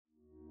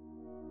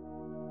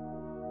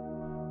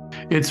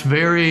It's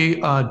very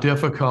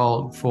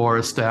difficult for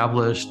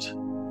established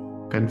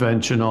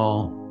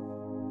conventional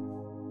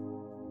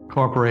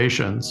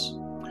corporations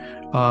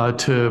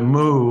to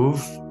move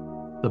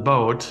the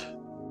boat,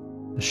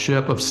 the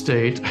ship of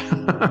state,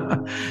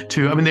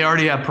 they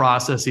already have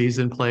processes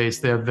in place,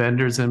 they have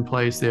vendors in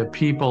place, they have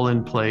people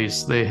in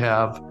place, they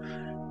have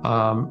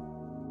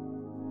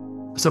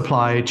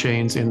supply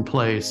chains in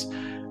place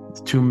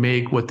to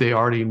make what they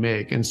already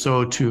make. And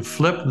so to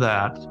flip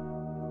that,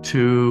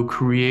 to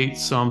create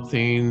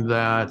something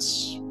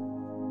that's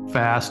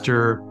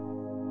faster,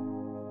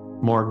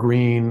 more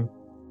green,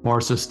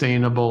 more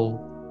sustainable,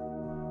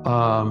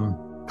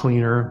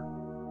 cleaner,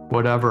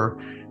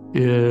 whatever,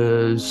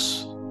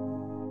 is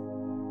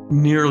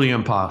nearly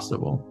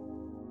impossible.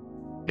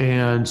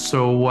 And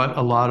so what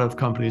a lot of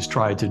companies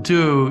try to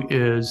do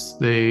is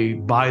they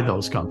buy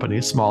those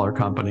companies, smaller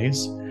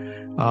companies,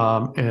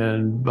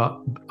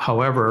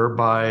 however,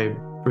 by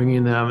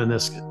bringing them, and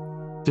this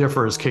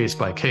differs case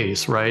by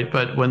case, right?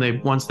 But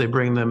once they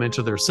bring them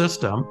into their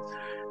system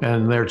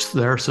and their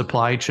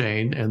supply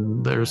chain,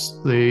 and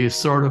they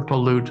sort of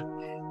pollute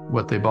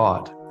what they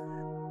bought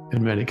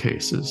in many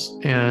cases.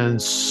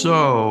 And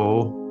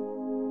so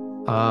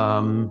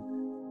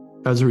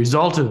as a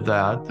result of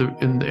that,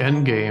 in the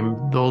end game,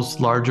 those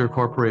larger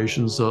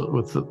corporations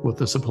with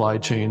the supply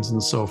chains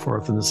and so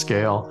forth and the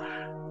scale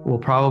will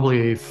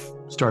probably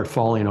start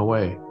falling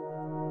away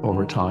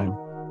over time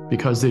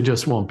because they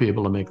just won't be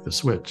able to make the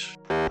switch.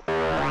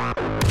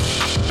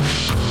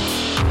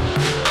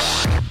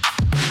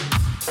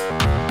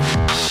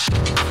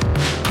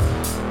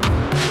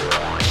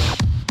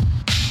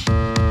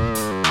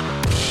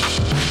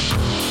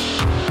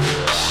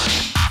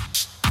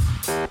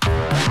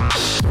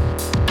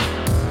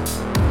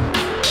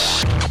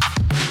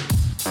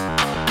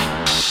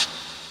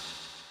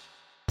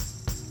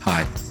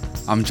 Hi,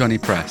 I'm Johnny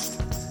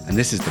Prest, and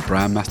this is the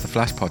Brand Master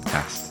Flash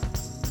podcast.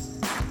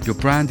 Your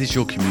brand is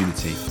your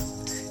community.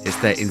 It's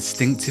their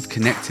instinctive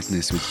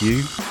connectedness with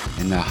you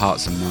in their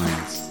hearts and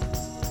minds.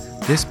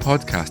 This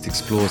podcast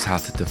explores how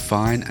to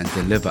define and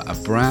deliver a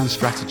brand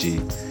strategy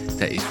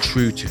that is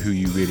true to who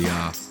you really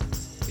are.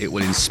 It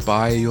will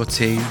inspire your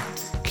team,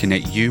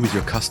 connect you with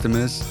your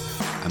customers,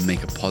 and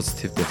make a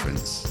positive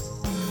difference.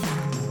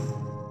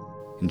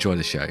 Enjoy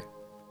the show.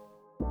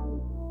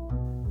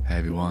 Hey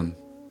everyone,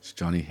 it's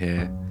Johnny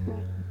here.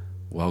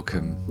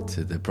 Welcome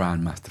to the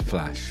Brand Master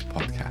Flash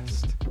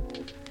podcast.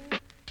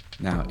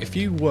 Now, if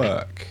you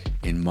work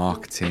in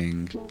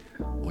marketing,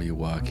 or you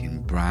work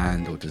in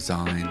brand or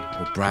design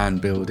or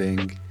brand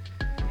building,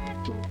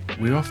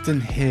 we often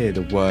hear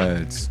the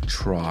words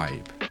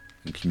tribe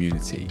and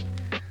community.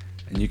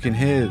 And you can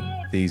hear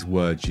these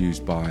words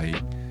used by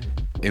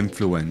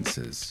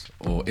influencers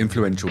or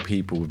influential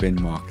people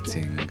within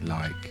marketing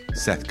like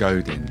Seth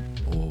Godin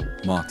or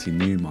Martin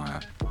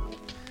Neumeier.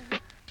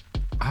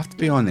 I have to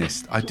be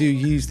honest, I do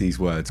use these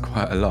words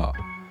quite a lot,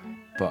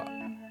 but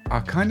I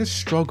kind of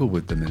struggle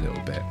with them a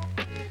little bit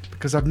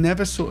because I've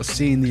never sort of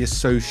seen the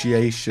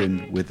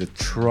association with a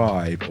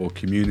tribe or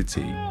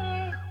community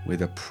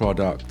with a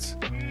product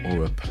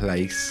or a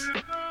place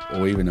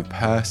or even a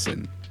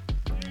person.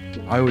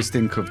 I always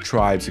think of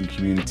tribes and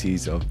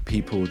communities of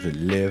people that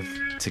live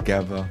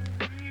together,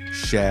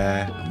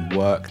 share and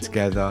work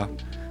together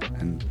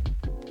and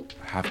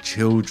have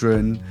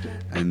children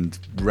and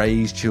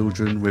raise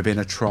children within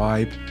a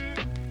tribe.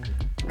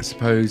 I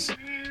suppose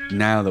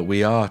now that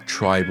we are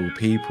tribal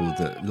people,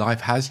 that life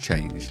has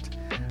changed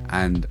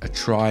and a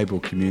tribe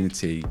or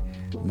community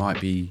might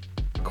be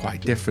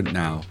quite different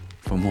now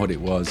from what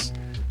it was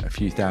a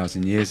few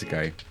thousand years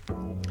ago.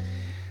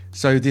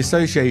 So the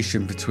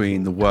association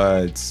between the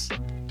words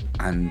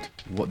and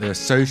what they're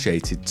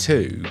associated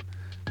to,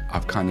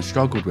 I've kind of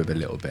struggled with a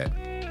little bit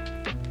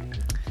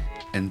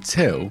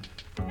until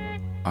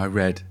I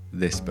read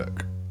this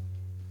book.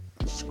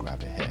 Just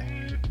grab it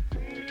here.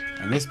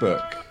 And this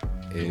book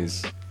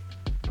is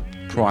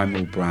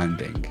Primal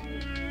Branding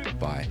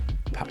by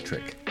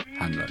Patrick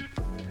Hanlon.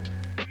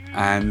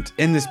 And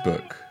in this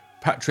book,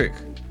 Patrick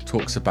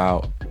talks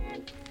about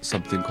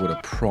something called a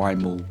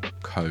primal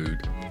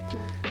code.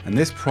 And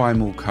this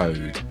primal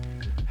code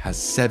has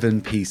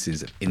 7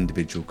 pieces of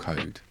individual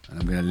code. And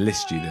I'm going to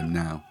list you them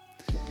now.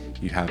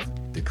 You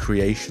have the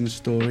creation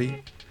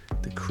story,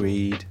 the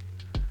creed,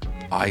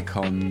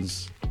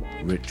 icons,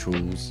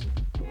 rituals,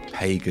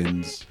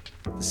 pagans,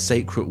 the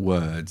sacred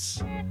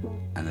words,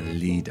 and a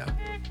leader.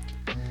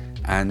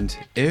 And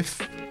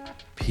if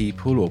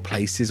people or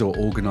places or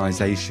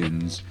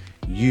organizations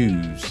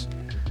use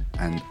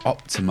and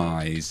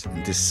optimize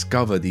and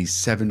discover these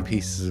 7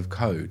 pieces of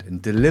code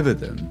and deliver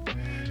them,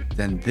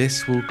 then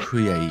this will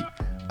create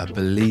a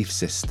belief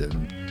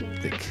system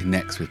that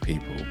connects with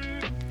people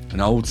and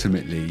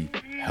ultimately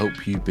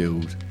help you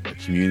build a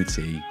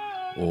community,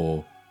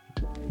 or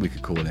we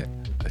could call it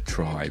a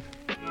tribe.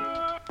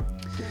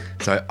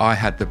 So I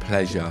had the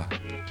pleasure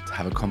to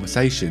have a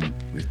conversation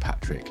with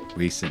Patrick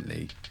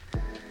recently,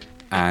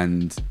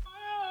 and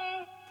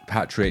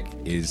Patrick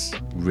is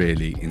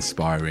really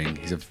inspiring.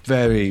 He's a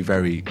very,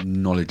 very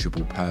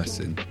knowledgeable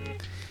person.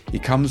 He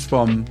comes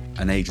from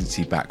an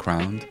agency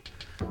background,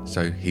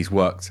 so he's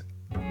worked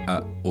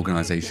at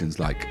organisations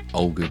like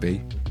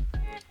Ogilvy,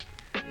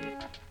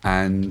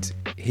 and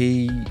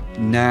he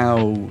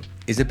now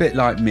is a bit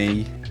like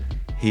me.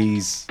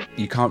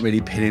 You can't really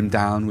pin him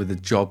down with a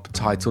job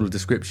title or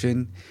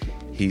description.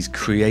 He's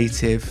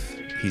creative,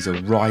 he's a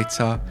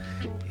writer,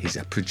 he's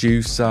a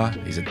producer,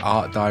 he's an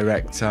art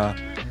director.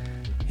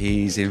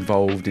 He's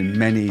involved in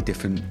many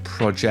different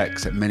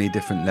projects at many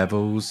different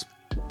levels.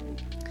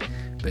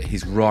 But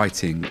his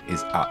writing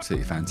is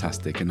absolutely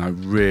fantastic, and I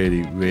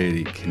really,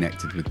 really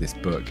connected with this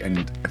book.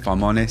 And if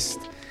I'm honest,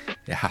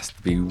 it has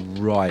to be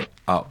right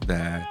up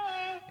there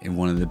in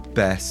one of the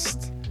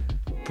best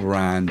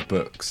brand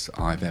books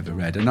I've ever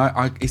read. And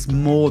it's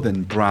more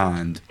than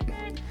brand.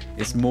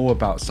 It's more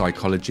about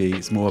psychology.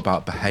 It's more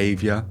about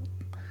behavior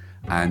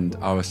and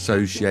our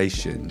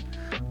association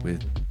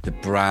with the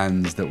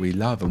brands that we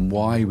love and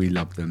why we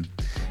love them.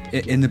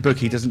 In the book,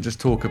 he doesn't just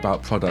talk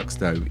about products,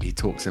 though. He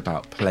talks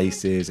about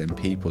places and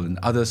people and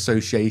other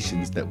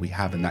associations that we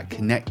have, and that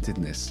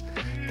connectedness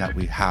that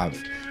we have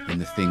in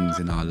the things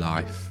in our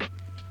life.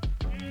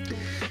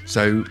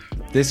 So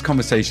this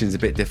conversation is a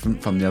bit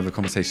different from the other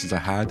conversations I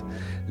had.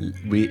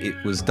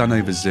 It was done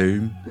over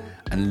Zoom,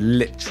 and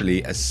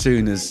literally as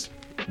soon as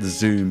the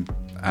Zoom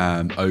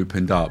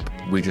opened up,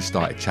 we just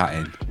started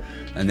chatting,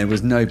 and there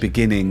was no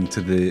beginning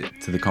to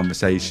the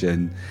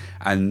conversation.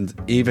 And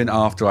even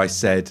after I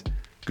said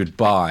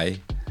goodbye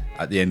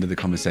at the end of the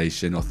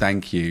conversation, or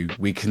thank you,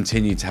 we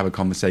continued to have a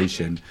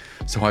conversation.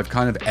 So I've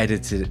kind of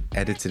edited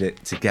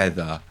it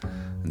together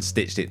and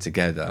stitched it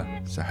together,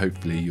 so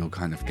hopefully you'll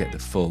kind of get the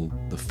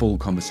full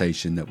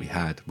conversation that we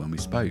had when we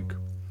spoke.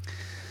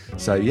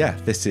 So yeah,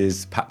 this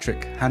is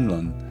Patrick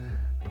Hanlon,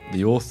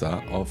 the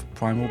author of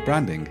Primal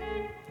Branding.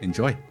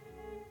 Enjoy.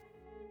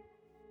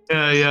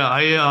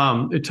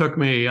 Yeah. It took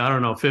me,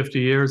 50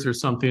 years or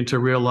something to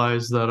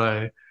realize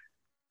that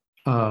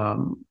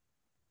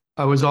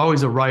I was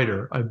always a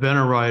writer. I've been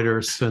a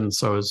writer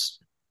since I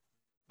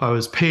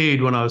was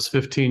paid when I was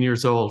 15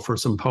 years old for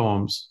some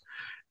poems,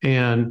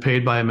 and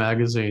paid by a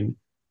magazine.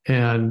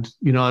 And,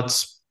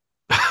 it's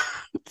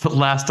the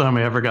last time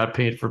I ever got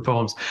paid for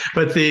poems.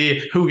 But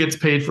who gets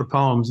paid for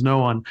poems? No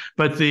one.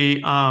 But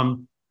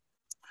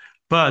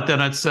but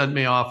then it sent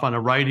me off on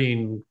a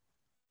writing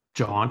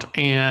jaunt,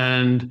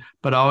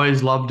 but I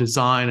always loved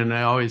design, and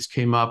I always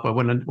came up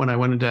when I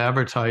went into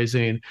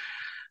advertising.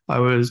 I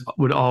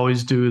would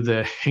always do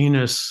the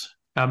heinous,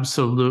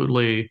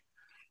 absolutely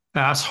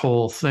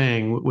asshole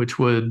thing, which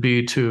would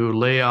be to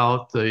lay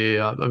out this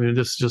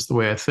is just the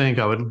way I think.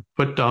 I would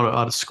put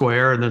down a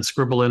square and then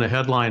scribble in a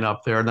headline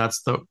up there, and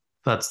that's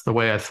the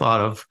way I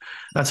thought of.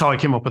 That's how I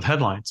came up with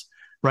headlines,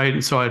 right?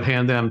 And so I'd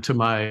hand them to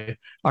my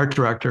art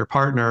director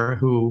partner,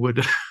 who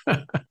would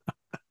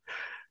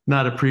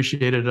not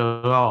appreciate it at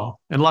all.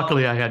 And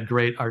luckily, I had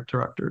great art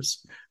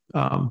directors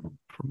for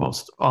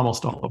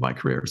almost all of my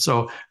career.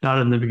 So not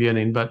in the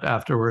beginning, but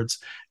afterwards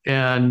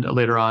and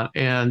later on.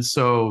 And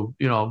so,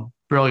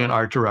 brilliant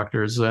art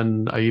directors,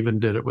 and I even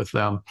did it with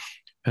them.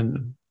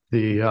 And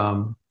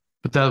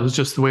but that was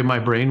just the way my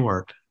brain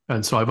worked.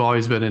 And so I've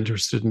always been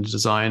interested in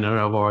design, and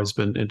I've always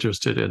been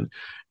interested in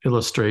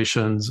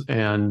illustrations.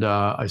 And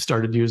I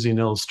started using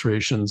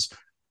illustrations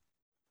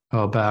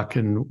back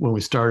when we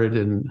started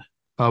in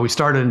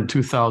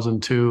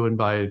 2002, and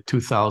by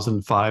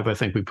 2005, I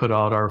think we put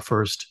out our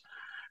first.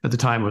 At the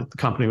time, the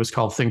company was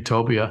called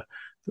Thinktopia,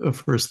 the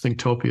first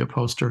Thinktopia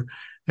poster,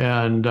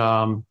 and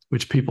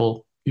which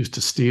people used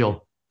to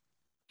steal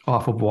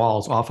off of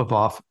walls,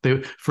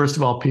 first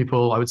of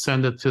all, I would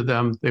send it to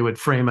them. They would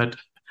frame it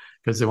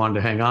because they wanted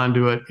to hang on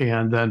to it,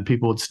 and then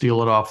people would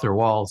steal it off their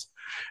walls,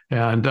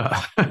 and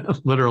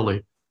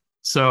literally.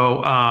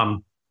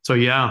 So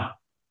yeah,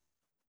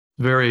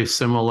 very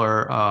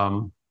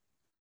similar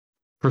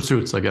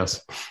pursuits, I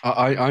guess.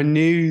 I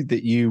knew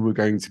that you were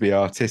going to be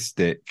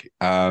artistic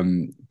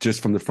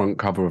just from the front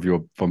cover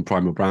from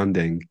Primal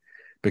Branding,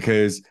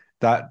 because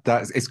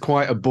it's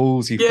quite a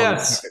ballsy.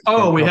 Yes.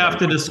 We have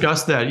to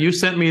discuss that. You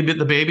sent me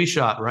the baby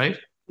shot, right?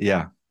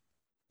 Yeah.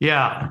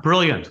 Yeah.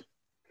 Brilliant.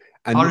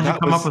 And how did you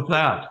come up with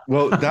that?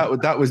 Well,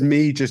 that was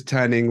me just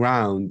turning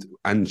round,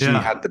 and she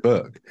had the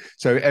book.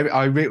 So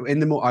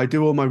I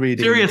do all my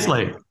reading.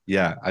 Seriously?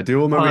 Yeah, I do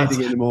all my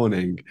reading in the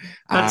morning.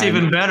 That's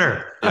even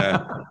better.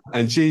 Yeah,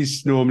 and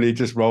she's normally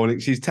just rolling.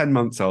 She's 10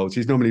 months old.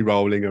 She's normally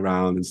rolling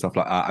around and stuff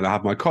like that. And I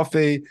have my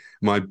coffee,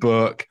 my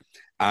book,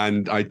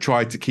 and I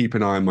try to keep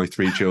an eye on my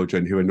 3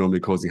 children who are normally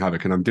causing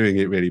havoc, and I'm doing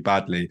it really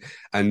badly.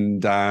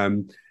 And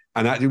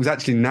it was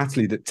actually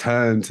Natalie that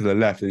turned to the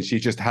left, and she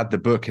just had the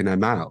book in her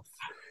mouth.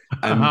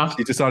 And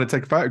she decided to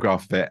take a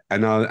photograph of it,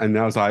 and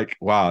I was like,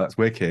 "Wow, that's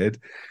wicked!"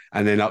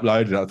 And then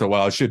uploaded it. I thought,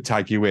 "Well, I should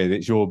tag you in.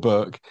 It's your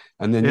book."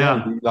 And then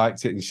you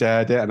liked it and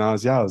shared it, and I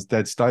was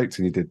dead stoked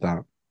when you did that.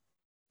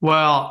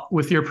 Well,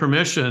 with your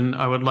permission,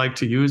 I would like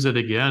to use it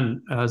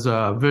again as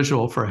a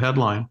visual for a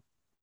headline.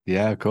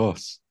 Yeah, of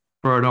course.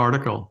 For an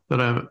article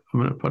that I'm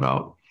going to put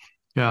out.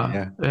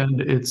 Yeah. And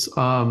it's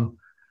the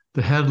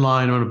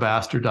headline. I'm going to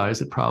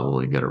bastardize it,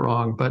 probably get it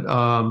wrong, but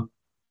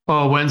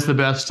Oh, when's the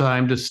best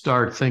time to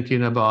start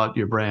thinking about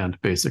your brand,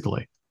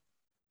 basically,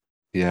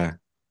 Yeah.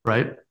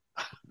 right?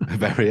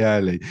 Very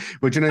early.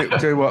 Well, do you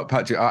know what,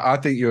 Patrick? I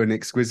think you're an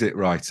exquisite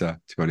writer,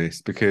 to be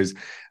honest, because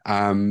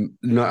not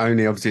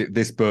only obviously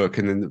this book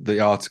and then the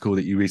article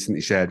that you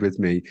recently shared with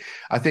me,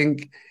 I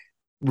think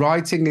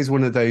writing is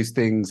one of those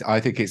things. I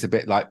think it's a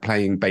bit like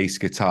playing bass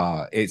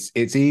guitar. It's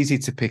easy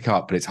to pick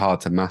up, but it's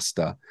hard to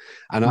master.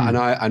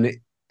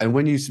 And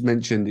when you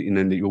mentioned,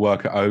 that your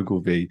work at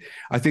Ogilvy,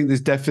 I think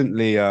there's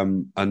definitely a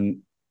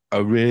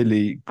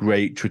really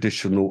great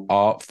traditional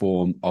art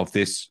form of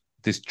this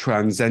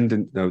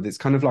transcendent, it's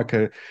kind of like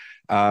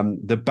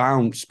the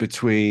bounce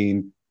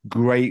between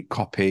great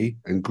copy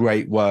and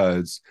great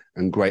words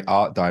and great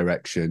art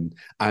direction.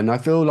 And I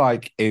feel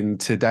like in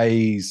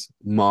today's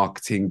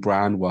marketing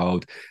brand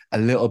world, a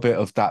little bit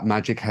of that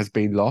magic has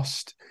been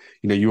lost.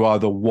 You are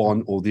the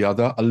one or the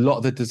other. A lot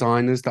of the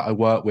designers that I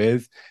work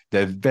with,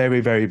 they're very,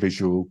 very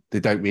visual.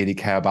 They don't really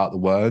care about the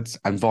words,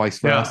 and vice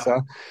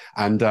versa.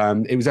 Yeah. And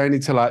it was only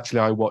till actually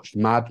I watched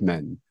Mad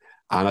Men,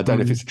 and I don't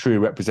know if it's a true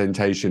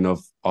representation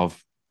of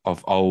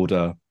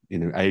older,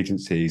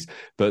 agencies,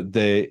 but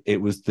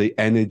it was the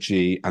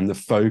energy and the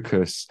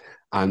focus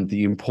and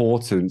the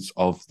importance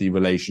of the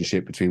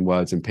relationship between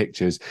words and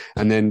pictures.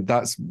 And then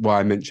that's why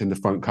I mentioned the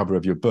front cover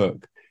of your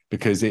book,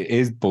 because it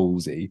is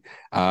ballsy.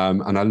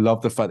 And I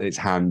love the fact that it's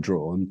hand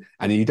drawn,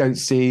 and you don't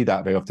see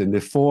that very often. The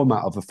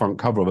format of the front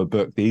cover of a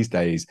book these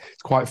days,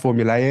 it's quite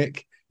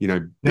formulaic,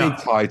 big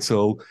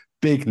title,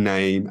 big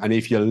name. And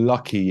if you're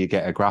lucky, you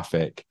get a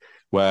graphic.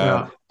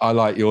 Where I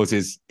like yours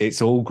is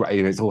it's all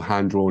great, it's all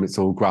hand drawn, it's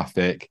all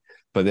graphic,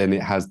 but then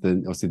it has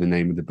obviously the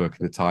name of the book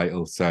and the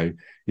title. So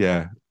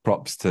yeah,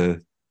 props to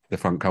the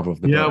front cover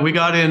of the book. Yeah, we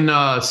got in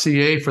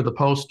CA for the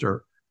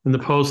poster, and the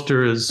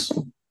poster is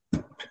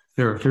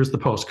here's the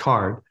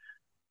postcard,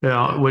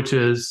 which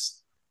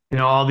is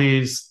all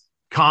these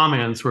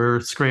comments were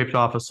scraped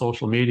off of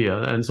social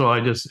media, and so I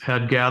just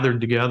had gathered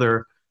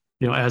together,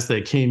 as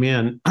they came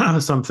in,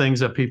 some things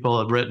that people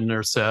had written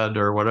or said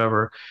or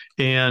whatever.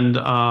 And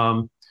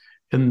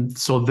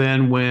so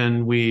then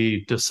when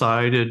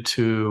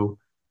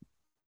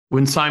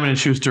Simon &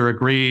 Schuster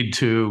agreed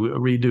to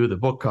redo the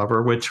book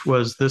cover,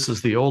 this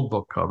is the old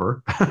book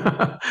cover,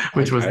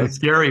 which was the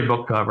scary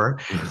book cover.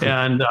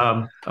 And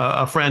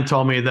a friend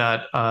told me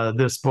that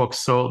this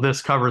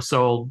cover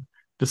sold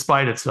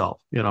despite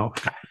itself,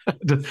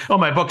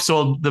 my book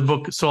sold, the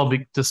book sold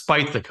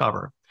despite the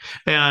cover.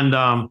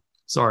 And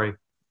sorry,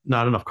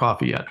 not enough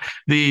coffee yet.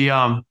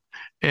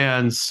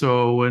 And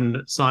so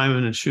when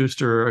Simon &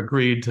 Schuster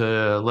agreed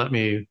to let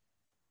me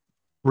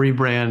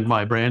rebrand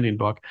my branding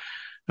book,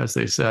 as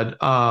they said,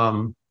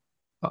 I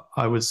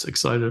was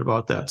excited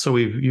about that. So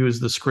we've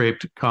used the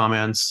scraped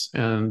comments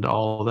and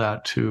all of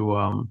that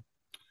to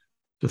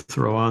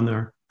throw on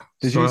there.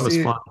 So that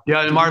was fun.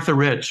 Yeah, and Martha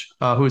Rich,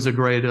 who's a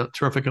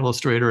terrific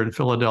illustrator in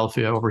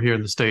Philadelphia over here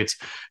in the States,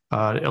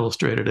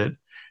 illustrated it.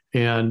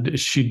 And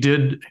she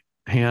did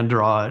hand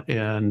draw it,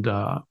 and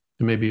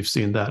maybe you've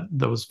seen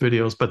those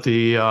videos, but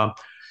the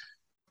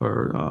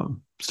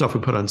stuff we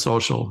put on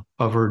social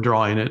of her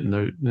drawing it and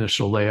the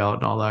initial layout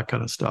and all that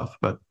kind of stuff.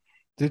 But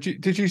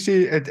did you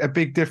see a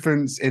big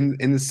difference in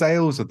the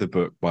sales of the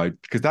book?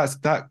 Because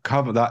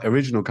that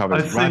original cover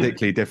is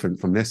radically different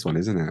from this one,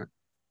 isn't it?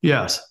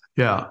 Yes.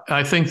 Yeah.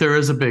 I think there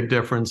is a big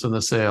difference in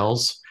the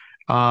sales.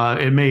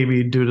 It may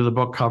be due to the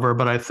book cover,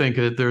 but I think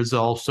that there's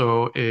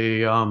also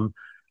a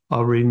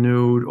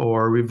renewed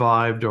or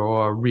revived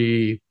or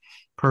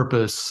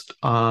repurposed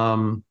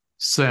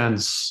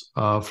sense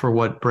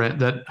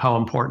for how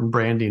important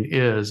branding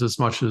is, as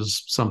much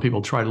as some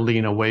people try to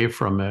lean away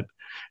from it.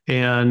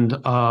 And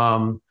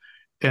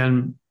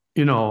in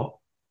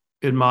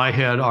my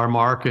head, our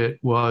market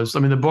was,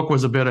 the book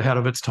was a bit ahead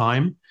of its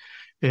time,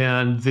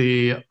 and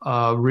the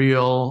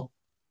real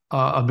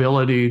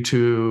ability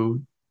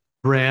to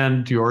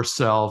brand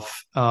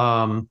yourself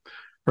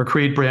or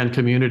create brand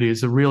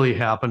communities, it really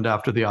happened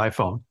after the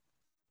iPhone,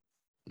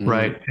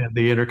 right? And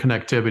the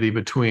interconnectivity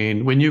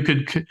between when you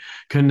could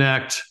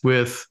connect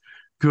with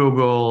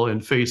Google and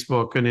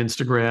Facebook and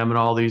Instagram and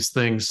all these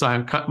things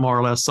more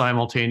or less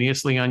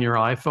simultaneously on your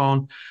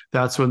iPhone,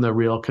 that's when the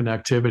real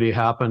connectivity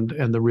happened,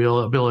 and the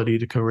real ability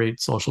to create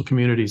social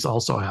communities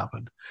also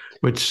happened,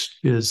 which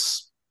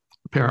is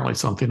apparently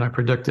something I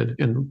predicted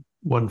in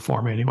one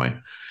form anyway.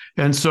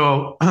 And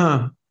so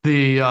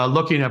the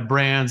looking at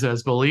brands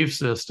as belief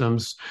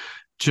systems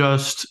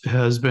just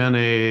has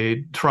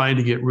been trying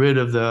to get rid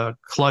of the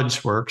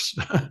kludge works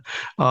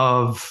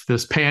of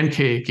this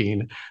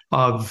pancaking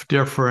of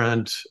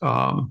different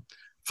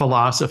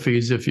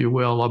philosophies, if you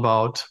will,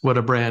 about what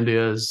a brand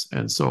is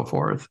and so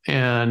forth,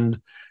 and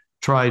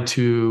try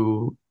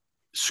to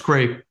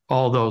scrape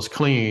all those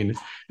clean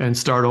and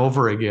start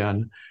over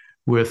again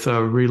with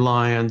a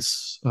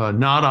reliance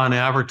not on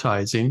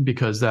advertising,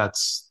 because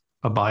that's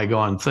a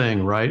bygone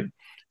thing, right?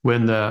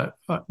 When that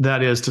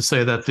is to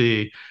say that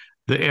the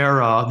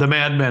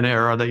Mad Men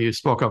era that you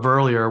spoke of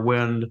earlier,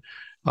 when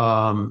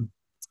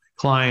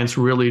clients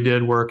really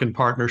did work in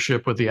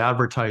partnership with the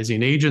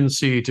advertising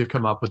agency to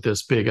come up with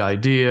this big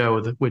idea,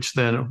 which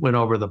then went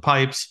over the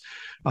pipes,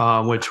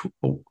 which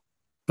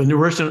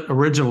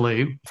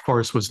originally, of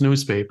course, was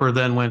newspaper,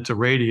 then went to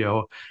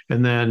radio,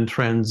 and then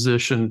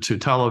transitioned to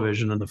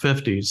television in the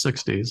 50s,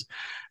 60s.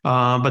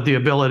 But the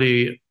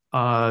ability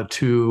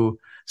to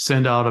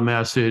send out a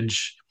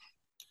message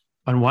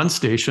on one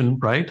station,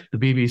 right? The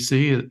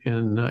BBC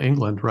in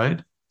England, right?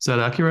 Is that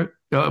accurate?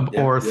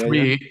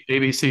 Three,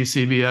 ABC,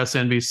 CBS,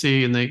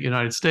 NBC in the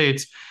United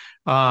States.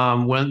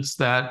 Once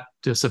that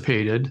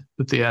dissipated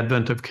with the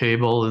advent of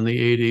cable in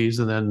the 80s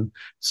and then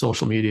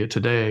social media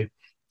today,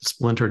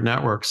 splintered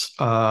networks,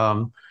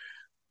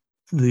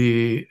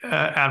 the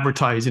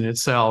advertising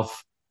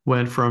itself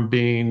went from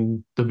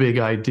being the big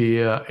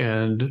idea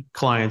and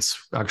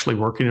clients actually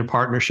working in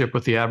partnership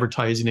with the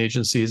advertising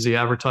agencies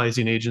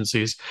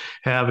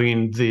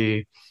having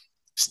the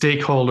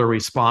stakeholder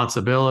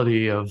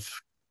responsibility of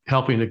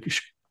helping to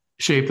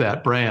shape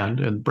that brand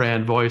and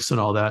brand voice and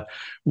all that.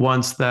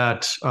 Once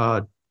that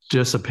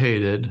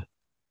dissipated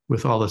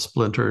with all the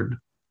splintered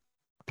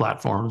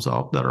platforms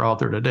that are out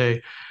there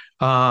today,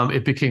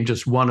 it became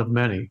just one of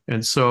many.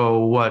 And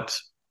so what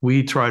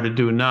we try to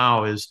do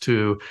now is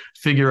to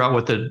figure out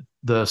what the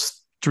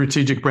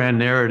strategic brand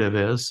narrative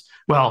is.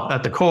 Well,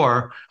 at the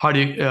core, how do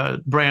you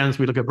brands?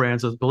 We look at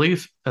brands as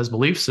belief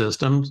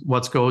systems.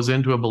 What goes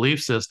into a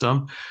belief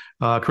system?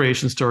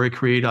 Creation story,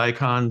 creed,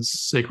 icons,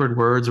 sacred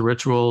words,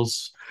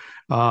 rituals,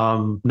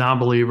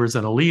 non-believers,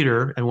 and a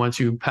leader. And once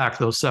you pack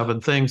those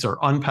 7 things or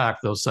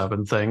unpack those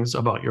 7 things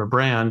about your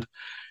brand,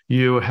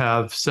 you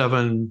have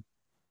 7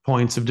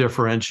 points of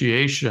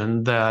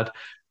differentiation that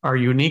are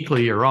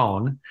uniquely your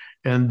own.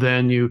 And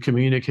then you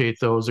communicate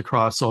those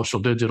across social,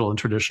 digital, and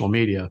traditional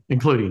media,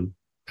 including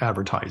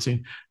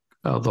advertising,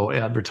 although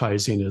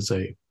advertising is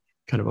a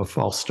kind of a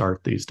false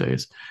start these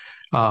days.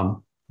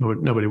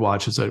 Nobody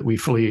watches it. We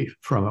flee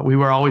from it. We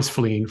were always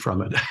fleeing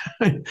from it.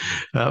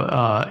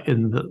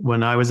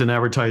 When I was in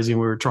advertising,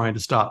 we were trying to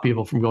stop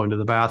people from going to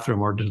the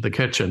bathroom or to the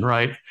kitchen,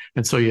 right?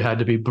 And so you had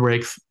to be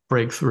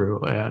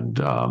breakthrough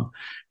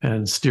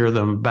and steer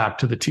them back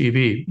to the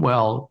TV.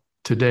 Well,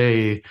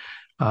 today,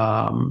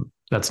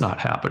 that's not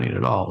happening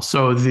at all.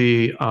 So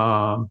today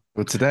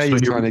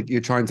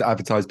you're trying to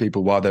advertise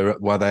people while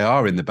they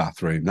are in the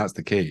bathroom. That's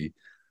the key.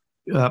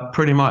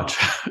 Pretty much,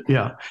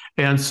 yeah.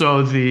 And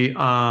so the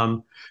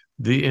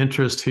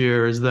interest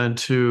here is then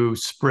to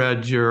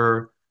spread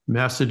your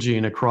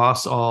messaging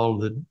across all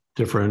the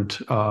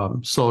different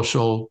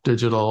social,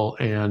 digital,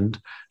 and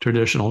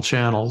traditional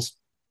channels.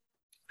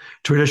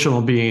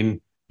 Traditional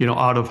being,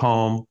 out of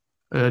home,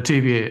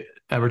 TV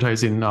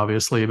advertising,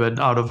 obviously, but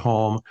out of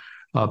home.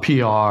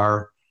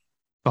 PR,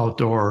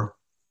 outdoor,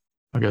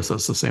 I guess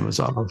that's the same as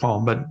out of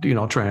home, but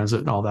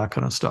transit and all that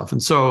kind of stuff.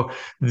 And so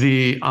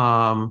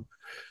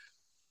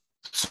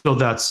so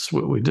that's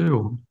what we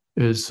do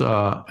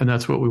and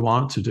that's what we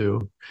want to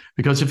do.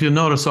 Because if you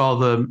notice all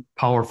the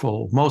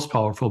most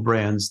powerful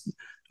brands,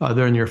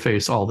 they're in your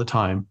face all the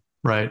time,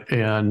 right?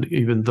 And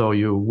even though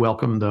you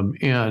welcome them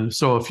in,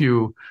 so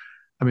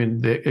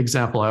the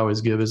example I always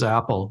give is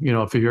Apple.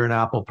 If you're an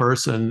Apple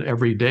person,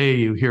 every day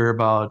you hear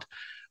about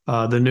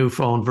the new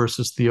phone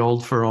versus the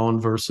old phone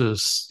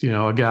versus,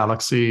 a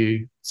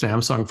Galaxy,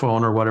 Samsung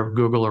phone or whatever,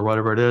 Google or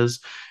whatever it is.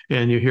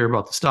 And you hear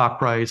about the stock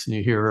price and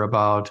you hear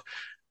about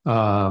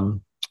what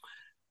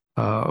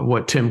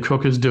Tim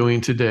Cook is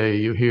doing today.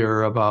 You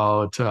hear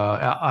about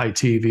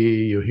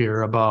ITV, you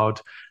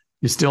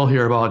still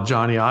hear about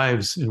Johnny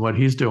Ives and what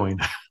he's doing,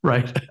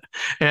 right?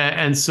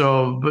 And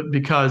so, but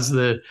because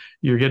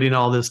you're getting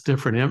all these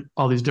different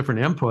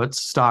inputs,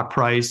 stock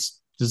price,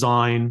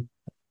 design,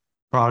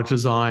 product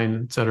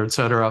design, et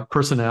cetera,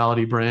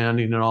 personality,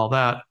 branding, and all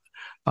that.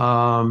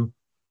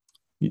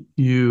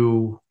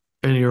 You're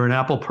an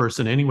Apple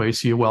person anyway,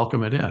 so you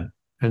welcome it in.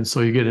 And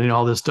so you're getting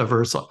all this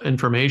diverse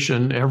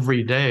information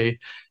every day.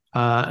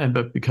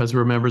 But because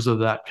we're members of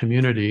that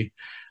community,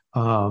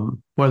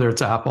 whether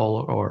it's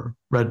Apple or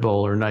Red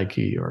Bull or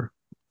Nike or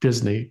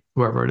Disney,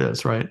 whoever it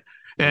is, right?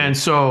 And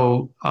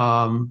so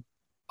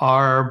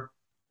our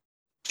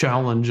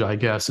challenge, I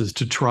guess, is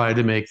to try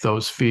to make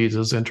those feeds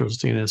as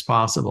interesting as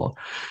possible.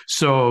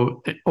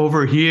 So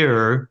over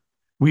here,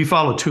 we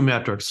follow 2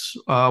 metrics.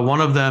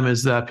 One of them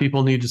is that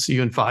people need to see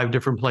you in 5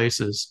 different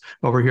places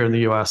over here in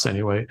the US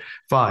anyway,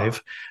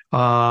 5.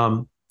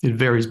 It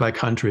varies by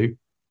country.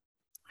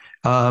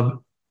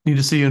 Need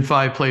to see you in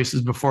 5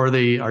 places before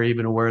they are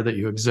even aware that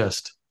you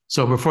exist.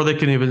 So before they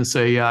can even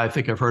say, yeah, I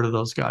think I've heard of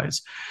those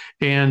guys.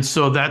 And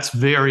so that's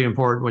very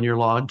important when you're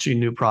launching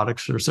new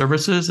products or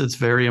services. It's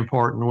very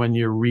important when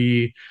you're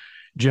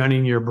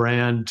regenerating your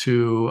brand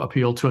to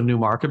appeal to a new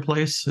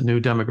marketplace, a new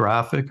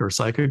demographic or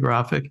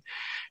psychographic.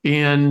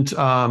 And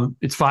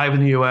it's 5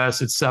 in the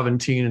US, it's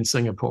 17 in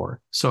Singapore.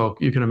 So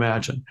you can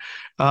imagine.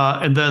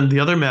 And then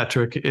the other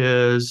metric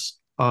is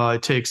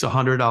it takes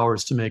 100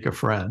 hours to make a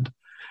friend.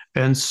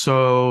 And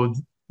so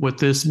what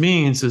this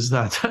means is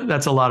that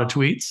that's a lot of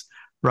tweets,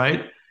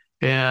 right?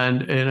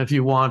 And if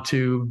you want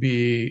to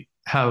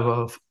have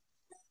a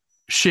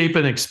shape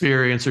an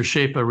experience or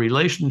shape a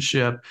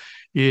relationship,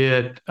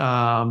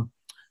 that'll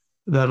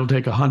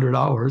take 100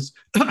 hours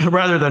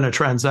rather than a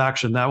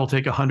transaction that will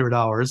take 100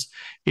 hours.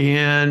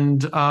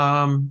 And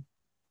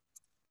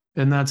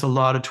that's a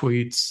lot of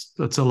tweets.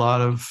 That's a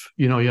lot of,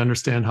 you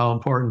understand how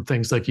important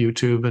things like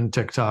YouTube and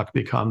TikTok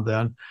become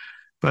then.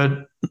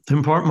 But the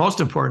most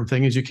important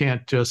thing is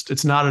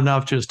it's not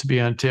enough just to be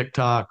on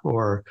TikTok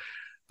or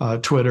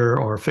Twitter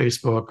or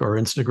Facebook or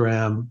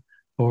Instagram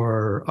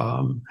or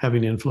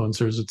having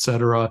influencers, et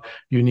cetera.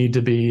 You need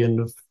to be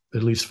in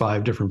at least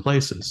 5 different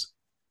places.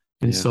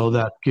 And so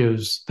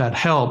that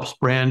helps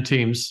brand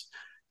teams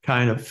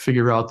kind of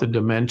figure out the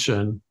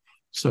dimension.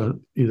 So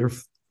either,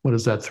 what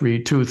is that,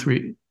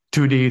 2D,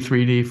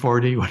 3D,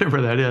 4D,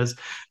 whatever that is.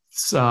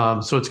 So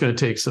it's going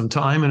to take some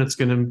time, and it's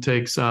going to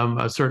take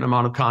a certain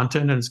amount of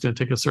content, and it's going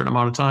to take a certain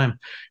amount of time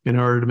in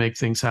order to make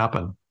things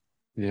happen.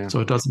 Yeah. So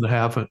it doesn't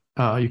happen.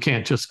 You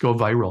can't just go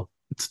viral.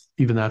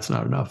 That's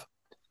not enough.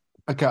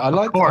 Okay,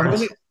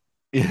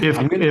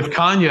 If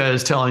Kanye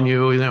is telling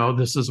you,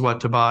 this is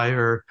what to buy,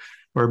 or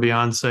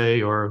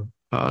Beyonce, or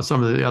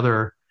some of the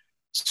other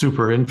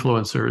super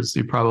influencers,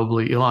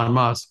 Elon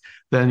Musk,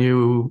 then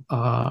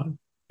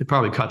it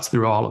probably cuts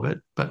through all of it.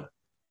 But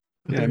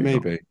yeah,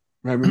 maybe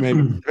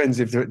depends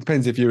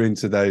if you're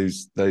into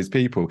those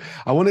people.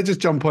 I want to just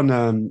jump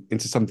on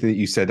into something that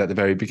you said at the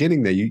very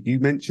beginning there. You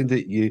mentioned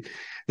that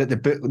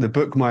the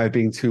book might have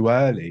been too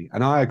early,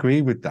 and I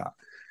agree with that.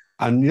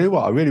 And you know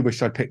what? I really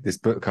wish I'd picked this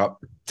book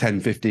up 10,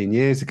 15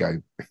 years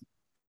ago.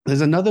 There's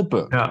another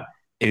book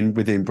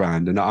within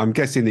brand, and I'm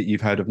guessing that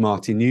you've heard of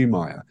Martin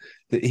Neumeyer.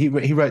 That he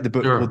wrote the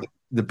book called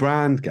The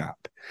Brand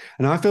Gap,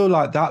 and I feel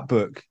like that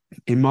book,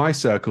 in my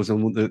circles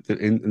and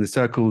in the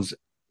circles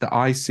that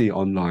I see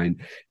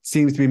online,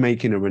 seems to be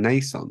making a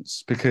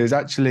renaissance, because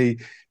actually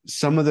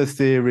some of the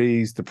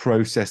theories, the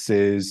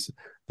processes,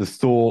 the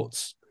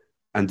thoughts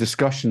and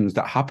discussions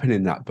that happen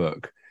in that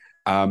book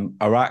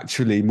are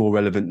actually more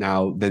relevant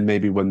now than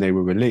maybe when they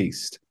were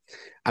released.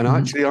 And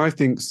actually, I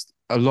think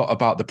a lot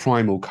about the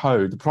primal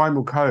code. The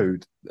primal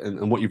code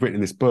and what you've written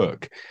in this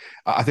book,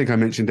 I think I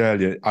mentioned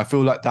earlier, I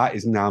feel like that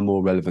is now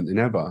more relevant than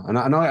ever. And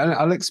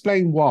I'll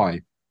explain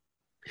why.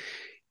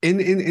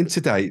 In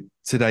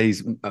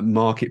today's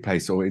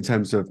marketplace, or in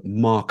terms of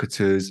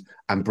marketers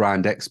and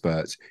brand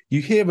experts,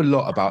 you hear a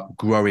lot about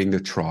growing a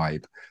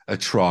tribe,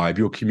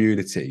 your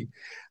community.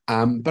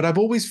 But I've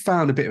always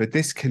found a bit of a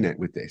disconnect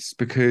with this,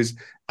 because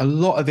a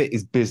lot of it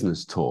is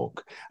business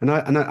talk, and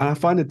I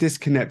find a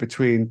disconnect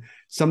between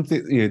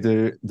something,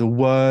 the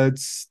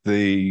words,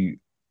 the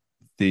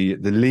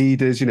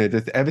leaders,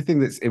 everything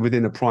that's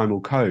within a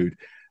primal code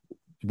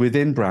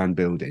within brand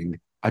building.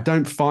 I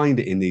don't find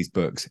it in these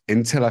books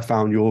until I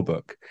found your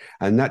book,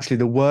 and actually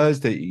the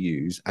words that you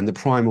use and the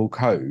primal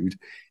code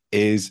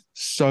is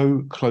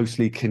so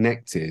closely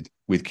connected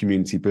with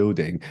community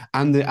building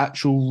and the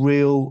actual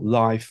real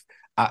life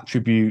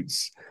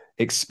attributes,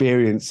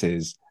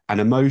 experiences and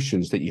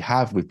emotions that you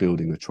have with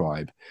building a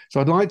tribe.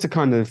 So I'd like to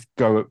kind of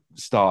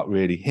start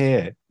really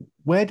here.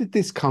 Where did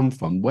this come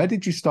from? Where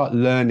did you start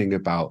learning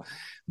about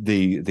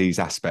these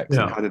aspects,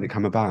 and how did it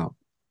come about?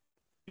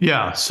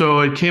 Yeah, so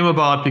it came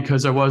about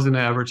because I was in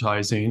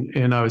advertising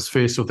and I was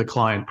faced with a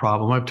client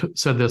problem. I've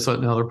said this at a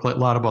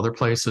lot of other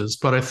places,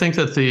 but I think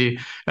that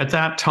at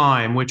that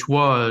time, which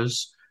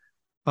was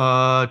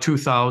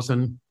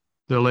 2000,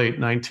 the late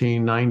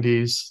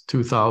 1990s,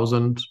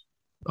 2000,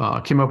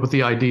 came up with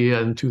the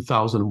idea in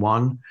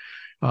 2001,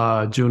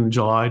 June and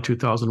July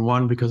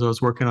 2001, because I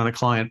was working on a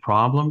client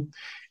problem.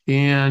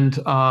 And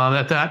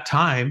at that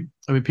time,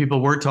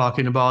 people were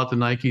talking about the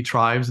Nike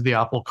tribes, the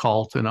Apple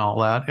cult and all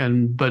that,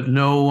 but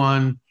no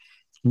one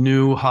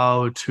knew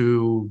how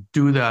to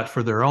do that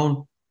for their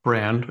own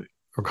brand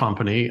or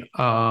company,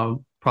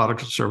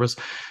 product or service,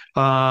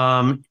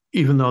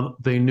 even though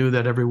they knew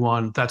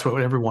that that's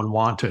what everyone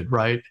wanted,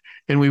 right?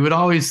 And there would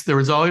always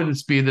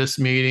be this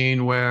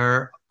meeting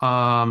where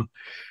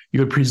you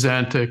would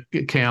present a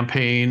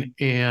campaign,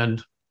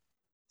 and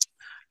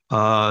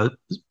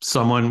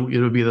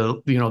it would be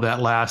that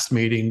last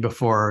meeting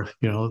before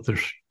the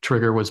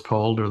trigger was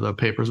pulled or the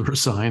papers were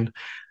signed,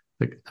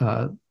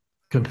 the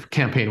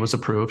campaign was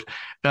approved.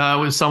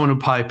 Was someone who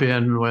pipe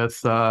in with,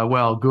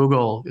 well,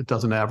 Google, it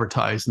doesn't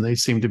advertise, and they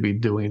seem to be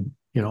doing,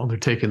 they're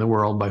taking the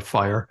world by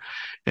fire,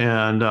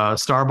 and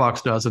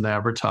Starbucks doesn't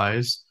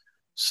advertise,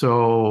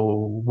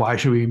 so why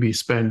should we be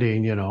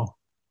spending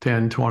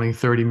 10, 20,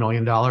 $30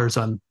 million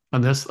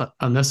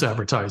on this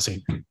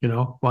advertising?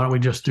 Why don't we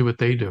just do what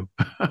they do?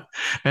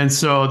 And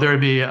so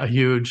there'd be a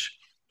huge,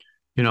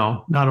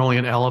 not only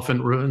an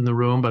elephant in the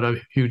room, but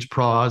a huge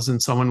pause,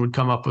 and someone would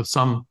come up with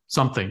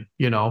something,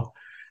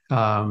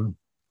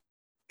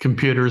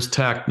 computers,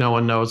 tech, no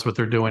one knows what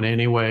they're doing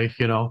anyway,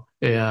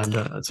 and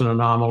it's an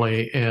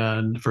anomaly.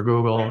 And for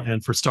Google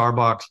and for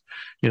Starbucks,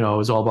 it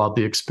was all about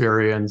the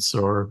experience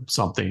or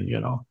something,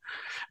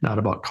 not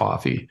about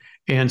coffee.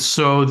 And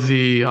so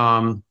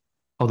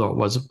although it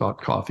was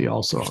about coffee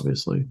also,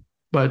 obviously.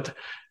 But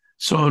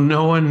so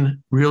no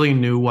one really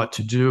knew what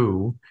to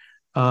do.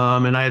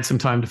 And I had some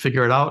time to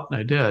figure it out, and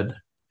I did.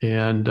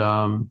 And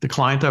the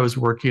client I was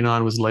working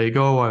on was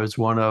Lego. I was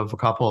one of a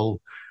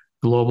couple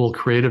global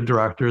creative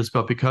directors,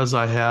 but because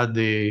I had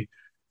the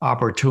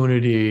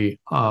opportunity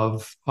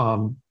of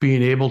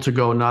being able to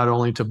go not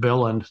only to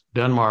Billund,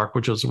 Denmark,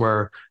 which is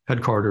where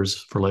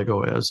headquarters for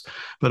Lego is,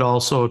 but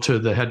also to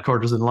the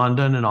headquarters in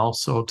London and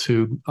also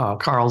to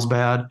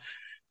Carlsbad,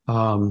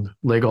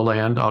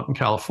 Legoland out in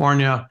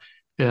California,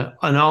 and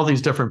all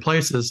these different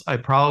places, I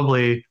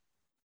probably,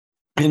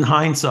 in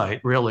hindsight,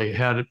 really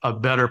had a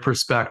better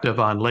perspective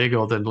on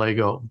Lego than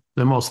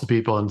most of the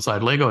people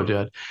inside Lego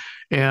did.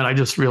 And I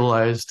just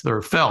realized,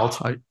 or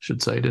felt, I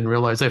should say, didn't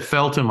realize, I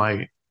felt in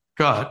my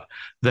gut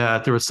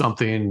that there was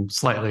something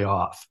slightly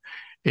off.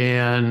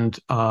 And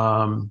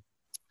at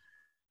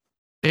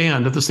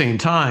the same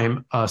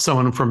time,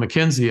 someone from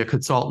McKinsey, a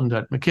consultant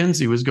at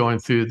McKinsey, was going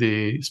through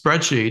the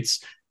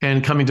spreadsheets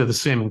and coming to the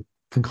same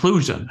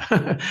conclusion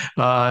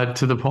to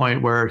the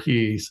point where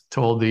he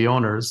told the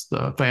owners,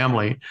 the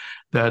family,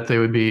 that they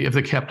would be, if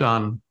they kept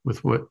on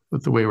with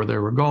the way where they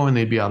were going,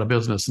 they'd be out of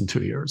business in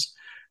 2 years.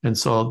 And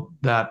so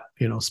that,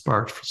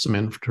 sparked some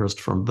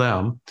interest from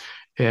them.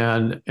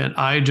 And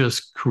I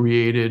just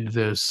created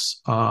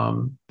this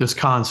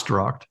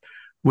construct,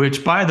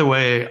 which, by the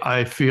way,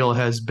 I feel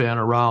has been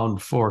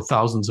around for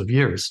thousands of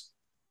years.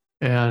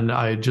 And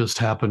I just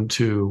happened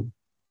to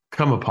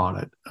come upon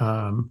it.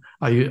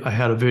 I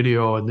had a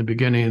video in the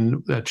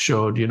beginning that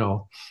showed,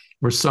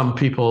 where some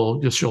people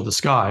just show the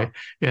sky,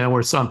 and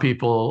where some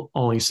people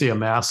only see a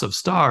mass of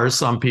stars,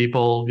 some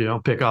people,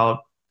 pick out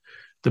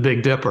the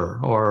Big Dipper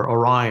or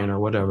Orion or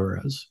whatever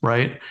it is,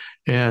 right?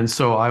 And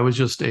so I was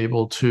just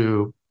able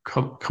to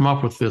come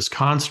up with this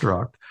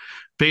construct,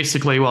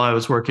 basically while I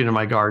was working in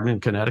my garden in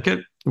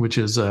Connecticut, which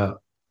is in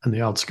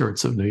the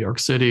outskirts of New York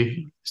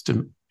City.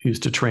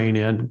 Used to train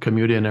in,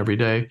 commute in every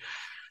day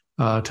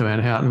to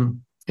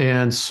Manhattan.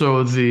 And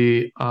so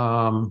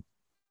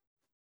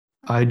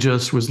I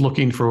just was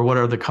looking for what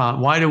are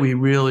why do we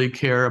really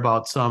care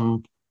about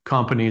some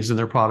companies and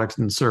their products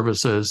and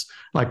services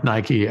like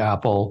Nike,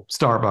 Apple,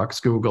 Starbucks,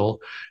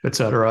 Google, et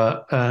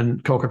cetera,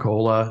 and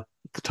Coca-Cola at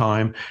the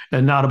time,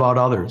 and not about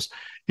others.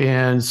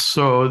 And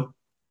so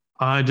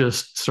I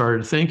just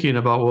started thinking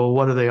about, well,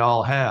 what do they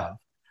all have?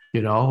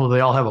 Well, they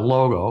all have a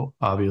logo,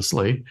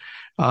 obviously.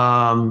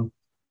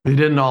 They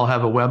didn't all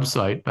have a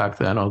website back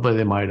then, although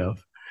they might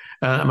have.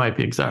 I might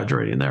be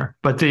exaggerating there,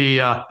 but they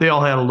all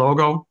had a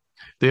logo.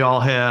 They all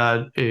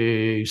had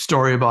a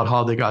story about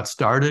how they got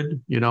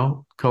started.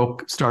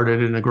 Coke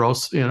started in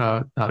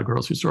not a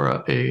grocery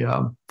store,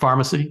 a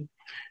pharmacy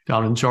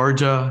down in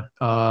Georgia.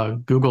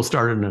 Google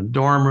started in a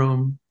dorm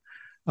room.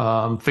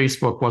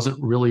 Facebook wasn't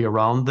really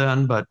around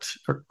then, but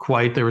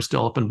quite. They were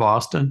still up in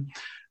Boston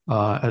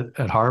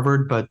at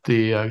Harvard, but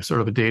the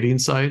sort of a dating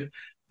site.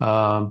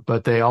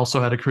 But they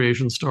also had a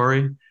creation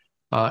story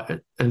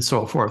and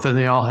so forth. And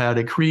they all had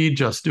a creed: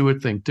 just do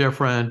it, think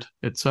different,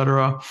 et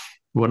cetera.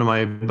 One of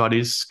my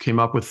buddies Craig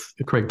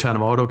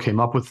Tanimoto, came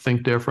up with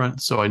Think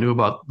Different. So I knew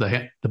about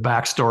the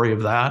backstory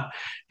of that.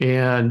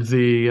 And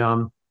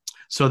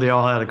so they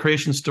all had a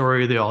creation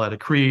story. They all had a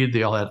creed.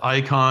 They all had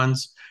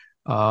icons.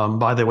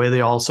 By the way,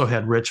 they also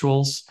had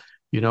rituals.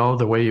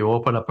 The way you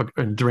open up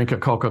and drink a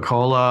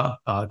Coca-Cola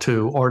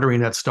to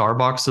ordering at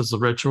Starbucks is a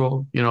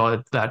ritual.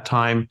 At that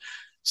time,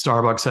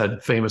 Starbucks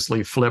had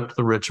famously flipped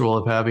the ritual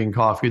of having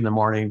coffee in the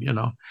morning, at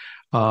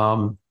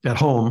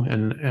home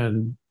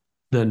and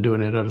then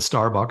doing it at a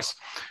Starbucks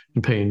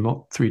and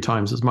paying 3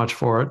 times as much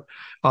for it,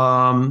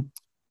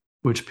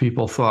 which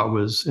people thought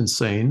was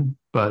insane,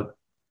 but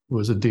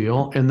was a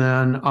deal. And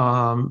then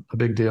a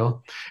big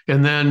deal.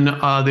 And then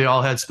they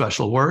all had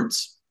special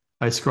words.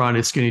 Ice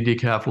grande skinny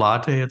decaf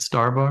latte at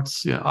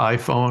Starbucks.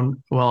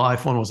 iPhone. Well,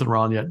 iPhone wasn't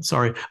around yet.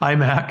 Sorry.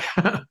 iMac,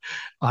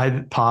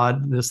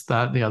 iPod, this,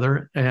 that, and the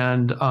other.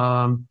 And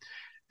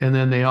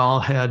then they all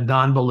had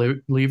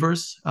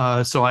non-believers.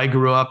 So I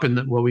grew up in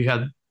what we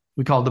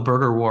called the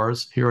Burger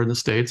Wars here in the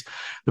States.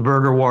 The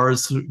Burger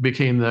Wars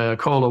became the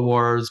Cola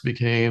Wars,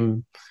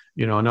 became,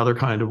 another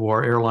kind of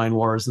war, airline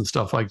wars and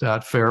stuff like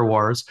that, fare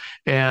wars.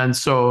 And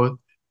so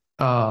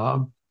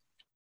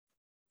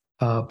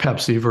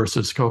Pepsi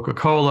versus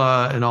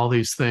Coca-Cola and all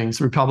these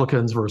things,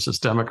 Republicans versus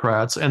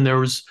Democrats. And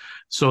there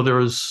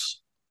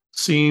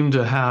seemed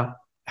to have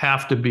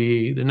to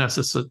be having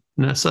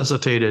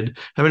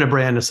a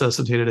brand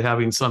necessitated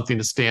having something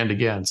to stand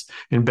against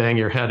and bang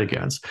your head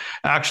against.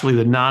 Actually,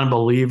 the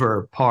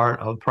non-believer part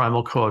of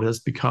Primal Code has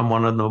become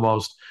one of the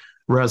most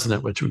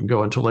resonant, which we can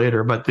go into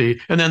later,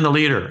 and then the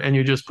leader. And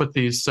you just put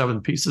these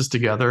 7 pieces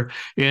together,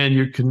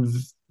 and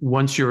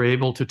once you're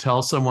able to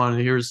tell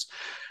someone,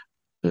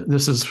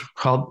 this is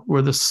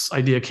where this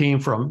idea came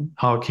from,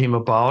 how it came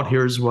about.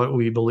 Here's what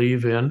we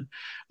believe in.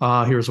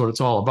 Here's what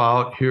it's all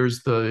about.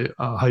 Here's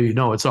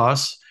how it's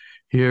us.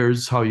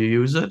 Here's how you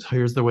use it.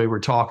 Here's the way we're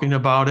talking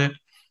about it.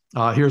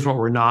 Here's what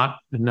we're not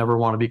and never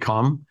want to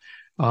become,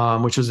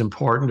 which is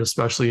important,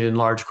 especially in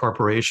large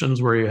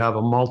corporations where you have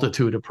a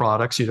multitude of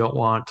products. You don't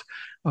want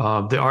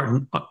The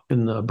art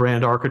in the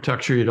brand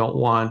architecture, you don't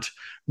want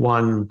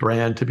one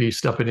brand to be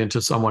stepping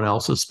into someone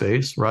else's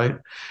space, right?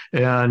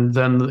 And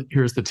then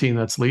here's the team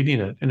that's leading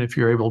it. And if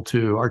you're able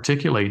to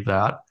articulate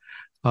that,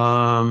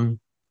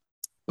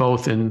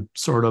 both in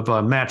sort of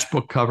a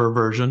matchbook cover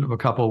version of a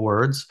couple of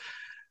words,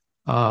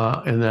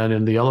 and then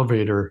in the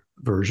elevator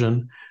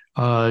version,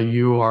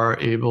 you are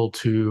able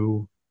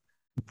to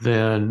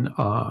then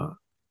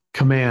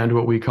command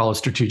what we call a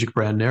strategic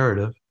brand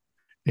narrative,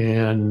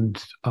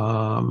 and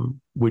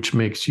which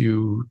makes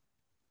you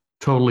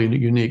totally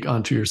unique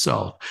unto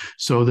yourself.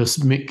 So this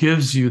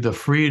gives you the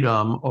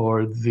freedom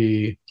or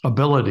the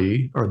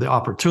ability or the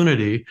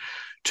opportunity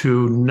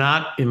to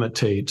not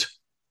imitate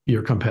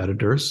your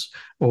competitors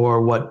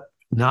or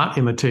not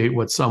imitate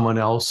what someone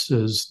else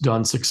has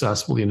done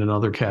successfully in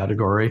another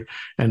category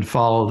and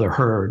follow the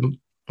herd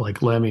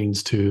like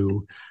lemmings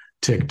to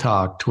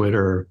TikTok,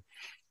 Twitter,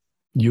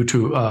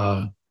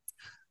 YouTube,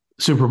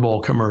 Super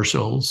Bowl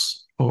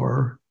commercials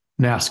or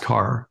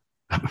NASCAR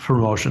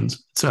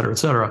promotions, et cetera, et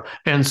cetera.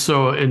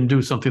 And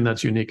do something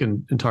that's unique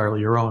and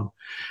entirely your own.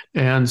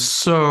 And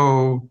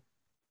so,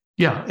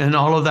 yeah, and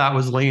all of that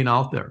was laying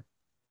out there.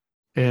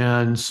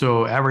 And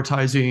so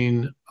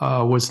advertising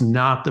was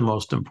not the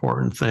most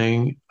important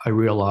thing, I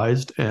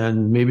realized,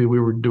 and maybe we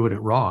were doing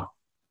it wrong.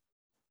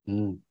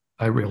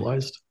 I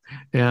realized.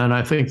 And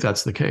I think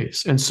that's the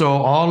case. And so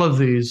all of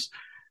these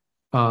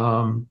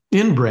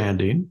in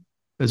branding,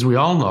 as we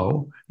all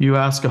know, you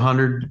ask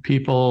 100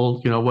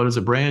 people, what is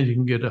a brand? You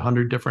can get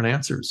 100 different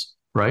answers,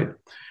 right?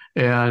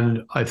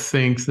 And I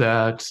think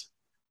that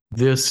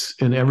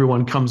and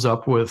everyone comes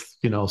up with,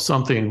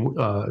 something,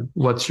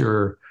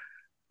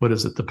 what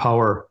is it, the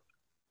power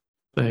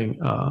thing?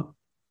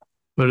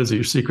 What is it,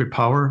 your secret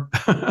power?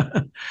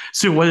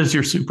 So what is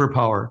your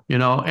superpower,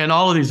 and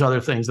all of these other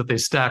things that they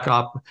stack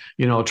up,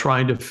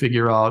 trying to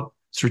figure out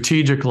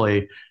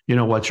strategically,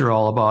 what you're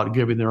all about,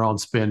 giving their own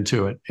spin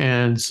to it.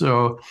 And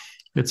so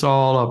it's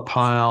all a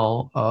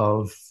pile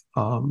of,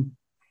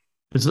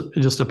 it's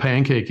just a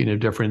pancaking of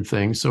different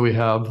things. So we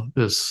have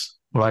this,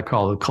 what I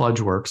call the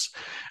kludge works,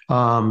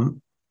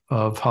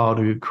 of how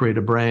to create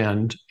a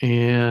brand.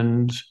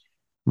 And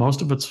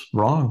most of it's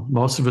wrong.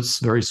 Most of it's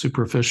very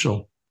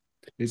superficial.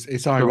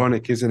 It's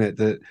ironic, isn't it,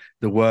 that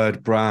the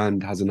word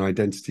brand has an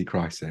identity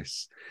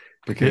crisis?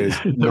 Because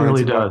it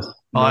really does.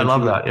 Oh, I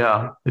love that.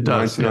 Yeah, it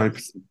does.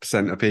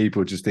 99% of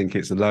people just think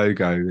it's a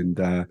logo,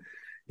 and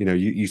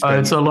you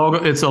it's a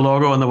logo. It's a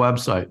logo on the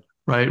website,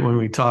 right? When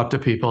we talk to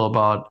people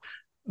about,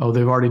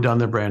 they've already done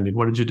their branding.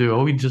 What did you do?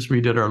 We just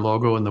redid our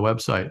logo on the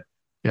website.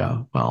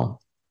 Yeah.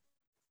 Well.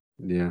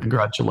 Yeah.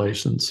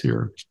 Congratulations.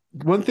 Here.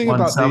 One thing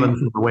about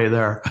the way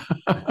there.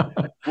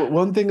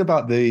 One thing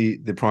about the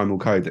primal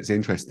code that's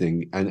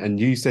interesting, and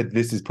you said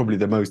this is probably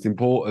the most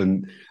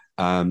important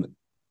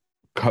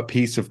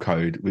piece of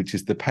code, which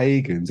is the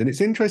pagans. And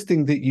it's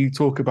interesting that you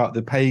talk about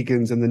the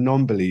pagans and the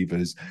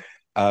non-believers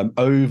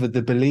over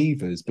the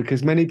believers,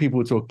 because many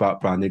people talk about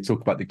brand, they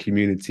talk about the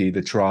community,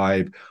 the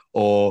tribe,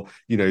 or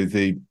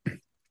the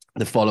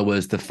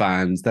followers, the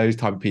fans, those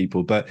type of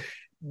people. But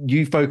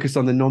you focus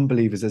on the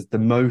non-believers as the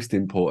most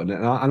important,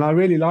 and I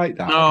really like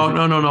that.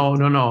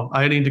 No.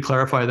 I need to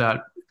clarify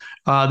that.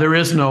 There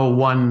is no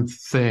one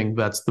thing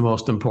that's the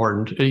most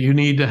important. You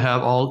need to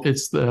have all.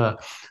 It's the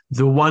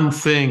one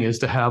thing is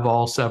to have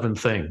all seven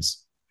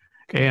things,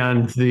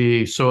 and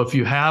so if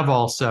you have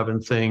all seven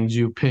things,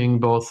 you ping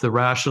both the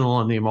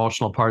rational and the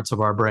emotional parts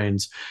of our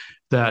brains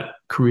that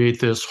create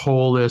this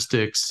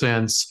holistic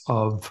sense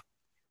of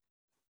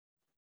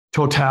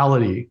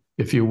totality,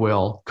 if you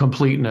will,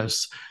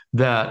 completeness.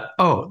 That,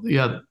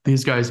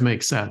 these guys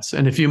make sense.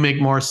 And if you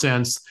make more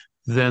sense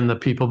than the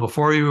people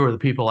before you or the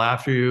people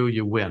after you,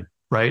 you win,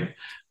 right?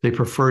 They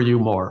prefer you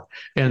more.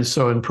 And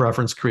so in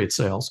preference creates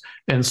sales.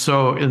 And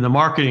so in the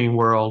marketing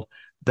world,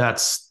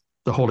 that's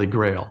the holy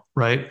grail,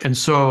 right? And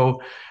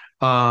so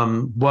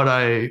what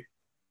I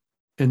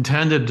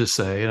intended to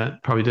say, and I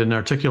probably didn't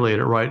articulate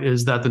it right,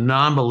 is that the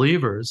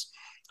non-believers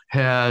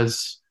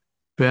has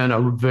been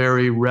a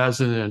very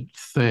resonant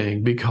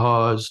thing,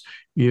 because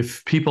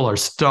if people are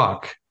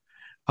stuck,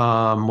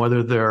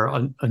 whether they're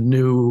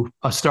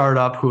a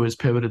startup who has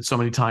pivoted so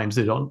many times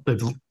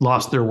they've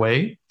lost their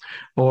way,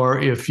 or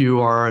if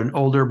you are an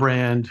older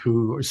brand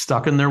who are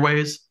stuck in their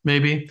ways,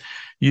 maybe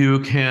you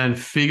can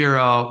figure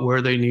out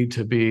where they need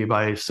to be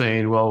by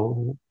saying,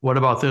 well, what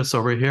about this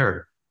over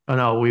here? Oh,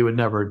 no, we would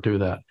never do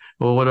that.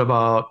 Well, what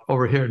about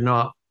over here?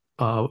 No,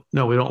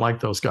 we don't like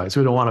those guys.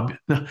 We don't want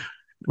to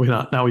be,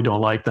 now we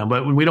don't like them,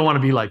 but we don't want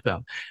to be like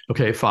them.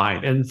 Okay,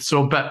 fine. And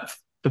so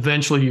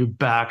eventually you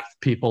back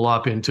people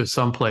up into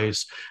some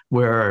place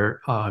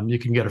where you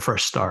can get a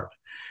fresh start.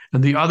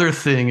 And the other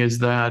thing is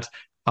that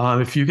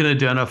if you can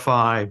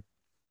identify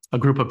a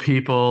group of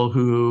people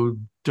who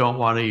don't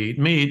want to eat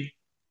meat,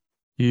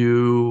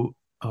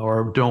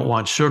 or don't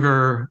want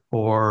sugar,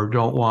 or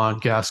don't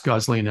want gas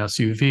guzzling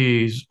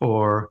SUVs,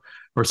 or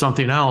or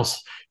something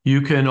else,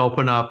 you can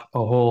open up a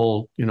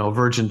whole,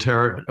 virgin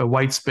territory, a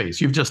white space.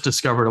 You've just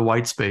discovered a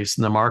white space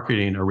in the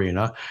marketing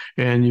arena,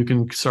 and you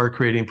can start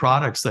creating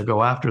products that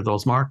go after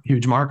those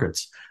huge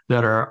markets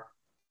that are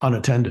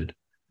unattended.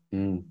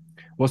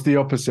 What's the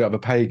opposite of a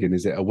pagan?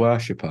 Is it a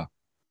worshipper?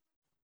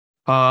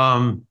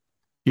 Yeah,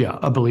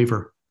 a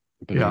believer.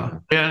 Yeah.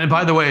 And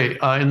by the way,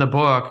 in the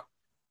book,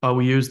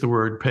 we use the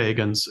word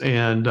pagans,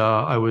 and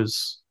I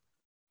was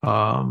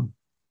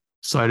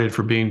cited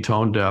for being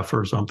tone deaf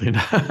or something.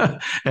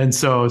 And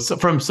so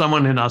from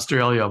someone in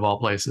Australia, of all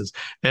places.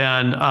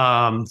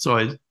 And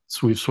so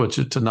we've switched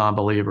it to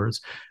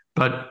non-believers.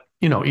 But,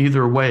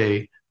 either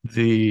way,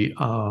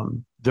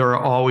 there are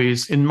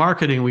always, in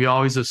marketing, we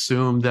always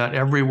assume that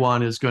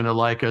everyone is going to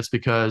like us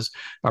because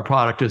our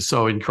product is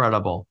so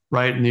incredible,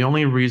 right? And the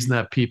only reason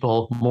that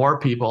more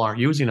people aren't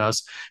using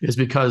us is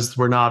because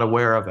we're not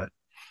aware of it.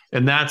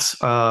 And that's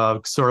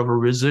sort of a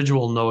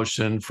residual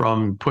notion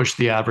from push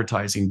the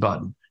advertising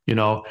button,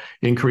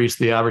 increase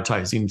the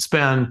advertising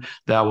spend.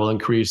 That will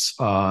increase,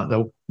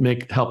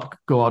 help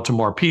go out to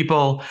more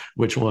people,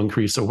 which will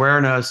increase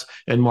awareness,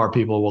 and more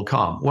people will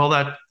come. Well,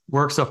 that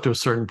works up to a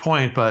certain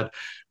point, but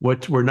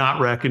what we're not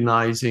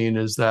recognizing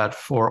is that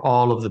for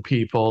all of the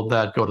people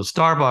that go to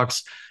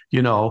Starbucks,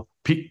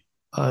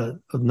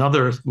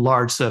 another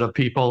large set of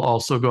people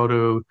also go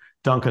to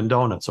Dunkin'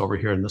 Donuts over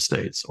here in the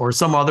States, or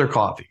some other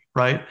coffee,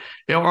 right?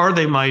 Or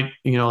they might,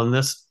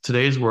 in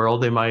today's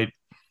world, they might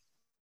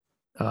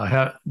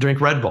drink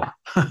Red Bull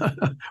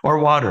or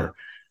water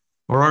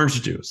or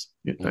orange juice,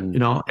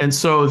 And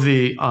so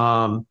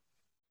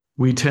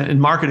in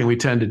marketing, we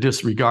tend to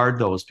disregard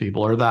those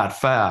people or that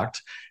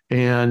fact,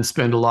 and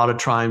spend a lot of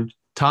time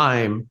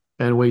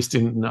and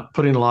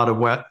putting a lot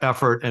of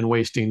effort and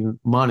wasting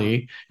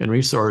money and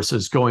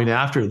resources going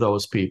after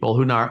those people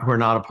who are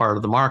not a part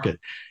of the market.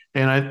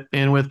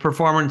 And with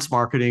performance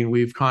marketing,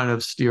 we've kind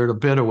of steered a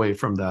bit away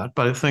from that.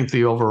 But I think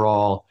the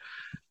overall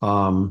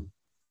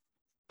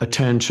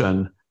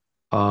attention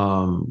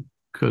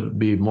could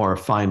be more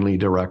finely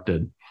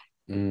directed.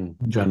 In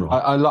general,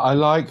 I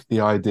like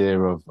the idea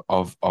of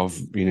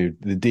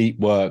the deep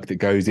work that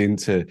goes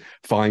into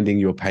finding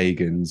your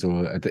pagans,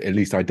 or at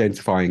least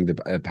identifying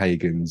the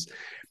pagans,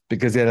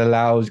 because it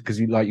allows,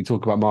 you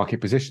talk about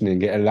market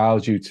positioning, it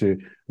allows you to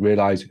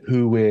realize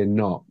who we're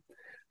not.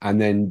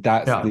 And then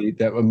that's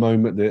the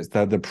moment that's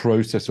the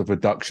process of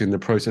reduction, the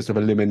process of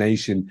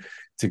elimination,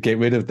 to get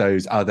rid of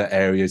those other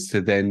areas,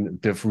 to then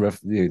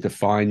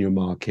define your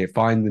market,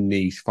 find the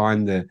niche,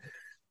 find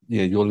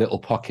your little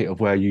pocket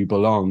of where you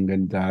belong.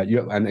 And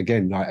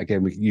again,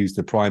 we can use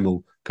the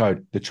primal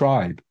code, the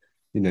tribe.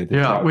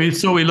 Tribe.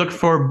 We look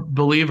for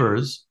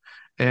believers,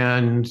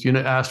 and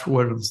ask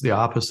what is the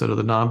opposite of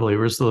the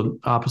non-believers. The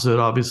opposite,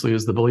 obviously,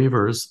 is the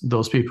believers.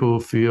 Those people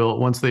who feel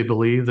once they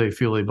believe, they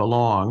feel they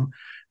belong.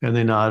 And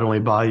they not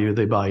only buy you,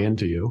 they buy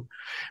into you.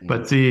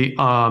 But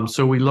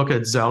so we look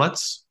at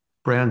zealots,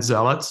 brand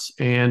zealots,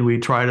 and we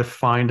try to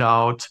find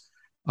out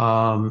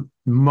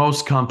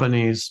most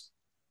companies,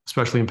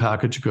 especially in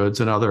packaged goods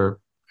and other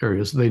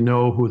areas, they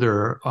know who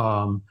their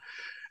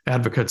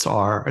advocates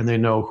are, and they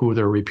know who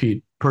their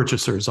repeat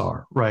purchasers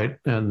are, right?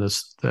 And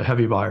the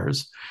heavy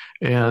buyers,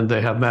 and they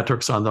have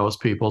metrics on those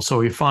people. So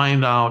we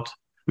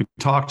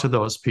talk to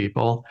those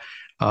people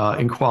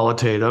in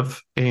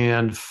qualitative,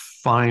 and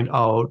find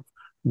out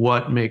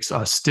what makes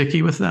us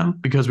sticky with them,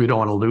 because we don't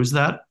want to lose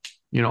that,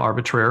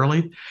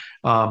 arbitrarily,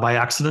 by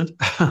accident,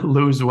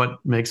 lose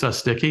what makes us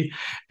sticky,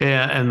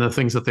 and the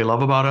things that they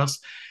love about us.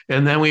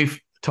 And then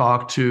we've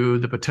talked to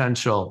the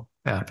potential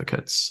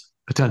advocates,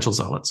 potential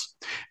zealots,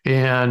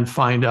 and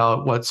find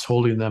out what's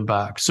holding them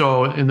back.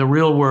 So in the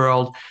real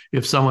world,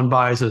 if someone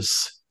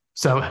has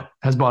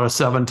bought us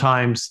 7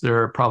 times,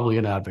 they're probably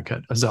an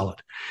advocate, a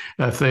zealot.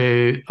 If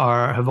they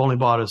have only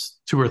bought us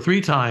 2 or 3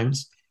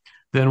 times,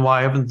 then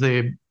why haven't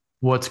they?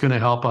 What's going to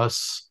help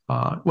us?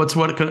 What's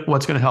going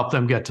to help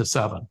them get to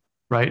 7,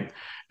 right?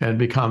 And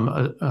become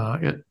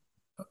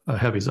a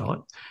heavy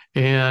zealot.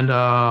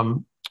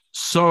 And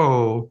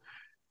so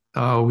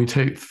we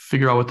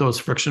figure out what those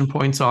friction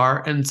points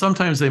are, and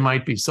sometimes they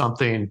might be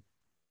something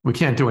we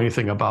can't do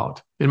anything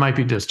about. It might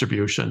be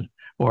distribution,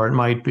 or it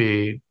might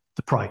be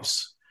the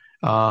price.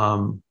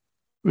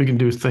 We can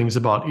do things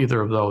about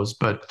either of those,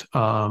 but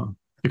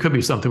it could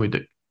be something we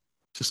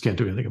just can't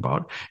do anything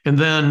about. And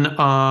then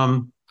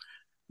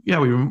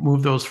we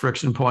remove those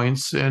friction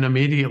points, and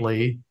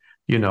immediately,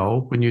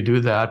 when you do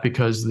that,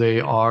 because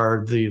they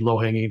are the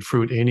low-hanging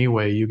fruit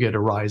anyway, you get a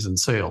rise in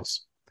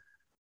sales,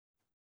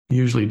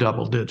 usually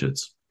double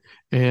digits,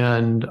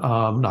 and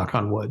knock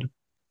on wood.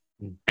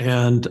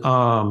 And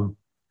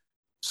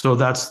so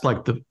that's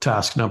like the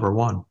task number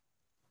 1.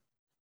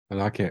 I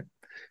like it.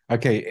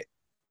 Okay,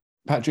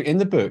 Patrick, in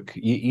the book,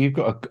 you've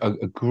got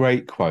a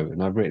great quote,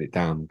 and I've written it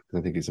down because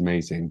I think it's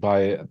amazing,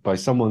 by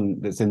someone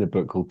that's in the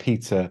book called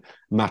Peter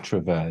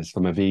Matravers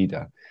from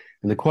Aveda.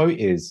 And the quote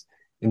is,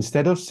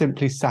 "Instead of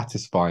simply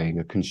satisfying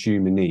a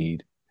consumer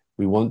need,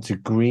 we want to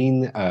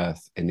green the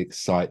earth and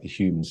excite the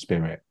human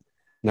spirit."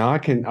 Now I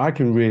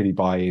can really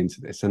buy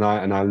into this, and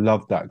I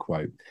love that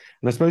quote.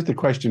 And I suppose the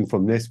question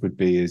from this would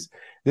be is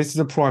this is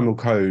a primal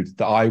code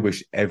that I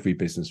wish every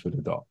business would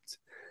adopt.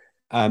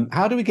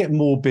 How do we get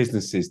more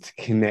businesses to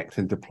connect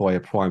and deploy a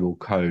primal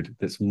code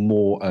that's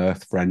more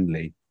earth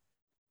friendly?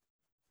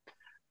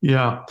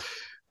 Yeah.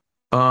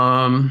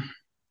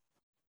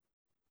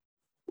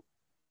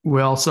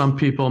 Well, some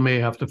people may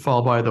have to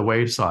fall by the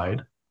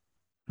wayside,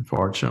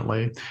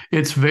 unfortunately.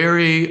 It's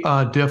very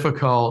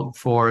difficult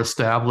for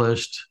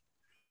established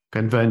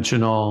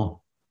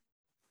conventional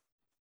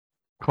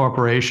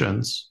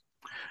corporations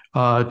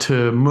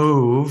to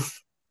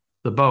move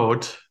the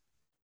boat,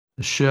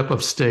 the ship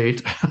of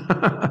state,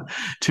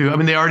 to, I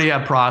mean, they already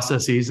have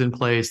processes in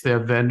place, they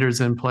have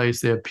vendors in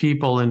place, they have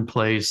people in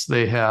place,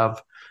 they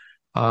have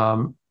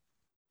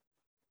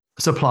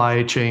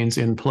supply chains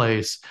in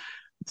place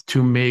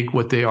to make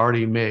what they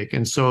already make.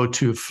 And so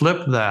to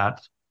flip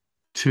that,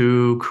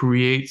 to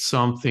create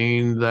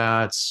something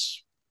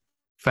that's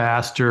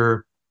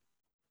faster,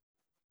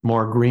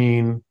 more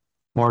green,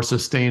 more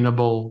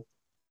sustainable,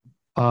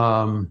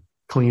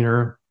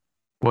 cleaner,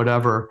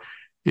 whatever,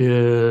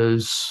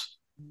 is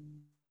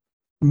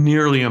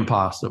nearly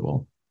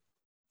impossible.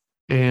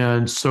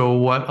 And so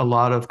what a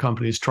lot of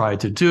companies try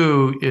to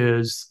do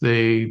is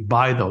they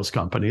buy those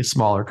companies,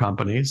 smaller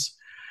companies.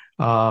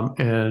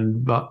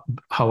 However,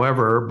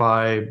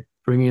 by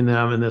bringing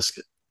them, and this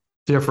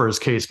differs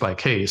case by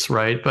case,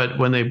 right? But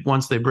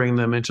once they bring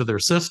them into their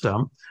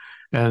system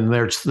and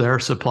their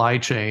supply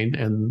chain,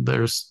 and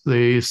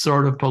they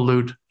sort of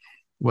pollute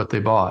what they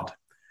bought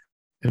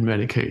in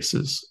many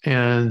cases.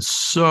 And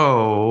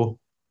so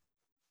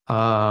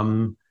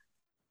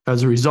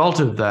as a result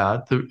of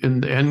that,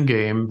 in the end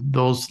game,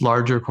 those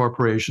larger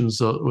corporations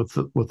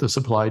with the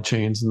supply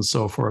chains and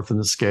so forth and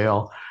the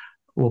scale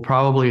will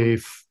probably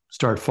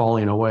start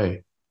falling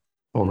away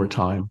over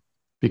time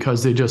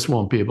because they just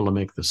won't be able to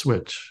make the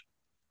switch.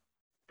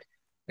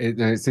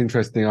 It's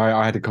interesting.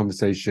 I had a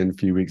conversation a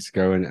few weeks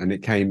ago, and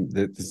it came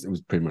that it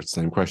was pretty much the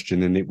same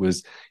question, and it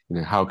was,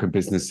 how can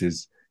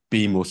businesses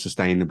be more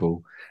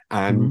sustainable?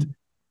 And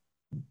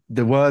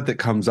the word that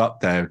comes up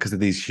there, because of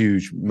these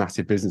huge,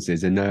 massive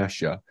businesses,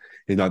 inertia.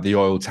 Like the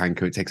oil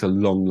tanker, it takes a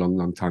long, long,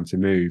 long time to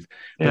move.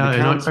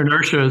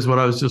 Inertia is what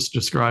I was just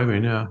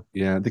describing.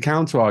 Yeah. The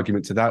counter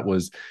argument to that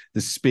was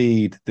the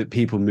speed that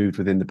people moved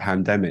within the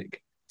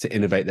pandemic to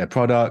innovate their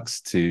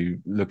products, to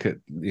look at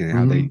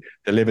how they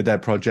delivered their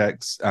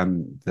projects,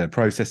 their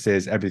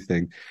processes,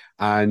 everything.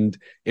 And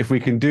if we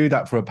can do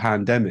that for a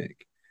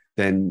pandemic,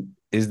 then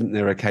isn't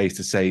there a case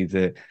to say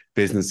that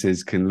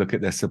businesses can look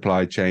at their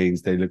supply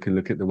chains, they can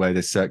look at the way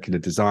they're circular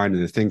design and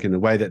they're thinking the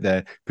way that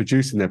they're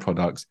producing their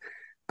products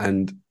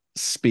and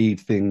speed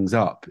things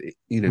up,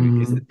 yes,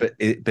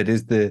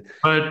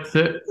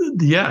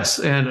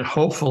 and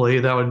hopefully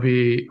that would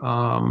be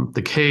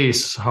the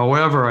case.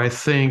 However, I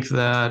think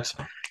that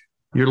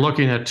you're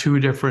looking at two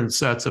different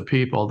sets of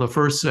people. The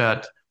first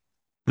set,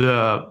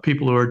 the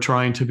people who are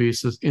trying to be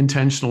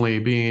intentionally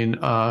being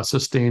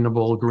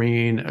sustainable,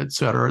 green, et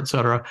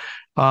cetera,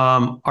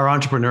 are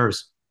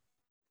entrepreneurs.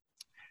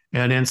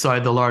 And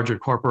inside the larger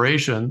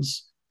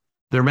corporations,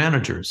 they're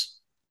managers.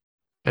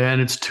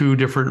 And it's two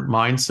different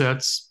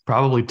mindsets,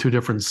 probably two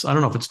different, I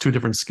don't know if it's two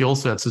different skill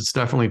sets, it's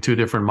definitely two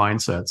different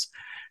mindsets.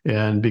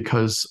 And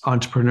because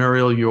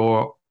entrepreneurial,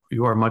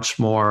 you are much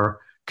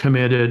more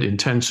committed,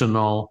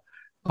 intentional,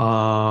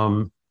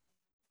 proactive,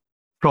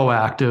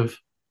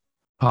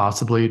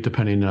 possibly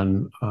depending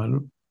on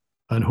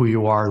who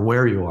you are and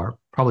where you are,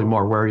 probably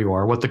more where you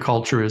are, what the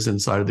culture is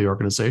inside of the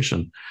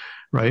organization,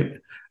 right?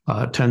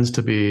 Tends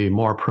to be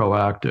more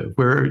proactive.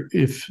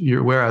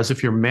 Whereas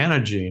if you're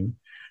managing,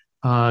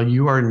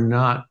 you are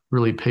not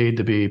really paid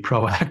to be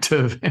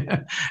proactive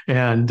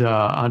and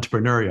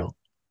entrepreneurial.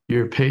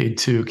 You're paid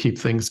to keep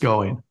things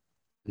going.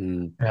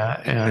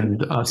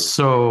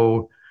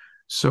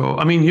 So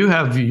I mean, you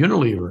have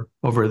Unilever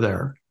over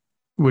there,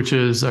 which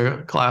is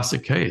a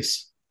classic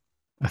case,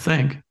 I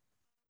think,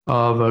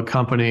 of a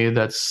company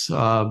that's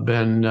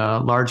been a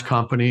large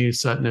company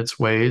set in its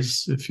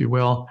ways, if you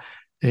will,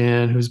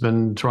 and who's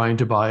been trying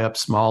to buy up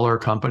smaller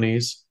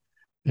companies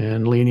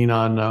and leaning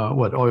on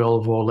oil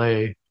of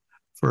Olay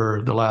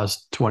for the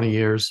last 20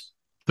 years,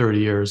 30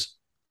 years,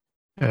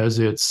 as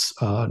its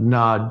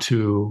nod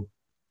to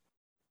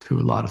a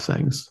lot of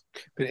things.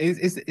 But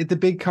is the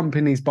big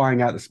companies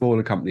buying out the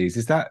smaller companies,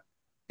 is that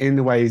in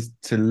the ways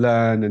to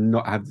learn and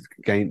not have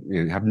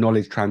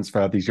knowledge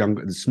transfer of these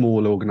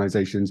small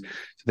organizations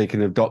so they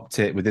can adopt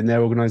it within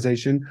their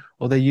organization?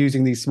 Or they're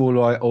using these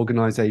smaller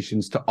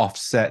organizations to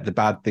offset the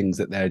bad things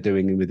that they're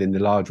doing within the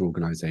larger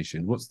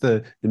organization? What's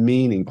the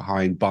meaning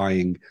behind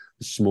buying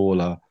the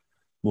smaller,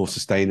 more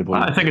sustainable?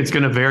 I think it's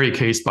going to vary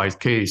case by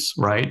case,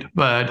 right?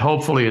 But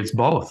hopefully it's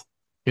both.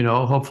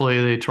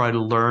 Hopefully they try to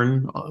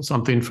learn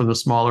something from the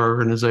smaller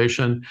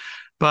organization.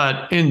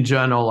 But in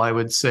general, I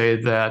would say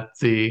that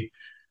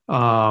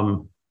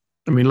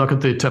look at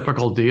the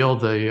typical deal.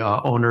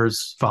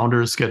 The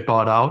founders get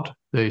bought out.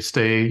 They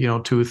stay,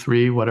 2,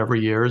 3, whatever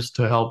years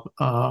to help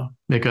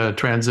make a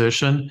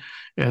transition.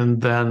 And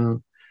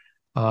then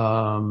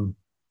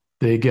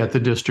They get the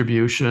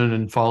distribution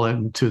and fall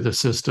into the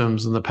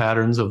systems and the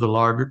patterns of the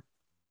larger,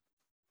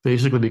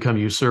 basically become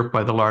usurped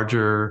by the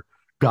larger,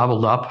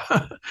 gobbled up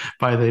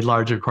by the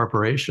larger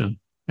corporation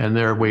and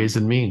their ways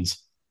and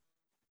means,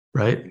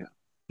 right? Yeah.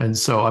 And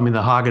so, I mean,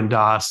 the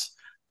Haagen-Dazs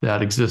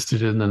that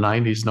existed in the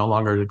 90s no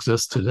longer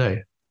exists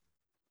today,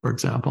 for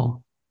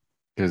example.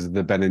 Because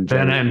the Ben and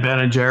Jerry's. Ben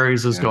and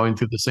Jerry's is going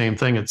through the same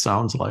thing, it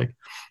sounds like.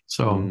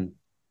 So,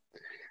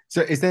 So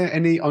is there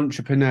any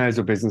entrepreneurs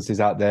or businesses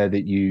out there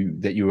that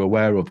you're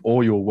aware of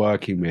or you're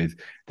working with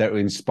that are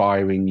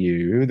inspiring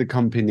you? Who are the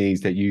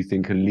companies that you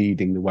think are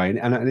leading the way?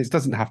 And it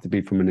doesn't have to be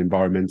from an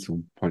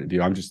environmental point of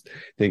view. I'm just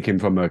thinking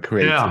from a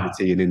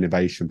creativity and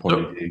innovation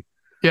point of view.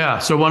 Yeah.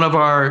 So one of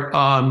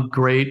our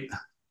great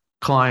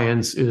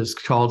clients is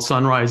called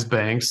Sunrise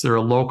Banks. They're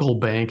a local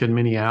bank in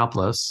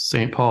Minneapolis,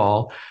 St.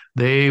 Paul.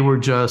 They were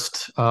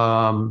just put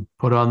on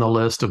the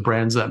list of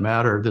brands that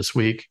matter this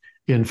week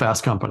in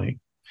Fast Company.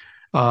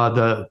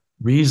 The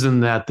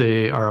reason that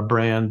they are a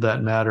brand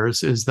that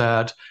matters is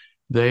that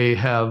they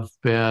have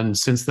been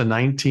since the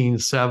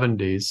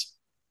 1970s.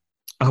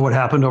 What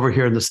happened over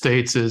here in the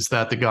States is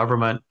that the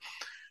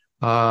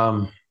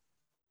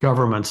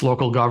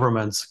local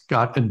governments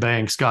and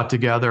banks got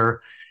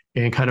together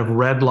in kind of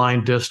red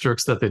line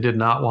districts that they did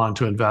not want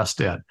to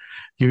invest in.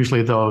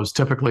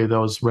 Typically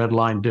those red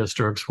line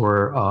districts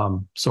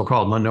were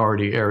so-called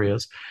minority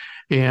areas.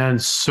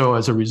 And so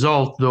as a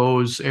result,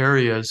 those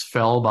areas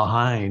fell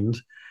behind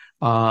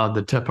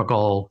the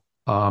typical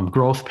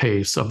growth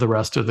pace of the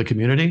rest of the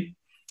community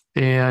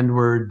and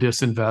were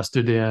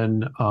disinvested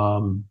in,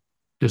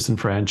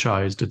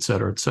 disenfranchised, et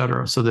cetera, et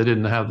cetera. So they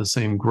didn't have the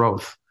same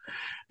growth,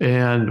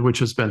 and which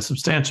has been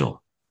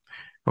substantial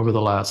over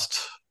the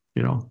last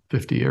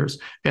 50 years.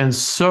 And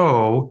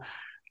so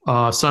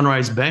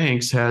Sunrise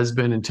Banks has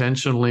been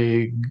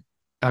intentionally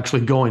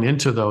actually going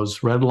into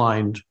those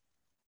red-lined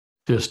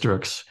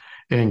districts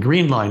and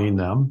greenlining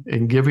them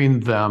and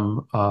giving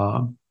them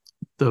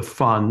the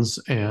funds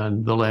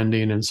and the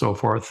lending and so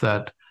forth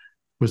that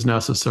was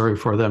necessary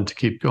for them to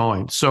keep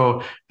going.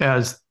 So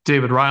as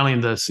David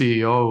Reiling, the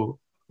CEO,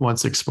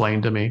 once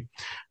explained to me,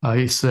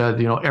 he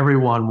said,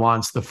 everyone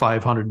wants the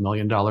 $500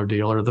 million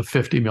deal or the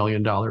 $50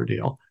 million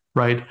deal,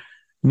 right?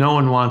 No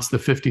one wants the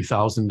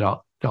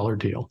 $50,000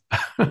 deal.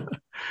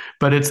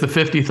 But it's the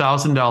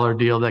 $50,000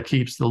 deal that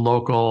keeps the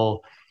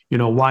local,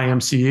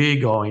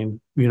 YMCA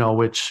going,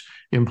 which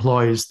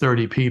employs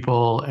 30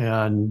 people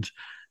and,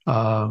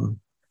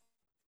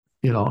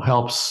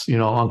 helps,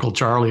 Uncle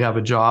Charlie have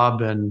a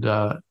job and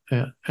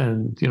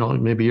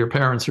maybe your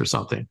parents or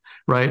something,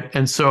 right?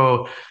 And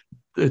so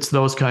it's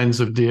those kinds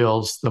of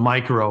deals, the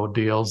micro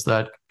deals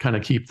that kind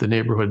of keep the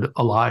neighborhood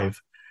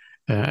alive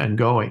and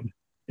going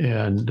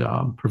and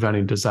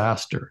preventing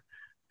disaster.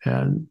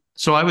 And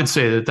so I would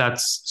say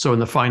that's so in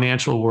the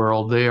financial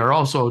world, they are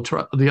also,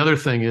 the other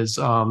thing is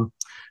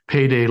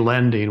payday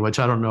lending, which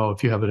I don't know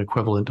if you have an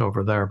equivalent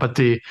over there, but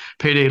the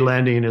payday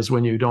lending is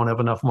when you don't have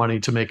enough money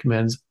to make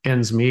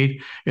ends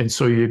meet. And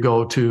so you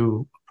go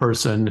to a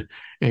person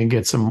and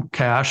get some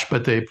cash,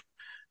 but the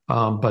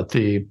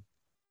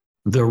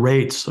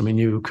rates, I mean,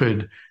 you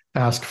could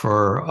ask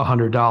for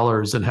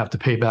 $100 and have to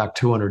pay back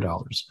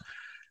 $200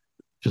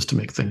 just to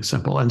make things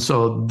simple. And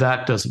so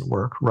that doesn't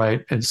work,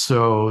 right? And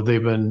so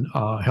they've been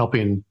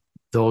helping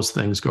those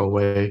things go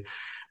away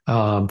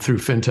through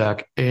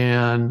fintech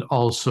and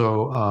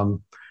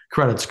also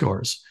credit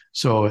scores.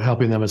 So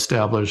helping them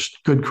establish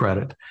good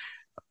credit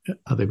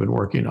they've been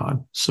working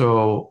on.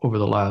 So over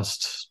the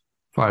last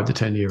 5 to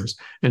 10 years.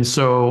 And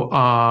so,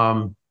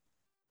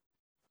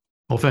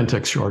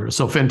 fintech's shorter.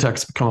 So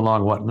fintech's come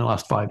along, in the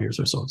last 5 years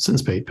or so,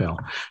 since PayPal.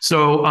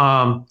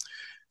 So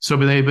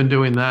they've been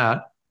doing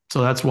that.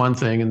 So that's one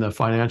thing in the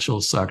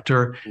financial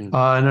sector. In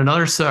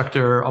another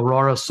sector,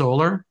 Aurora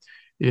Solar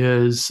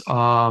is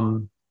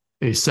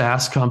a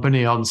SaaS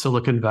company out in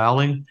Silicon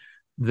Valley.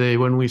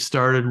 When we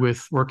started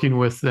working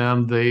with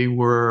them, they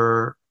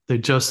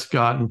just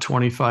gotten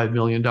 $25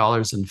 million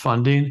in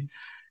funding.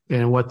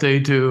 And what they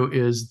do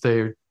is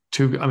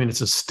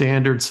it's a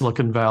standard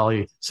Silicon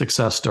Valley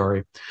success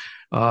story.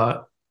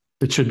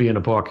 It should be in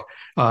a book.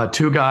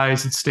 2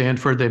 guys at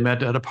Stanford, they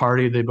met at a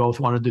party. They both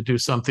wanted to do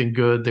something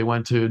good. They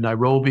went to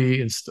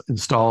Nairobi,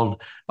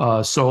 installed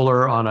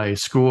solar on a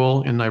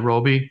school in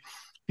Nairobi.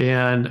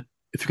 And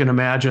if you can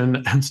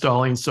imagine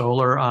installing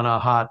solar on a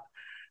hot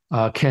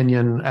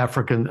Kenyan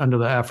under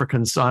the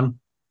African sun,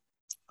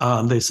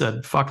 they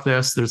said, fuck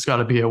this, there's got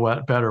to be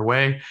a better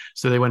way.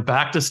 So they went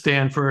back to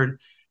Stanford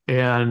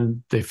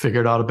and they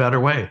figured out a better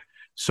way.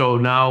 So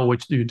now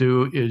what you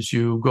do is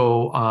you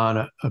go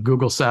on a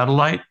Google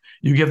satellite,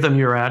 you give them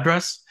your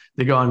address,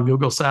 they go on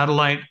Google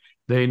satellite,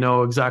 they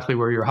know exactly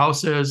where your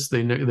house is,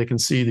 they can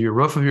see the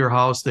roof of your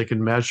house, they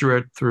can measure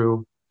it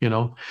through,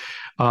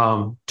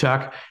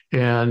 tech,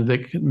 and they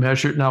can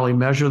not only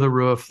measure the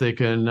roof, they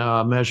can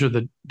measure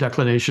the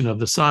declination of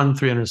the sun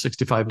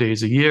 365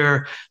 days a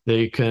year.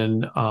 They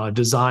can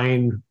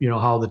design,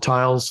 how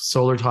the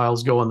solar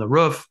tiles go on the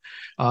roof,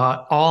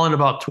 all in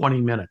about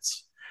 20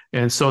 minutes.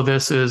 And so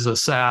this is a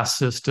SaaS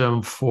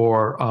system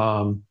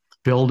for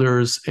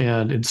builders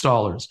and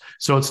installers.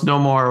 So it's no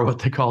more what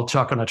they call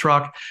chuck on a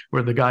truck,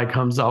 where the guy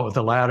comes out with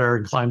a ladder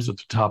and climbs to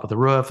the top of the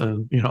roof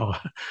and,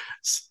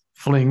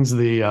 flings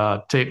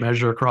the tape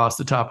measure across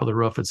the top of the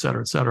roof, et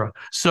cetera, et cetera.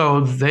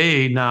 So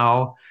they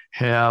now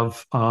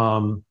have,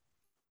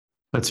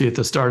 let's see, at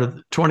the start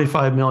of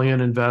 25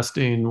 million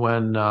investing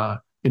when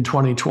in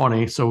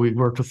 2020. So we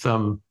worked with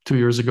them 2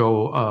 years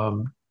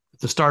ago at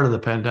the start of the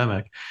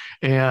pandemic.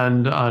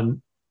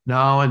 And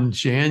now in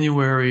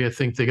January, I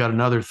think they got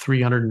another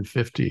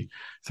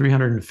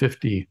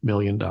 $350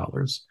 million.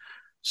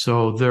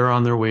 So they're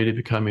on their way to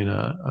becoming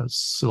a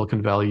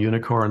Silicon Valley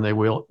unicorn. They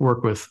will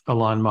work with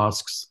Elon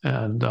Musk's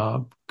and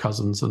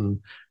cousins and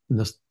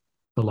this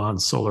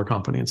Elon's solar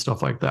company and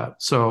stuff like that.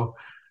 So,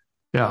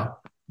 yeah.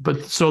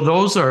 But so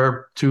those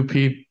are two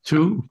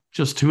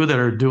that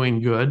are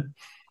doing good,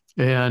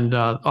 and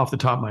off the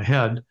top of my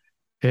head.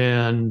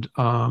 And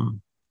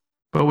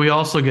but we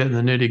also get in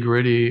the nitty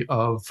gritty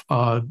of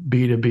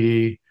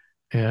B2B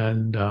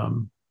and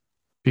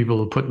people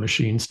who put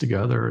machines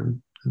together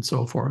and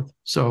so forth.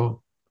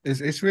 So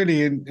it's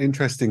really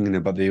interesting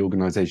about the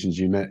organizations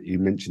you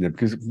mentioned there,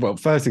 because, well,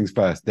 first things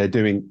first, they're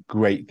doing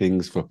great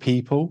things for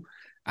people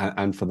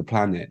and for the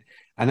planet.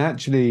 And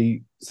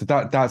actually, so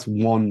that's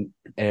one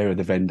area of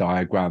the Venn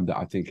diagram that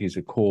I think is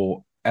a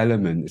core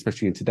element,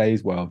 especially in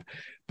today's world.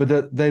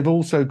 But they've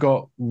also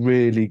got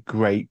really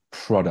great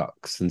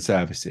products and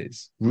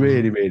services,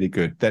 really, really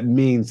good, that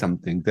mean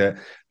something,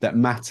 that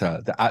matter,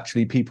 that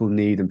actually people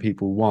need and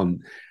people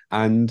want.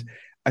 And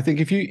I think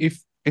if you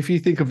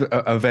think of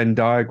a Venn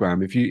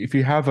diagram, if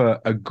you have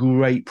a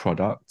great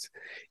product,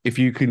 if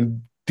you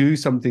can do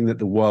something that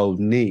the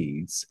world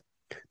needs,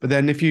 but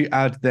then if you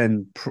add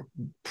then the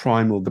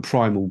primal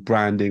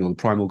branding or the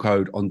primal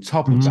code on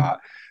top of that,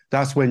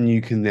 that's when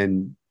you can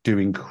then do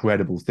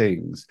incredible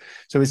things.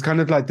 So it's kind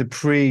of like the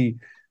pre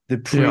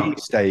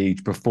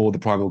stage before the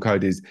primal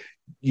code is,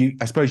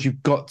 I suppose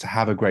you've got to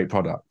have a great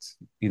product.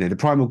 The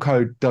primal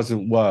code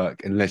doesn't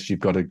work unless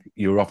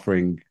you're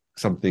offering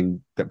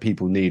something that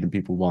people need and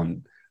people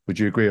want. Would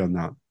you agree on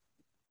that?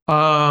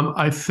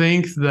 I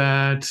think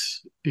that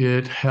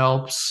it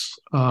helps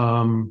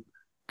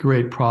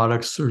great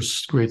products or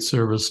great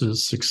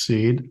services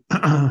succeed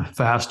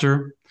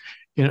faster.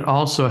 And it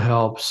also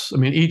helps. I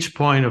mean, each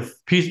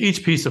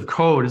piece of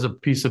code is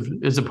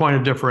a point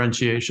of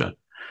differentiation.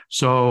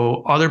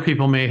 So other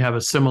people may have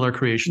a similar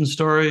creation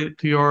story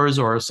to yours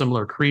or a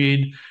similar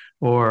creed,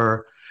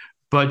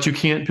 but you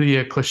can't be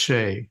a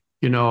cliche.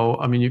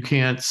 I mean, you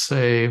can't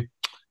say,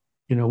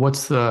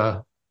 what's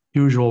the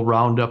usual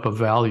roundup of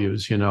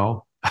values,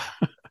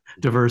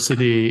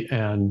 diversity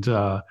and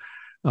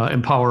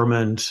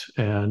empowerment,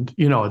 and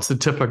it's the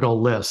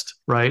typical list,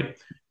 right?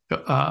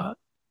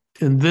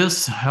 And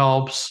this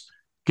helps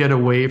get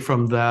away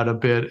from that a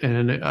bit,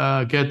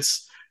 and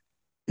gets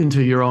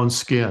into your own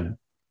skin.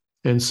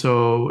 And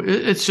so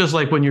it's just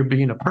like when you're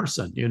being a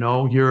person,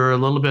 you're a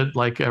little bit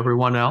like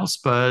everyone else,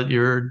 but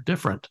you're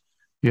different.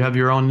 You have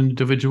your own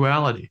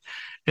individuality.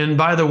 And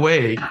by the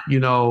way,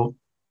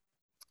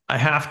 I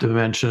have to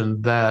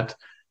mention that,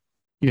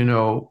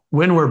 when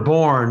we're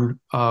born,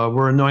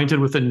 we're anointed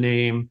with a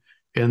name,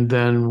 and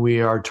then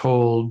we are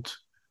told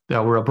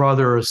that we're a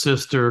brother, a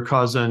sister,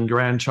 cousin,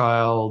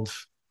 grandchild,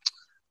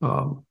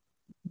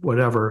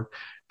 whatever,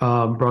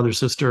 brother,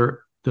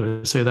 sister.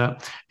 Did I say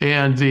that?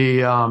 And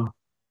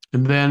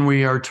then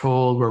we are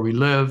told where we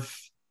live,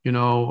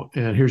 and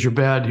here's your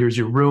bed, here's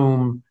your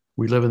room.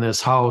 We live in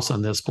this house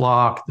on this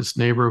block, this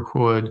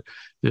neighborhood,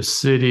 this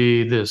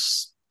city,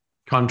 this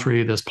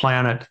country, this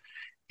planet.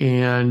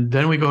 And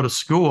then we go to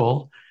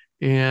school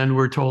and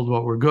we're told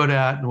what we're good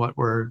at and what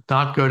we're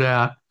not good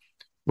at,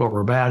 what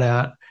we're bad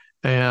at.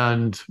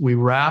 And we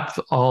wrap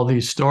all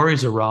these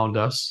stories around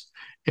us.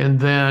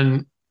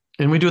 And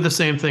we do the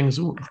same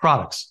things with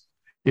products,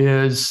 we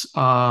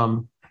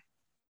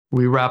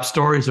wrap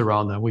stories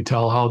around them. We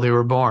tell how they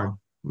were born.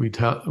 We're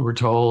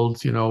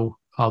told,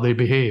 how they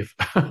behave,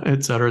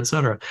 et cetera, et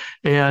cetera.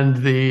 And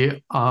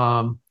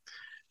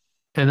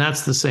and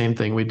that's the same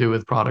thing we do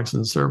with products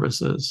and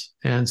services.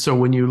 And so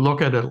when you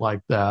look at it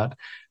like that,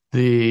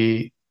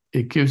 it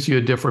gives you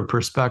a different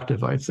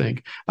perspective, I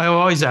think. I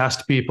always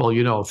ask people,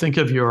 think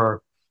of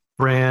your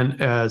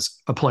brand as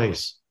a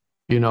place.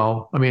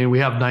 I mean, we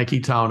have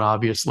Nike Town,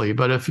 obviously,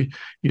 but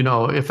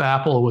if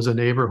Apple was a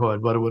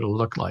neighborhood, what would it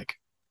look like?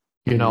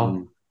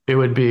 It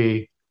would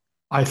be,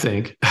 I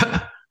think,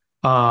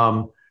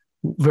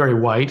 very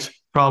white.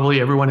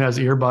 Probably everyone has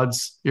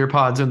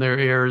earpods in their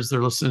ears.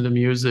 They're listening to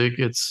music.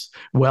 It's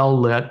well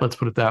lit, let's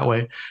put it that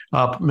way.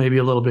 Maybe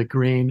a little bit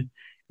green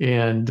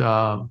and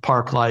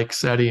park-like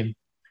setting.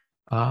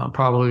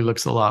 Probably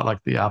looks a lot like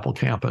the Apple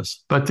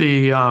campus. But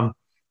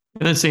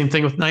and the same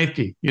thing with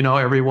Nike.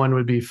 Everyone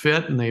would be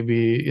fit and they'd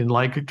be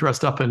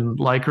dressed up in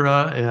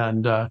Lycra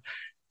and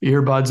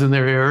earbuds in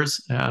their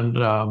ears and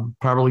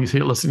probably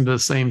listening to the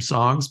same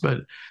songs,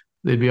 but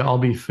they'd all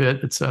be fit,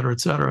 et cetera,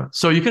 et cetera.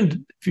 So if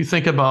you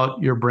think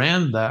about your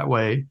brand that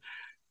way,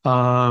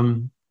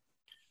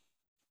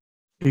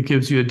 it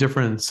gives you a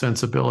different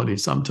sensibility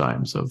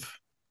sometimes of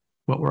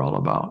what we're all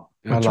about.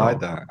 I like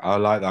that. I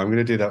like that. I'm going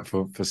to do that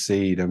for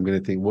Seed. I'm going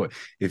to think, what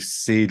if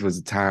Seed was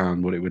a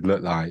town, what it would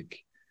look like.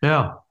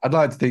 Yeah. I'd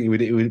like to think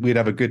we'd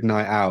have a good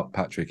night out,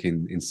 Patrick,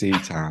 in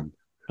Seed Town.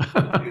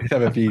 We'd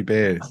have a few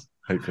beers,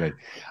 hopefully.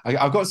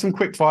 I've got some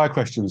quick fire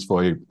questions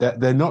for you.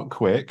 They're not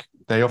quick.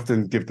 They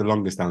often give the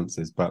longest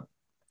answers, but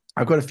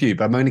I've got a few,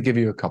 but I'm only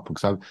giving you a couple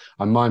because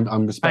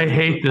I'm respectful. I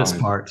hate this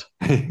part.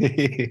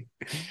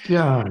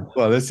 Yeah.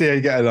 Well, let's see how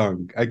you get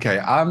along. Okay,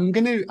 I'm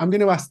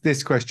gonna ask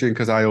this question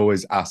because I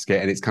always ask it,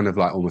 and it's kind of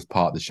like almost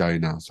part of the show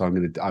now. So I'm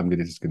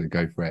just gonna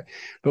go for it.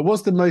 But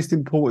what's the most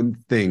important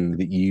thing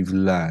that you've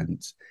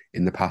learned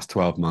in the past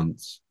 12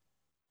 months?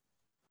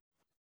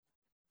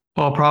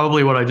 Well,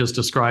 probably what I just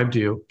described to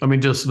you. I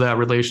mean, just that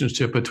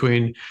relationship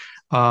between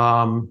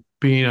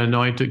being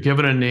anointed,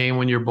 given a name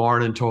when you're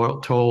born and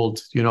told,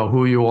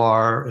 who you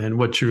are and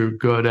what you're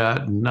good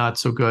at and not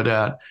so good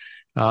at.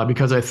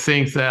 Because I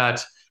think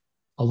that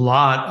a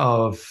lot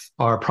of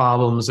our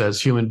problems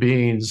as human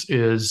beings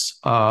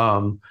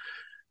could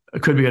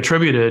be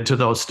attributed to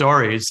those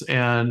stories,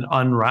 and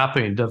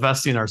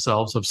divesting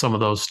ourselves of some of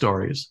those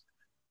stories,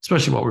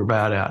 especially what we're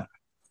bad at.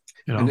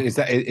 And is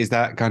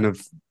that kind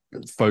of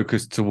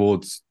focused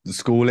towards the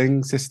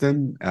schooling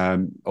system,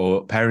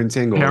 or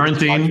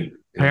parenting?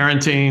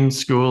 Parenting,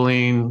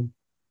 schooling.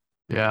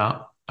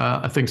 Yeah,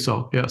 I think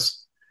so.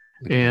 Yes.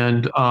 Okay.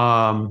 And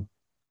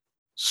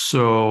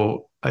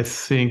so I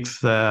think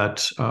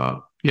that,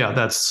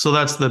 that's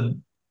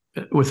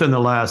within the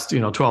last,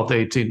 12 to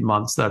 18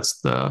 months,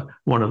 that's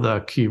one of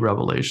the key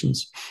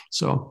revelations.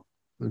 So.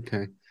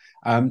 Okay.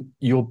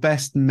 Your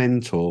best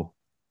mentor?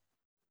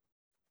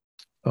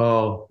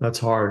 Oh, that's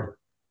hard.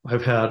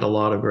 I've had a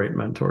lot of great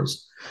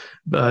mentors,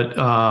 but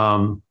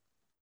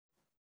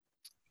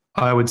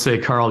I would say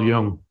Carl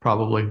Jung,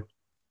 probably.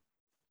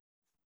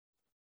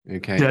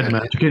 Okay. Dead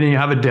mentor. Can you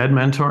have a dead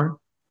mentor?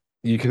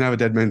 You can have a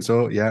dead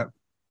mentor, yeah.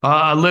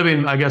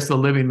 I guess the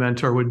living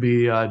mentor would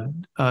be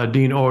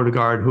Dean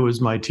Odegaard, who was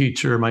my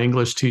teacher, my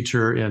English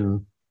teacher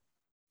when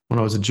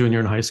I was a junior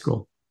in high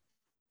school.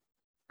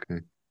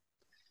 Okay.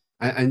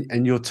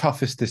 And your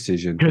toughest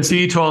decision? Because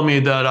he told me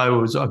that I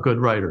was a good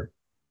writer.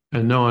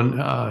 And no one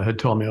had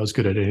told me I was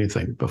good at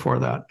anything before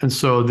that. And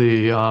so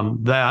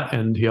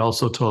and he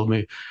also taught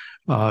me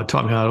how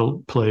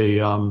to play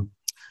a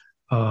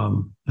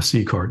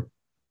C chord.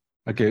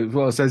 Okay,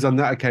 well, it says on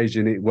that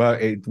occasion it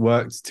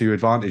worked to your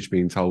advantage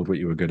being told what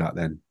you were good at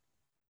then.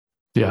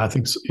 Yeah, I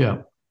think so. Yeah,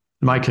 in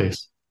my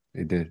case,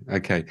 it did.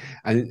 Okay,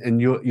 and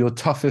your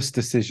toughest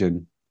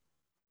decision?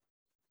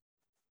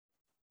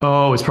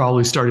 Oh, it's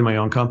probably starting my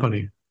own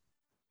company.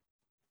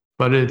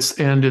 But it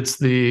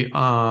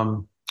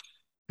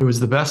was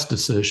the best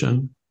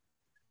decision,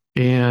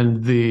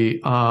 and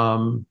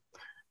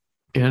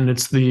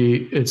it's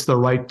the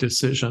right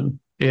decision.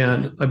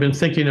 And I've been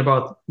thinking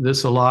about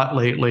this a lot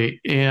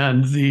lately.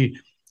 And here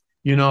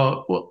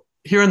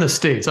in the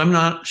States, I'm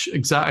not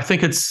exact. I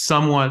think it's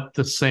somewhat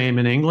the same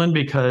in England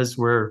because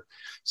we're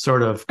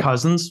sort of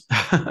cousins.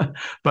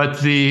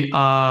 But the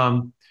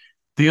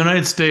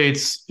United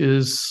States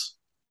is,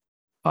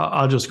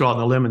 I'll just go out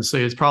on a limb and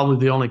say it's probably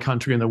the only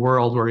country in the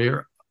world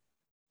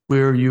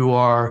where you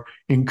are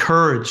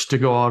encouraged to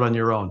go out on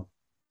your own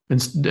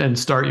and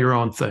start your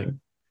own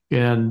thing.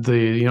 And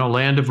the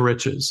land of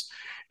riches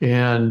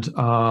and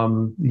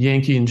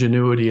Yankee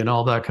ingenuity and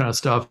all that kind of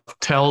stuff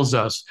tells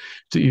us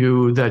that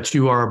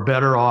you are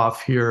better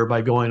off here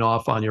by going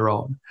off on your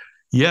own.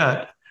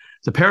 Yet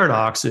the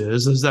paradox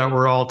is that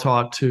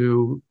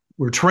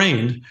we're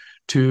trained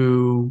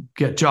to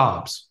get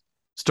jobs,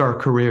 start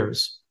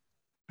careers,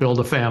 build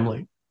a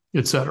family,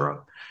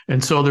 etc.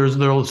 And so there's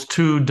those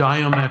two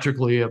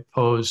diametrically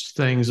opposed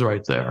things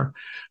right there.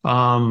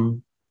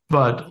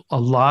 But a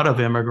lot of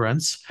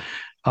immigrants,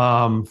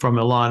 from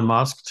Elon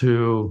Musk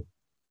to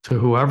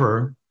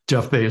whoever,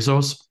 Jeff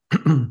Bezos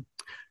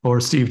or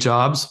Steve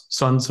Jobs,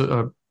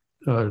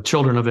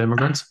 children of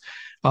immigrants,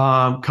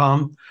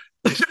 come,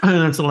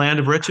 and it's a land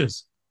of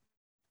riches,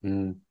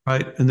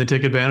 right? And they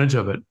take advantage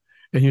of it.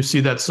 And you see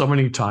that so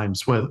many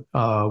times when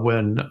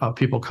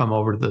people come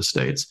over to the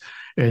States,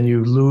 and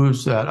you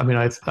lose that. I mean,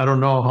 I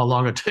don't know how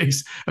long it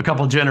takes, a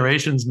couple of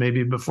generations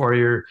maybe before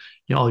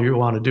all you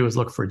want to do is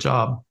look for a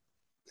job.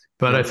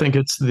 But I think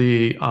it's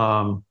the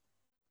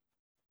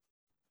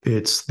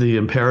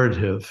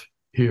imperative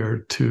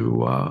here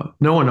to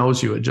no one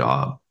owes you a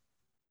job.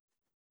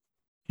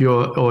 You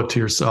owe it to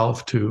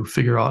yourself to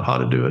figure out how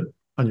to do it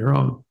on your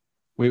own.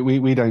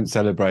 We don't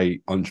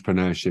celebrate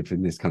entrepreneurship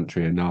in this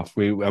country enough.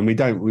 We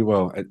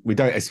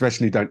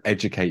especially don't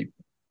educate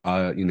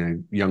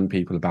young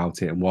people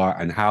about it and why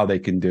and how they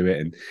can do it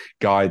and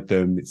guide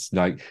them. It's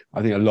like,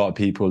 I think a lot of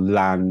people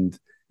land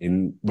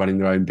in running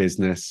their own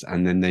business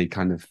and then they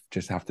kind of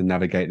just have to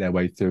navigate their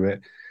way through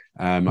it.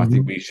 I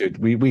think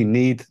we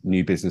need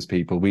new business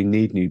people. We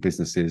need new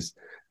businesses.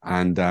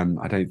 And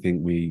I don't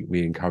think we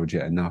encourage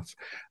it enough.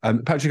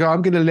 Patrick,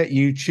 I'm going to let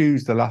you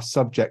choose the last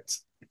subject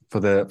for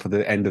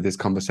the end of this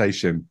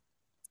conversation.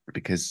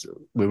 because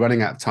we're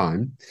running out of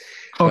time.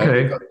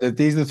 Okay.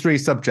 These are the three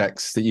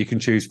subjects that you can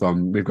choose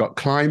from. We've got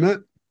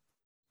climate,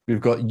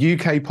 we've got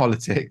UK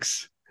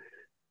politics,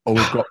 or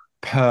we've got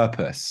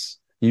purpose.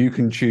 You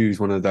can choose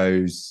one of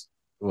those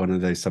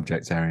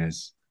subject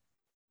areas.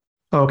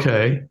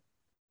 Okay.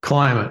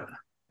 Climate.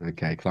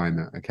 Okay,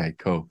 climate. Okay,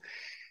 cool.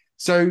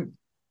 So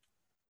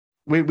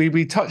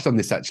we touched on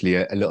this actually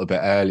a little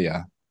bit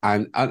earlier,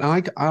 and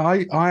I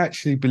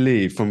actually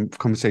believe from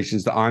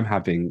conversations that I'm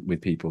having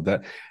with people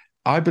that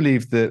I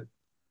believe that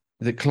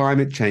the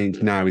climate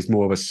change now is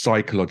more of a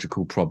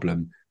psychological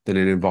problem than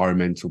an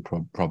environmental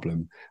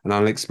problem. And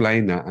I'll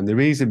explain that. And the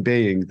reason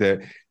being that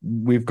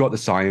we've got the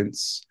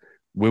science,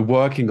 we're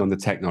working on the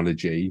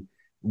technology,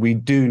 we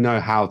do know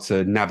how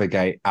to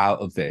navigate out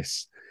of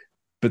this.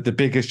 But the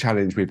biggest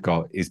challenge we've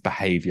got is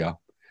behavior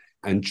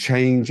and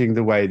changing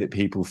the way that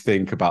people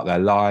think about their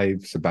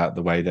lives, about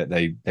the way that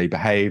they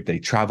behave, they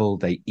travel,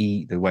 they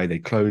eat, the way they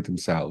clothe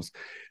themselves.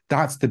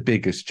 That's the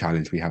biggest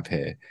challenge we have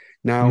here.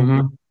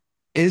 Now,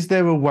 is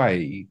there a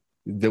way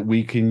that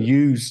we can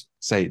use,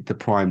 say, the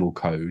primal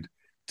code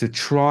to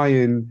try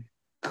and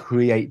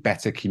create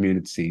better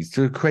communities,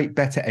 to create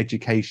better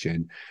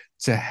education,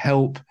 to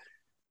help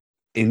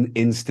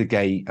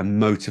instigate and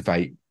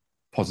motivate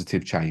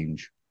positive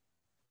change?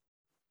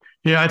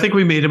 Yeah, I think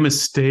we made a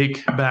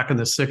mistake back in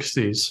the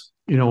 60s,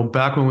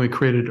 back when we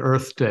created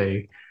Earth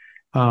Day.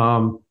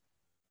 And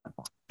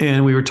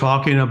we were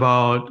talking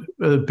about,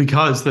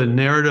 because the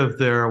narrative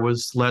there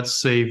was,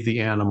 let's save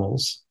the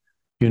animals.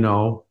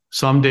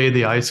 Someday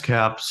the ice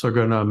caps are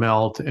going to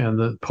melt and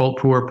the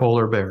poor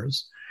polar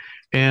bears.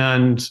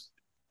 And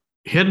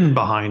hidden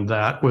behind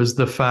that was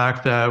the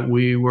fact that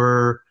we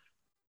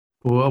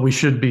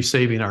should be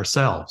saving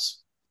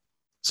ourselves.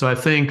 So I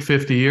think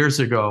 50 years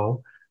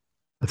ago,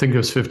 I think it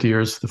was 50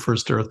 years, the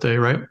first Earth Day,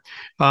 right?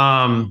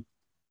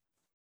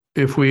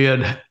 If we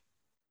had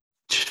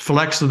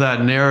flexed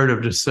that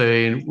narrative to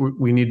say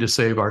we need to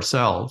save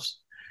ourselves,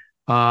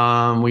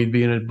 we'd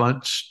be in a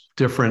much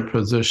different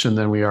position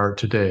than we are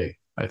today,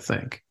 I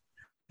think,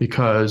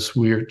 because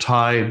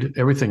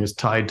everything is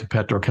tied to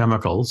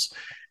petrochemicals,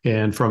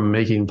 and from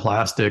making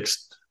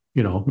plastics,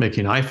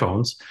 making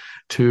iPhones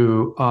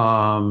to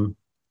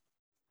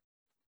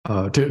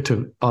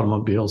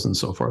automobiles and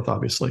so forth,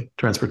 obviously,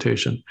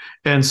 transportation.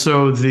 And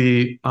so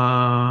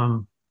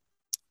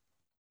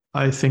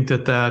I think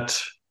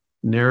that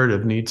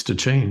narrative needs to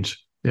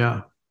change.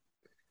 Yeah.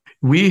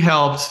 We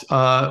worked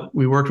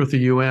with the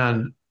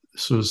UN,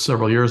 this was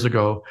several years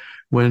ago,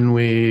 when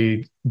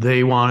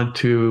they wanted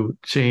to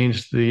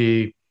change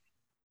the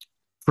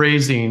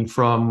phrasing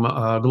from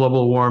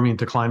global warming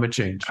to climate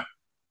change.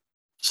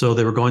 So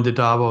they were going to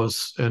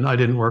Davos, and I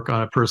didn't work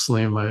on it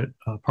personally, and my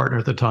partner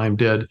at the time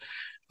did.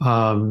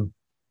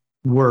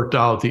 Worked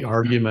out the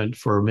argument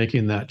for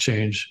making that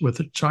change, which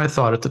I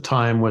thought at the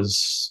time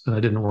was, and I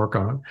didn't work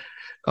on it,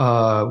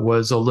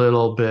 was a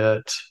little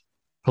bit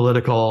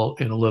political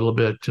and a little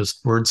bit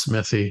just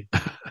wordsmithy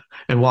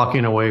and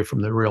walking away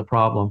from the real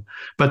problem,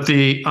 but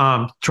the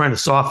trying to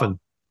soften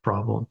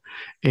problem.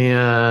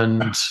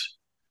 And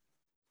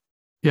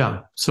yeah,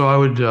 so I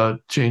would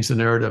change the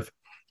narrative.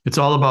 It's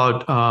all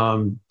about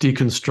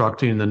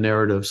deconstructing the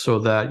narrative so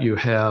that you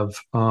have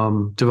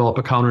develop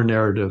a counter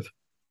narrative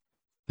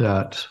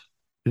that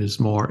is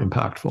more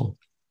impactful.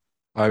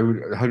 I would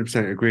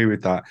 100% agree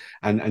with that.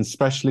 And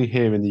especially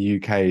here in the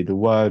UK, the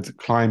word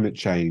climate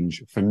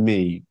change for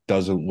me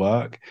doesn't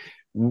work.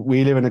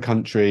 We live in a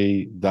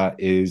country that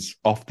is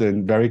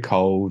often very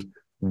cold,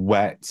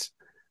 wet,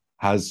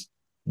 has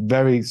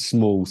very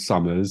small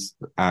summers,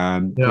 we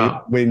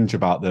whinge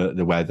about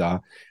the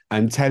weather,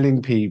 and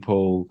telling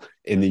people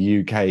in the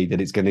UK that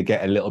it's going to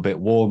get a little bit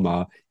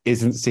warmer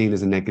isn't seen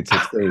as a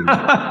negative thing.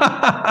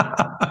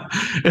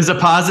 It's a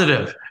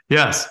positive.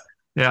 Yes.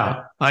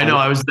 Yeah. I know.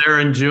 I was there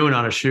in June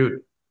on a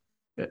shoot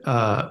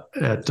at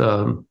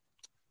the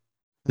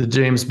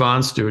James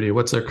Bond studio.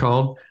 What's it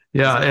called?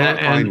 Yeah.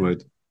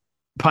 Pinewood.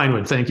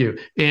 Pinewood. Thank you.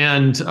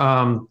 And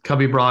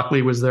Cubby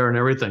Broccoli was there and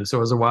everything. So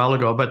it was a while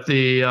ago, but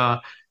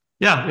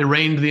it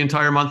rained the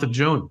entire month of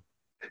June.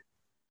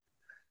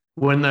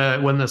 When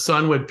the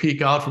sun would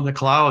peek out from the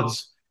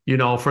clouds,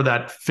 for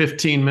that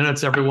 15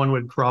 minutes, everyone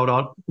would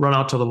run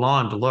out to the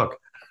lawn to look.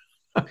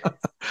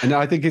 And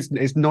I think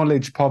it's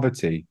knowledge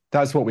poverty.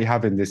 That's what we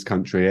have in this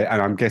country.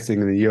 And I'm guessing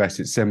in the US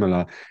it's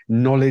similar.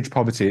 Knowledge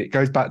poverty. It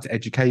goes back to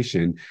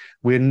education.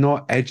 We're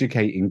not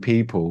educating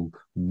people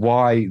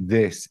why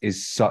this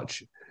is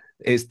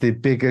it's the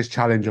biggest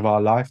challenge of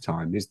our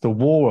lifetime. It's the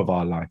war of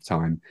our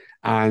lifetime.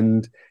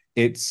 And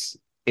it's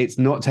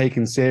not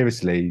taken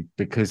seriously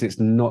because it's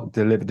not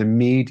delivered. The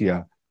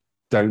media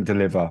don't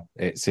deliver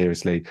it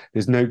seriously.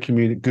 There's no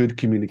good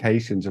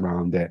communications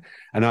around it.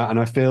 And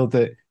I feel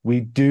that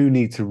we do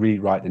need to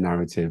rewrite the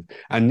narrative.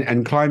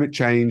 And climate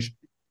change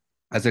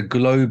as a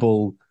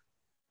global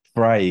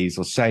phrase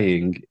or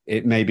saying,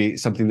 it may be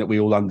something that we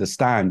all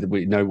understand,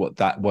 we know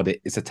what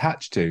it is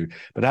attached to,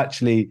 but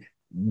actually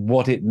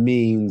what it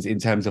means in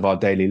terms of our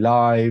daily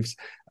lives,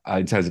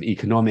 in terms of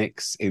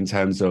economics, in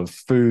terms of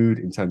food,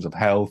 in terms of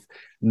health.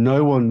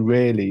 No one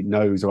really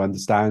knows or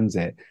understands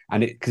it,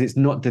 and because it's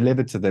not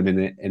delivered to them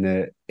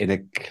in a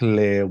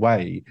clear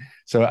way.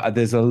 So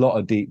there's a lot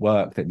of deep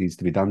work that needs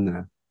to be done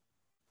there.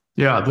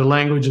 Yeah, the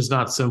language is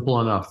not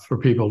simple enough for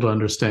people to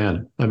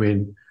understand. I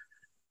mean,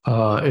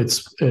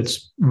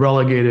 it's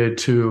relegated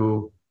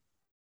to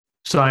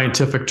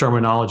scientific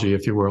terminology,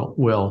 if you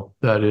will.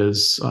 That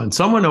is, and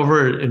someone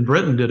over in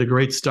Britain did a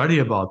great study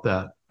about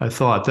that. I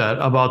thought that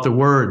about the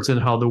words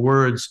and how the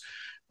words.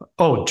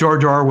 Oh,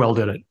 George Orwell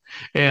did it,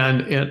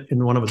 and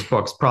in one of his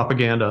books,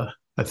 Propaganda,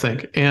 I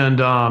think, and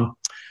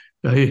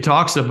he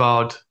talks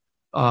about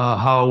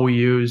how we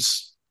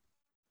use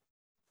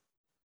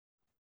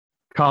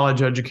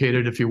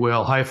college-educated, if you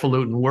will,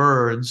 highfalutin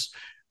words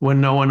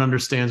when no one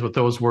understands what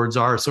those words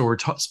are. So we're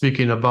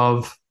speaking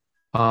above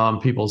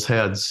people's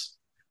heads,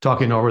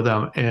 talking over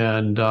them,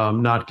 and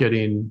not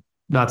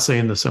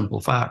saying the simple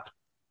fact,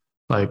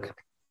 like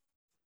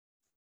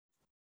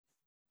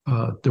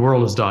the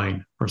world is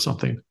dying or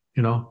something,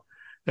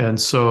 and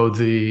so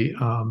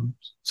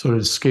so it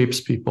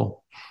escapes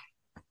people.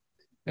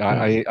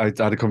 I had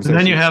a conversation. And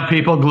then you have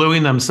people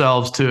gluing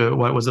themselves to,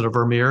 what was it, a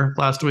Vermeer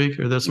last week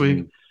or this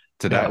week?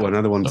 Today, yeah. Well,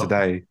 another one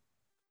today.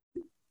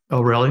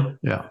 Oh, really?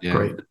 Yeah,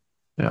 great.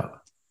 Yeah.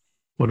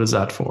 What is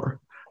that for?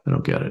 I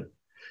don't get it.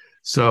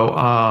 So,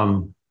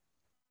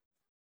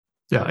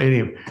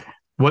 anyway,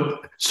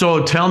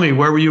 so tell me,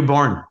 where were you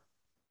born?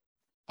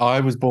 I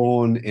was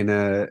born in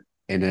a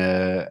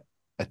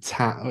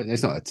town.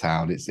 It's not a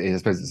town. I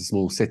suppose it's a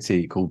small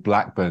city called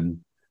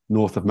Blackburn,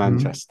 north of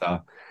Manchester.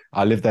 Mm-hmm.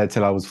 I lived there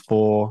till I was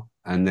 4,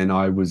 and then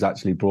I was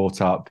actually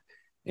brought up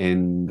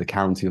in the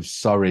county of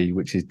Surrey,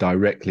 which is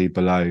directly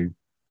below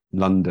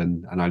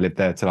London, and I lived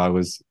there till I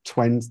was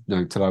 19,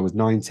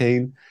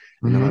 and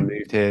then I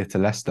moved here to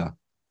Leicester.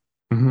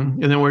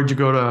 Mm-hmm. And then where'd you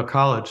go to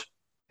college?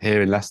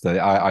 Here in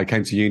Leicester. I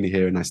came to uni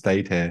here and I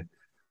stayed here.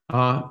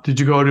 Did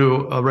you go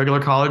to a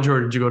regular college,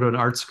 or did you go to an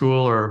art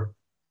school, or?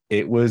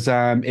 It was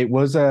a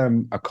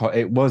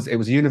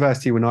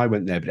university when I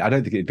went there, but I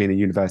don't think it'd been a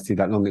university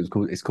that long.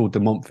 It's called De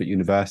Montfort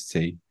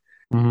University.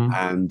 Mm-hmm.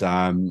 And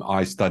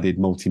I studied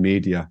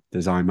multimedia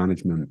design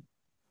management.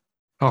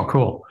 Oh,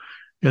 cool.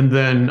 And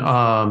then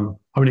how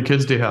many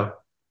kids do you have?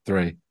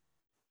 3.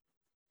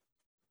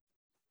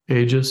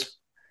 Ages?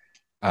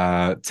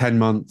 10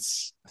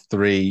 months,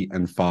 3,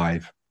 and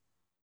 5.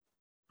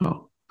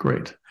 Oh,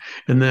 great.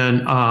 And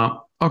then,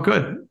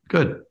 good.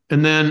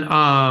 And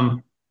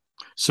then,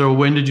 so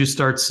when did you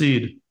start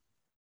Seed?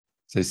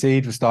 So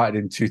Seed was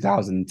started in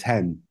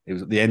 2010. It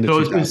was at the end of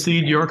 2010. So is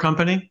Seed your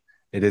company?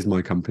 It is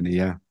my company,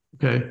 yeah.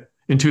 Okay.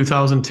 In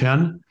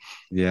 2010?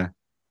 Yeah.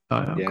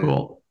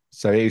 Cool.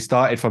 So it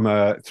started from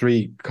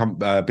 3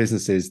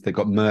 businesses that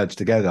got merged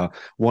together.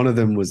 One of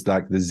them was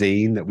like the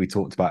zine that we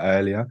talked about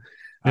earlier.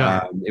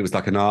 Yeah. It was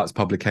like an arts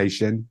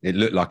publication. It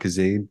looked like a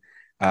zine.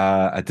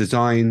 A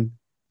design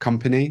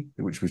company,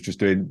 which was just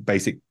doing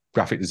basic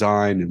graphic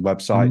design and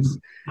websites.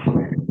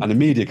 And a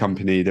media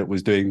company that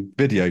was doing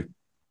video.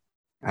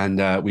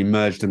 And we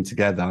merged them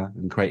together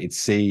and created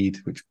Seed,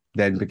 which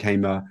then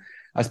became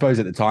I suppose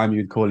at the time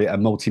you'd call it a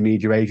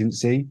multimedia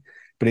agency,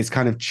 but it's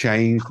kind of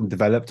changed and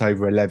developed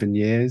over 11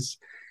 years.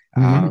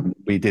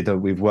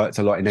 We've worked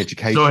a lot in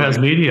education. So it has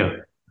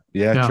media.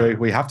 Yeah, true.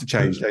 We have to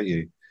change, don't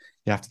you?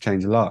 You have to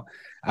change a lot.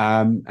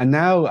 And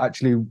now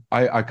actually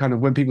I kind of,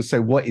 when people say,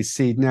 what is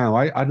Seed now?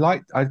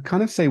 I'd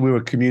kind of say we're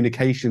a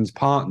communications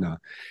partner,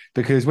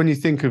 because when you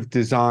think of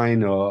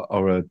design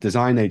or a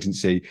design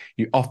agency,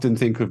 you often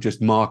think of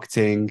just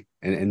marketing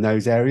in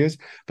those areas.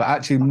 But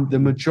actually the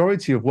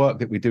majority of work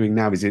that we're doing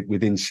now is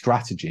within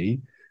strategy,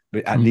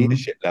 but at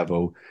leadership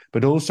level,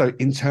 but also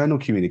internal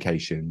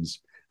communications,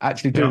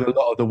 actually doing a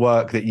lot of the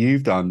work that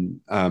you've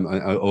done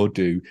or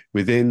do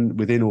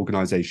within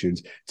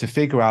organizations to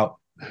figure out,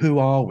 who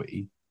are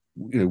we?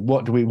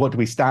 What do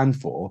we stand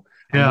for?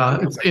 Yeah,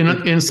 it's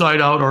an inside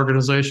out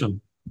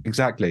organization.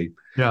 Exactly.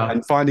 Yeah.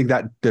 And finding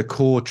the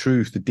core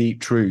truth, the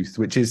deep truth,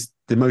 which is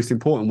the most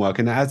important work.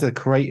 And as a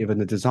creative and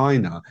a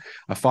designer,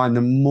 I find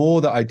the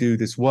more that I do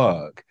this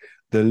work,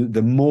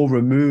 the more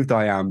removed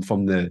I am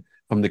from the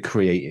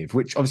creative,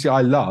 which obviously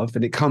I love,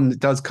 and it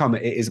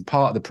is a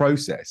part of the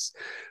process.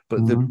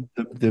 But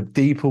the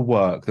deeper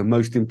work, the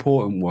most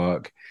important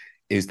work,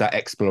 is that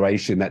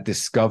exploration, that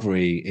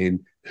discovery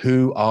in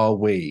who are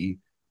we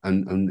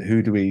and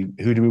who do we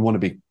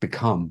want to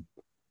become.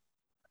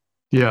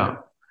 Yeah.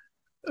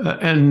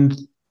 And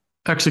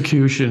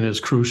execution is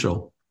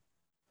crucial,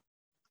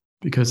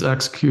 because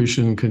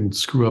execution can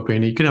screw up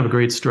you can have a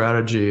great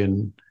strategy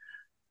and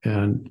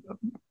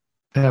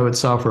have it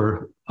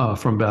suffer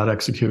from bad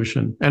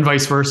execution, and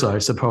vice versa, I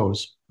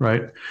suppose,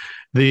 right?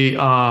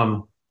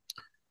 Yes,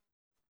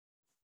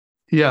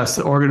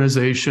 the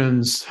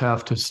organizations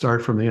have to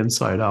start from the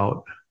inside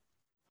out,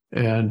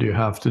 and you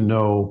have to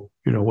know,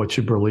 what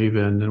you believe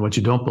in and what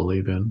you don't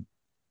believe in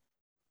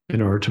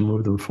order to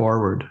move them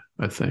forward,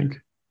 I think.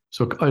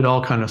 So it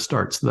all kind of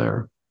starts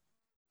there.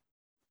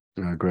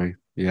 I agree.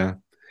 Yeah.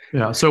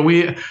 Yeah. So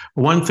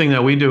one thing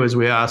that we do is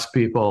we ask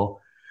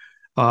people,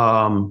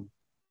 um,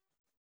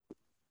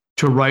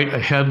 to write a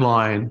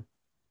headline.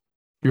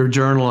 You're a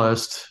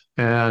journalist,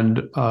 and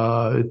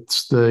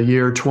it's the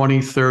year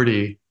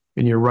 2030,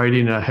 and you're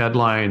writing a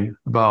headline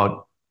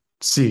about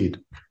seed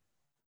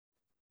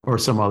or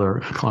some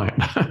other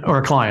client or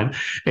a client.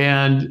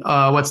 And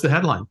what's the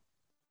headline?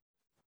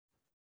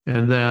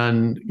 And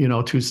then,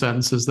 two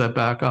sentences that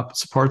back up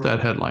support that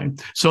headline.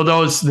 So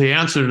the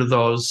answer to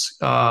those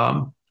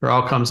or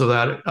outcomes of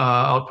that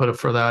output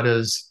for that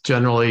is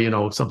generally,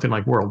 something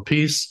like world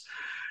peace.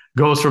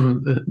 Goes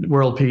from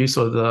world peace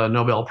or the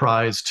Nobel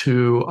Prize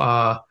to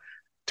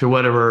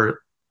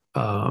whatever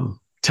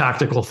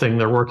tactical thing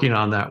they're working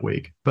on that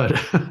week. But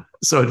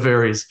so it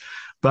varies.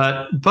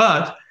 But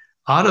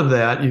out of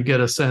that, you get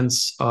a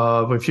sense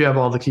of, if you have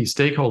all the key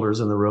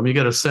stakeholders in the room, you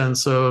get a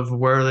sense of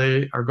where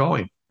they are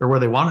going or where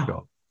they want to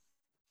go.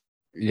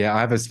 Yeah, I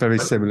have a very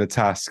similar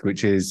task,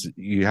 which is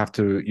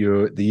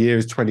the year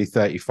is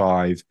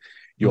 2035.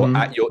 You're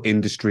at your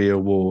industry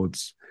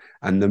awards,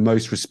 and the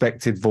most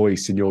respected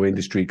voice in your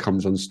industry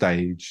comes on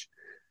stage,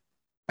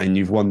 and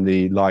you've won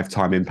the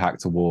Lifetime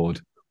Impact Award.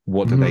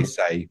 What do they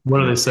say? What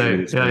do they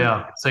say?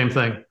 Yeah. Same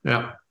thing.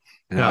 Yeah.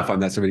 And I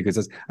find that's a really good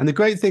sense. And the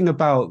great thing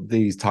about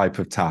these type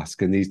of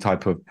tasks and these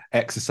type of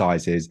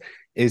exercises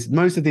is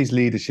most of these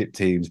leadership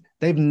teams,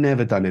 they've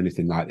never done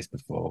anything like this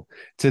before.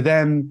 To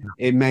them,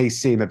 it may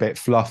seem a bit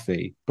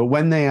fluffy, but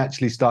when they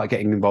actually start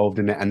getting involved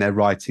in it and they're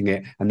writing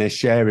it and they're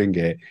sharing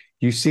it,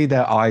 you see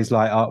their eyes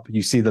light up,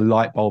 you see the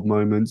light bulb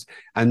moments.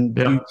 And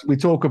we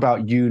talk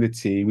about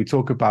unity, we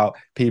talk about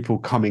people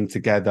coming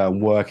together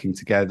and working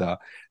together.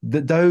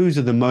 Those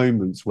are the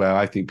moments where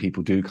I think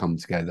people do come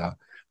together,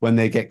 when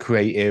they get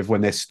creative,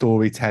 when they're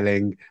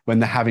storytelling, when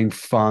they're having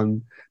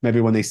fun, maybe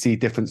when they see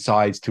different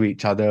sides to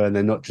each other and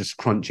they're not just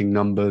crunching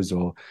numbers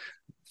or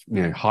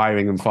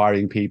hiring and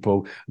firing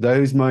people.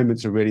 Those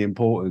moments are really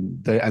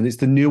important. And it's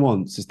the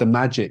nuance, it's the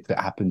magic that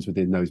happens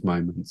within those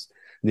moments,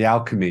 the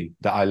alchemy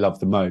that I love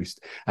the most.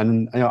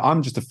 And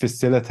I'm just a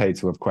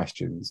facilitator of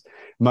questions.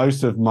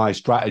 Most of my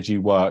strategy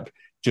work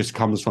just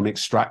comes from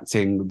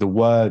extracting the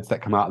words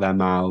that come out of their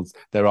mouths,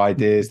 their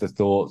ideas, the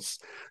thoughts,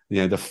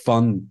 the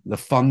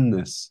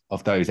funness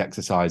of those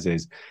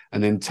exercises,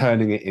 and then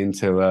turning it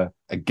into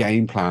a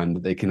game plan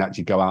that they can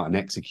actually go out and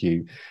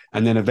execute.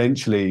 And then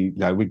eventually,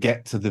 we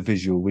get to the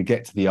visual, we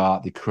get to the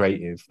art, the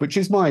creative, which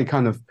is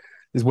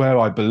is where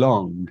I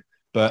belong.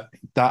 But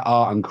that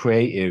art and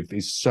creative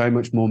is so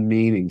much more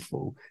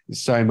meaningful,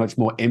 it's so much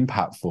more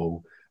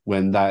impactful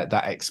when that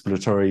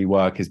exploratory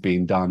work is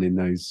being done in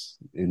those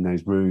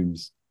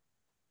rooms.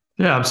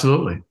 Yeah,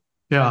 absolutely.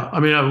 Yeah,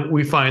 I mean,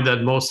 we find that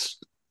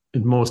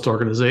in most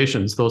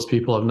organizations, those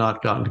people have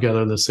not gotten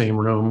together in the same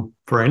room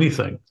for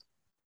anything,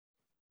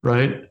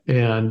 right?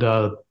 And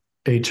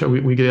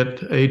we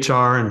get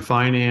HR and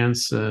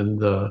finance and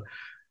the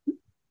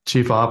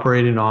chief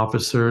operating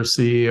officer,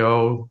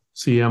 CEO,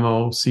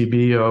 CMO,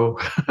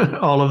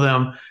 CBO, all of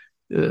them,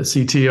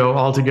 CTO,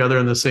 all together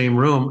in the same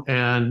room,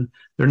 and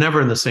they're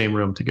never in the same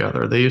room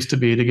together. They used to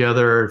be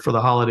together for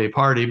the holiday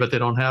party, but they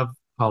don't have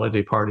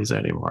holiday parties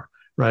anymore,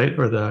 right?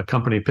 Or the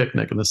company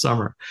picnic in the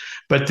summer.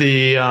 But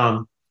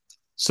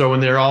so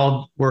when they're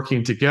all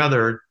working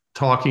together,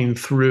 talking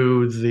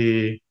through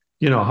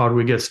how do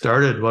we get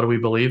started? What do we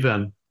believe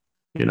in?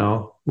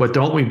 What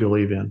don't we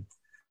believe in?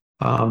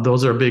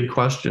 Those are big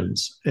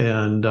questions.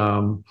 And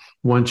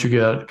once you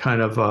get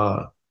kind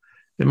of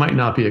it might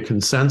not be a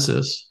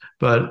consensus,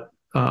 but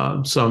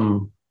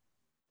some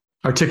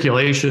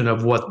articulation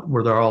of what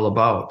they're all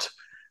about.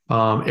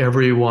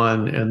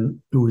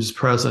 Everyone who's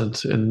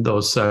present in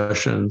those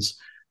sessions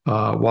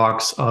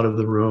walks out of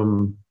the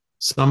room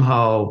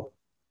somehow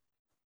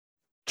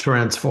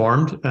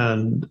transformed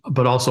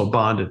but also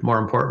bonded, more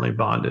importantly,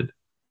 bonded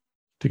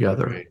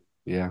together.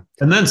 Yeah.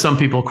 And then some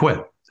people quit.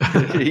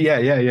 yeah,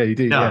 you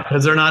do. Yeah,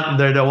 because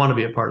they don't want to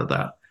be a part of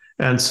that.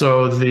 And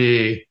so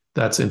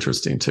that's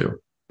interesting too.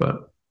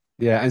 But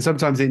yeah, and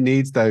sometimes it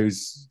needs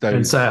those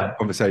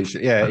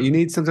conversations. Yeah,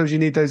 sometimes you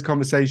need those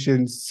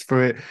conversations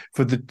for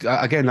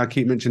again, I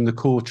keep mentioning the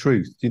core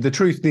truth. The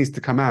truth needs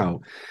to come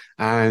out.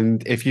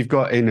 And if you've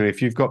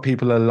got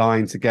people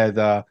aligned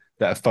together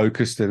that are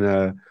focused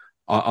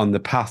on the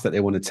path that they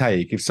want to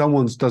take, if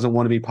someone doesn't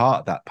want to be part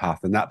of that path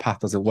and that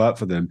path doesn't work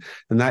for them,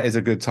 then that is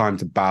a good time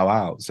to bow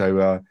out.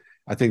 So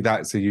I think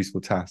that's a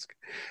useful task.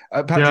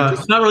 Patrick,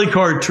 it's not really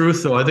core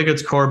truth, though. I think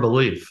it's core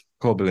belief.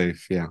 Core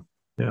belief, yeah.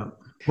 Yeah.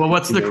 Well,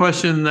 what's the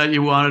question that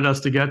you wanted us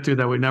to get to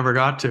that we never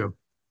got to?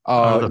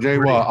 You know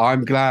what?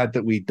 I'm glad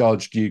that we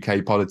dodged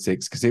UK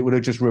politics, because it would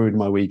have just ruined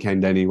my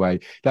weekend anyway.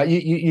 Like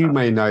you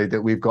may know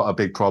that we've got a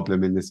big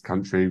problem in this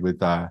country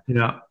with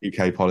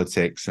UK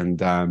politics, and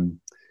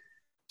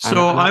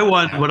so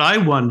what I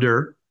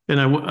wonder, and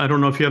I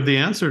don't know if you have the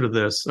answer to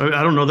this.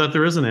 I don't know that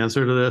there is an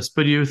answer to this,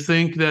 but you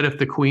think that if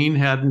the Queen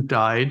hadn't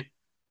died,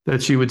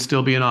 that she would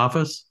still be in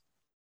office?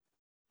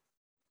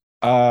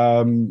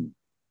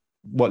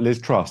 What, Liz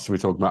Truss we're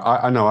talking about?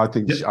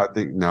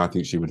 I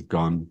think she would have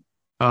gone.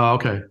 Oh,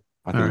 okay.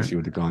 I think she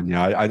would have gone.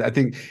 Yeah, I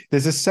think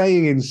there's a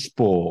saying in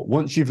sport: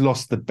 once you've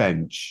lost the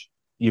bench,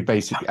 you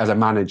basically, as a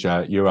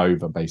manager, you're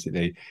over.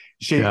 Basically,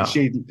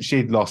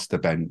 she'd lost the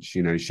bench.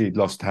 You know, she'd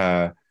lost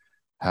her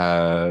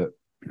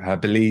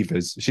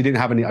believers. She didn't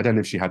have any. I don't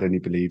know if she had any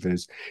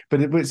believers,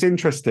 but it's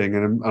interesting,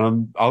 and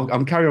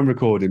I'm carry on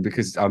recording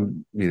because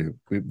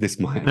this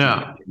might.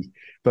 Yeah.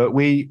 But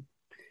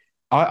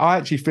I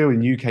actually feel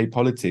in UK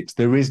politics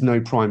there is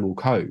no primal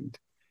code.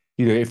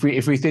 You know, if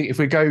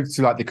we go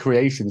to like the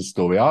creation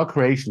story, our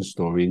creation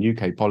story in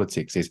UK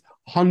politics is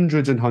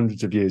hundreds and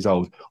hundreds of years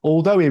old.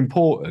 Although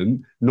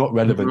important, not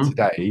relevant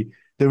today.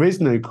 There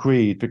is no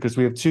creed because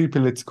we have two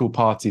political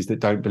parties that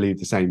don't believe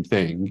the same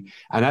thing.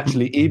 And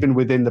actually, even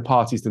within the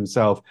parties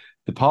themselves,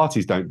 the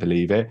parties don't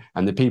believe it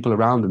and the people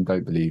around them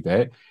don't believe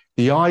it.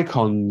 The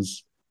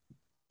icons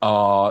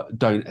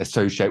don't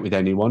associate with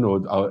anyone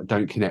or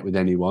don't connect with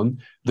anyone.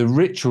 The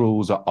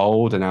rituals are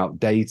old and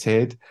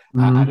outdated,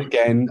 and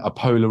again are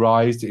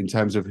polarized in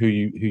terms of who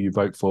you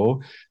vote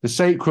for. The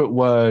sacred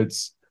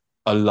words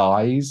are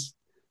lies,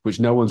 which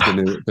no one's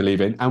going to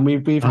believe in, and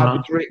we've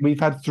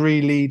had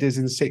 3 leaders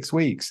in 6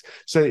 weeks.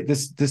 So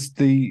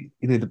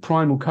the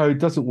primal code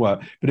doesn't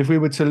work. But if we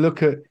were to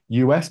look at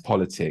US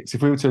politics,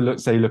 if we were to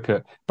look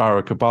at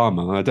Barack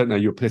Obama, I don't know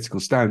your political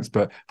stance,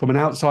 but from an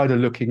outsider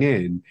looking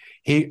in,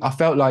 I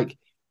felt like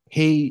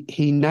he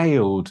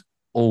nailed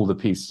all the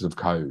pieces of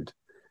code.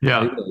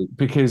 Yeah,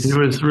 because it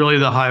was really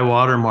the high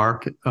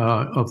watermark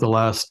of the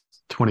last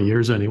 20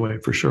 years anyway,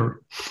 for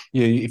sure.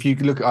 Yeah, if you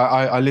look,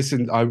 I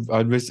listened, I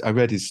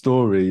read his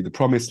story, The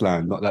Promised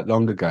Land, not that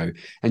long ago,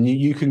 and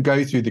you can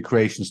go through the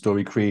creation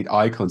story, creed,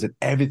 icons, and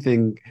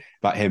everything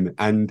about him,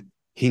 and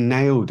he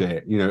nailed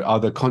it. You know,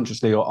 either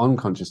consciously or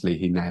unconsciously,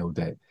 he nailed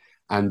it.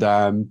 And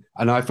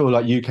I feel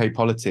like UK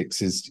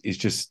politics is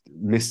just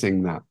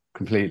missing that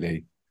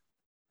completely.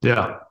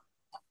 Yeah.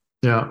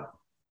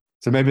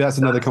 So maybe that's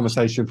another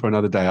conversation for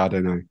another day. I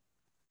don't know.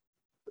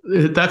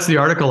 That's the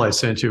article I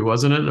sent you,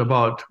 wasn't it?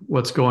 About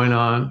what's going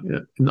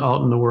on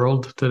out in the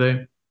world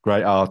today.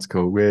 Great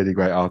article, really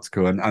great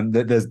article. And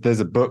there's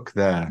a book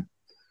there.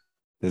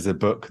 There's a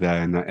book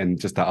there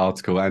and just that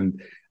article. And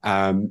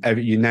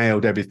you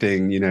nailed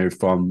everything, you know,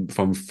 from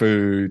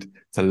food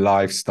to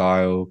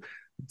lifestyle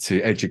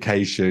to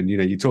education. You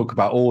know, you talk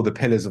about all the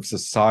pillars of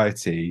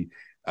society,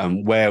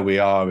 where we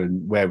are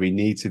and where we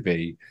need to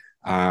be.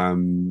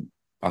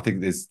 I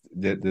think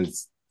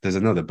there's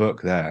another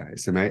book there.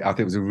 It's amazing. I think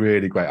it was a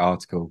really great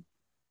article.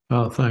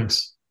 Oh,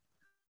 thanks.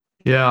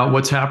 Yeah,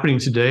 what's happening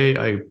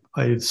today,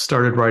 I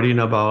started writing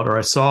about, or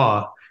I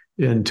saw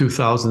in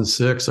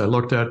 2006, I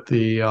looked at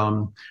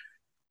the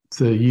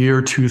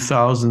year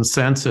 2000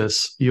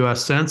 census,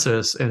 US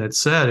Census, and it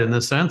said in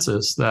the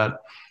census that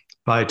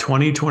by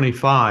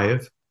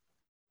 2025,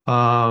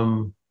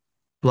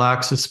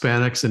 Blacks,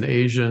 Hispanics, and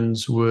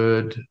Asians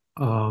would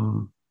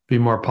be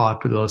more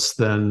populous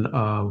than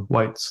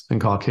whites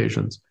and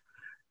Caucasians.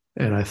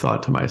 And I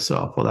thought to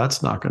myself, well,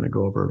 that's not going to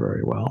go over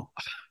very well.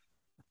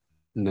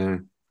 No.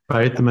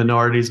 Right? The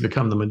minorities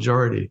become the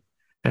majority.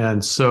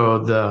 And so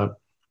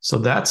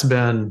that's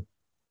been,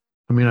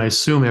 I mean, I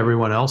assume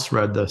everyone else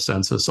read the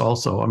census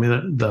also. I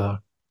mean,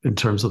 in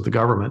terms of the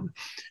government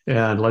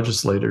and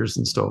legislators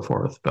and so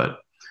forth, but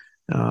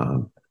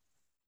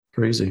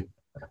crazy.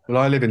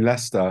 Well, I live in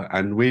Leicester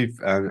and we've,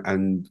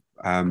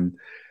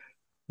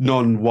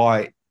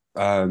 non-white,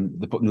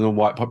 the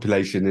non-white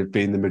population have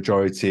been the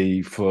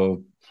majority for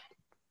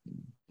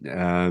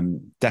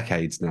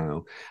decades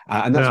now,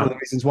 and that's one of the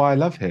reasons why I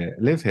live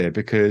here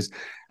because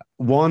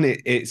one,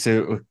 it's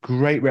a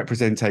great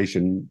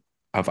representation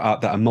of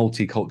that a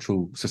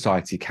multicultural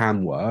society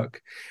can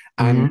work,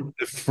 and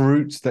the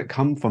fruits that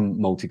come from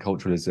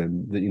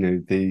multiculturalism, that, you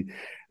know,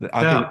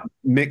 I think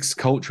mixed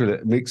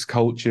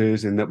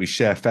cultures, and that we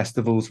share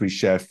festivals, we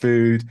share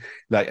food.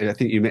 Like I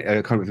think you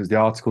kind of the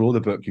article or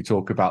the book, you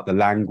talk about the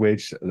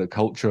language, the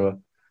culture,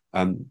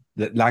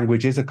 that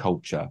language is a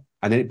culture.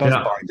 And it does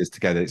bind us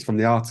together. It's from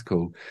the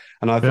article.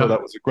 And I thought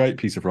that was a great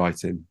piece of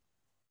writing.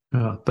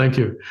 Yeah, thank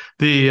you.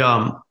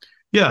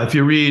 If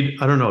you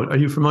read, I don't know, are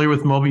you familiar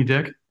with Moby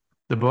Dick,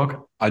 the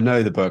book? I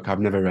know the book.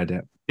 I've never read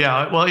it.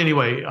 Yeah, well,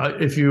 anyway,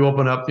 if you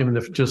open up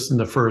just in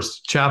the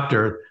first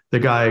chapter, the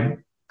guy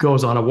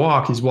goes on a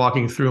walk. He's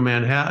walking through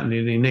Manhattan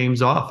and he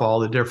names off all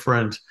the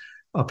different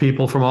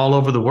people from all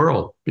over the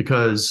world,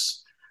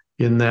 because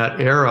in that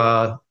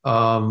era,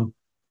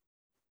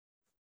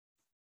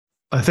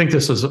 I think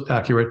this is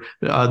accurate.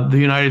 The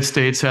United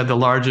States had the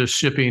largest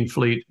shipping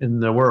fleet in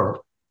the world.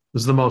 It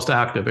was the most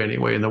active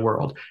anyway in the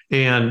world.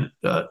 And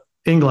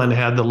England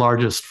had the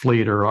largest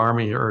fleet or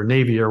army or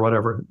navy or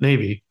whatever,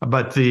 navy.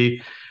 But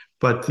the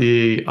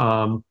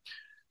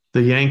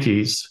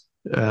Yankees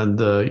and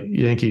the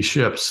Yankee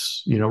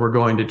ships, you know, were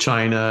going to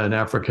China and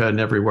Africa and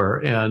everywhere.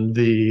 And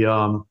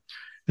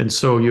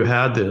so you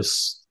had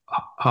this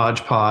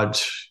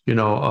hodgepodge, you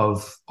know,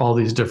 of all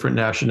these different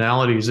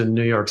nationalities in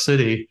New York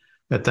City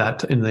at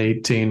that in the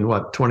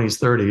 20s,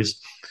 30s,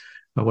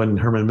 when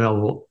Herman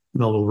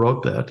Melville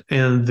wrote that.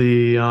 And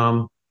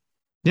and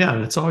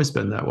it's always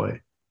been that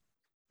way.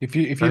 If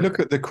you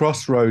look at the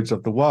crossroads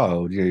of the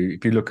world,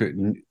 if you look at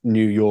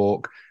New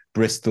York,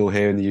 Bristol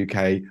here in the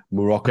UK,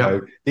 Morocco.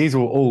 Yep. These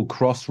were all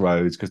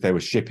crossroads because they were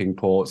shipping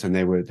ports, and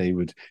they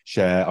would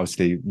share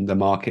obviously the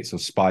markets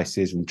of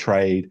spices and the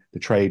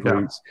trade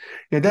routes.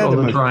 They're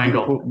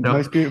the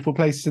most beautiful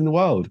places in the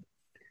world.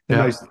 The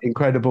most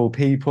incredible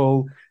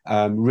people,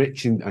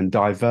 rich and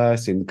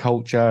diverse in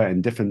culture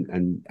and different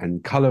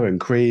and color and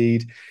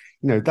creed.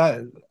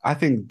 That I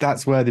think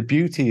that's where the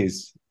beauty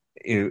is.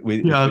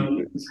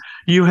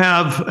 You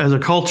have, as a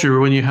culture,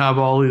 when you have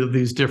all of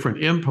these different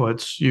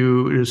inputs,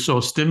 it is so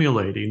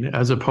stimulating,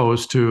 as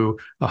opposed to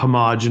a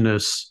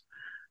homogenous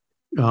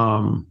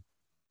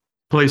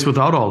place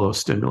without all those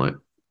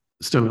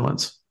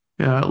stimulants.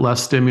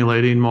 Less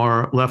stimulating,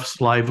 less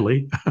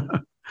lively,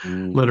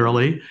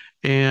 literally.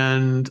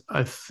 And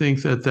I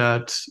think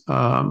that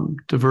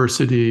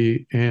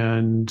diversity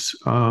and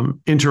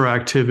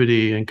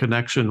interactivity and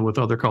connection with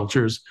other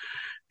cultures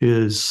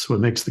is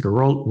what makes the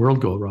world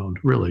go around,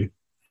 really.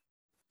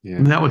 Yeah.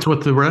 And that was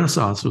what the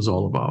Renaissance was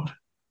all about,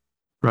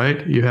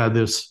 right? You had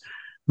this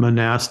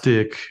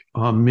monastic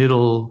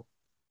middle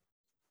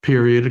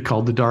period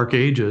called the Dark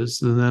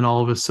Ages, and then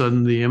all of a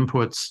sudden the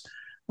inputs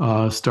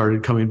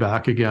started coming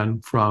back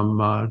again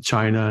from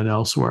China and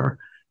elsewhere,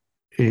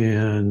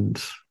 and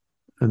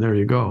there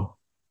you go,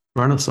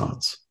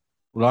 Renaissance.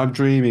 Well, I'm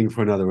dreaming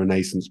for another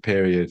Renaissance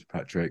period,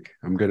 Patrick.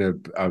 I'm gonna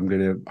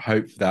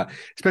hope that,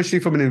 especially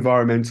from an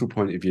environmental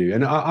point of view.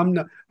 And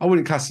I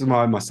wouldn't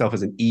classify myself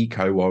as an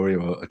eco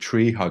warrior or a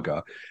tree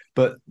hugger,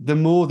 but the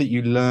more that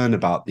you learn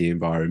about the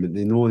environment,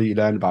 the more that you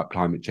learn about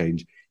climate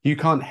change, you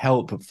can't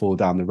help but fall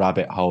down the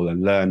rabbit hole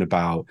and learn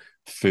about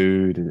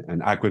food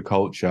and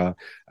agriculture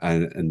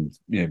and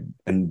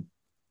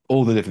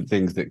all the different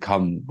things that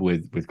come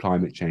with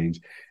climate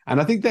change. And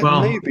I think that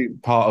may be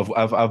part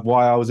of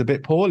why I was a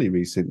bit poorly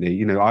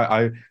recently.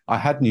 I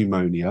had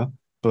pneumonia,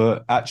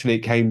 but actually it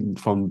came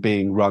from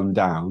being run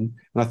down.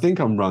 And I think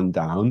I'm run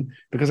down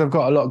because I've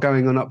got a lot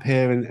going on up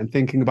here and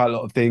thinking about a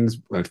lot of things,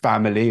 like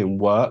family and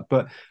work.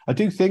 But I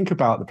do think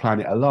about the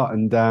planet a lot.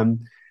 And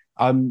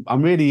I'm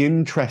really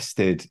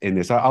interested in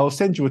this. I'll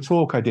send you a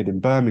talk I did in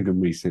Birmingham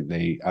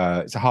recently.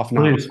 It's a half an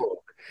hour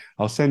talk.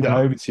 I'll send it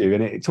over to you.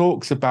 And it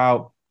talks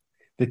about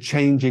the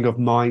changing of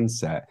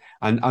mindset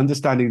and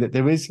understanding that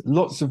there is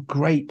lots of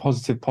great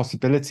positive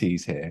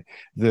possibilities here,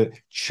 the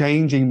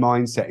changing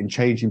mindset and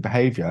changing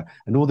behavior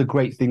and all the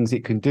great things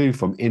it can do,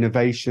 from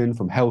innovation,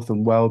 from health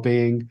and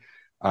well-being,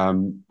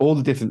 all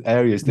the different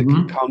areas that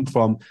can come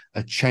from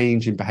a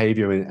change in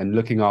behavior and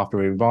looking after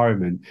our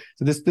environment.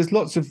 So there's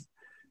lots of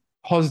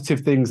positive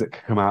things that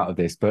can come out of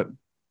this. But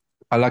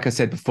like I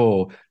said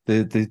before,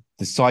 the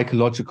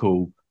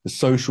psychological, the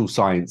social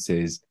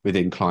sciences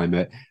within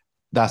climate,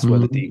 that's where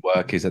the deep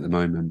work is at the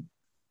moment.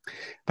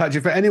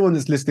 Patrick, for anyone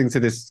that's listening to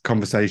this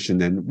conversation,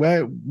 then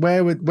where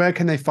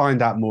can they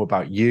find out more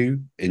about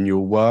you in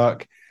your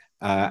work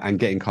and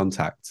get in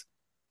contact?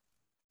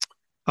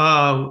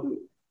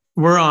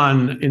 We're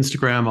on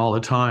Instagram all the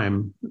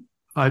time.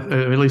 At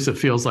least it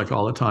feels like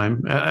all the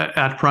time,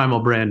 at Primal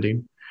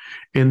Branding.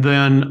 And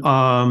then,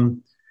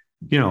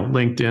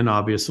 LinkedIn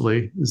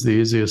obviously is the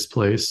easiest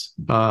place.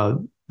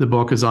 The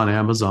book is on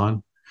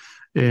Amazon,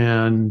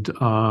 and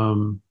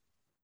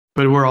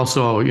but we're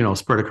also,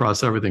 spread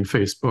across everything.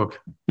 Facebook,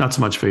 not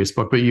so much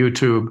Facebook, but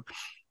YouTube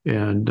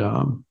and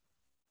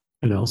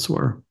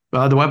elsewhere.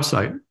 The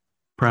website,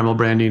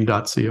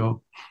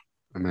 primalbranding.co.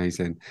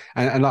 Amazing.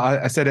 And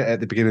I said it at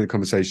the beginning of the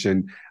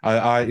conversation.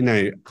 I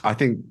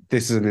think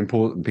this is an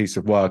important piece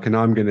of work, and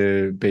I'm going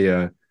to be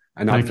an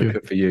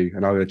advocate for you,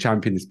 and I'm going to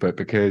champion this book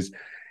because,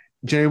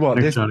 do you know what?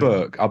 Thanks, this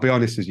book, I'll be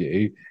honest with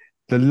you,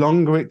 the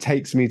longer it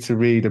takes me to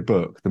read a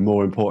book, the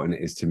more important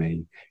it is to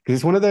me. Because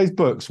it's one of those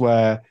books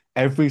where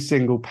every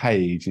single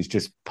page is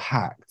just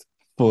packed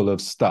full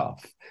of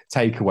stuff,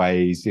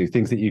 takeaways,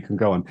 things that you can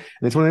go on.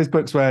 And it's one of those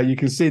books where you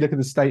can see, look at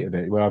the state of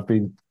it, where I've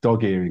been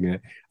dog-earing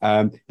it,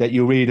 that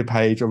you'll read a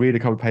page or read a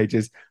couple of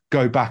pages,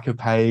 go back a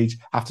page,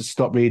 have to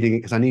stop reading it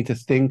because I need to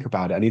think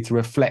about it. I need to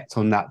reflect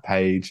on that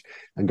page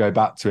and go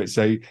back to it.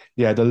 So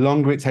yeah, the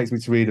longer it takes me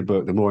to read a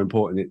book, the more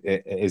important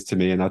it is to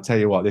me. And I'll tell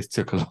you what, this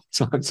took a long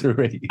time to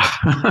read.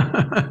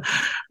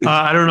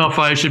 I don't know if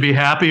I should be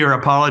happy or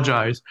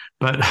apologize,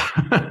 but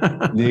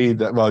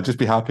well, just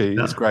be happy.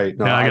 Yeah. It's great.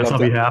 No, I guess I'll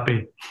be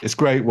happy. It's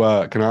great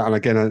work. And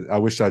again, I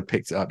wish I'd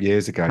picked it up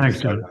years ago.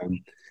 Thanks, John.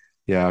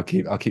 Yeah,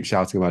 I'll keep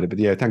shouting about it. But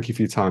yeah, thank you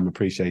for your time.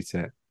 Appreciate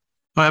it.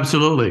 Oh,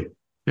 absolutely.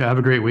 Yeah, have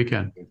a great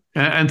weekend.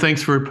 And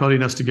thanks for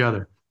putting us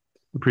together.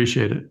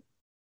 Appreciate it.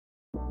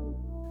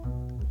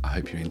 I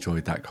hope you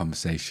enjoyed that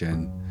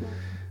conversation.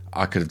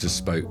 I could have just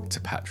spoke to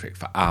Patrick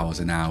for hours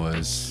and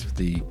hours.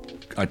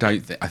 I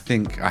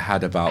think I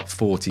had about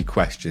 40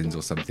 questions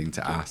or something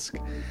to ask,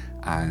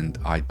 and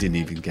I didn't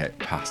even get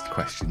past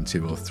question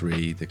 2 or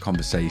 3. The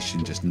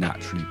conversation just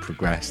naturally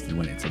progressed and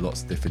went into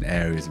lots of different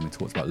areas, and we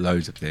talked about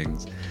loads of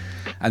things.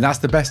 And that's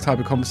the best type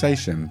of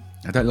conversation.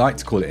 I don't like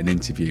to call it an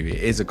interview. It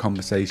is a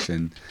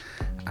conversation,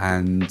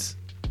 and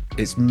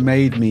it's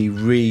made me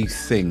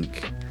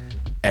rethink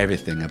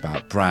everything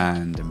about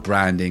brand and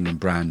branding and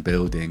brand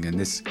building and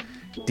this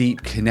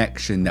deep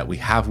connection that we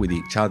have with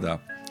each other.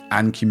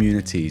 and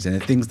communities and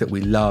the things that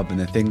we love and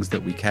the things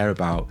that we care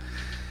about.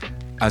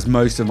 As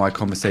most of my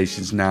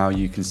conversations now,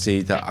 you can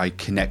see that I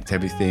connect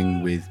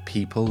everything with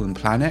people and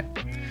planet,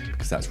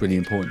 because that's really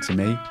important to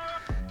me.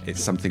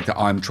 It's something that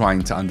I'm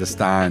trying to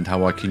understand,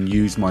 how I can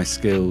use my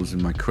skills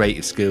and my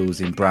creative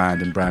skills in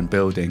brand and brand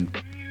building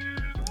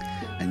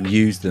and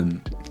use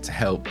them to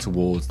help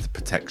towards the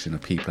protection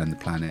of people and the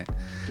planet.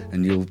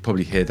 And you'll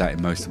probably hear that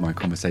in most of my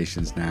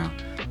conversations now,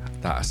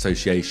 that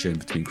association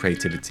between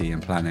creativity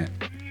and planet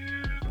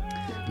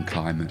and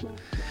climate.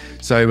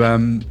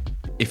 So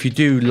if you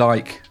do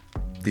like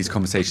these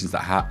conversations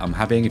that I'm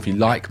having, if you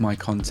like my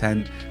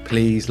content,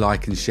 please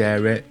like and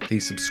share it.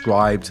 Please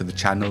subscribe to the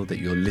channel that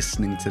you're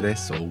listening to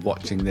this or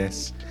watching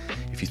this.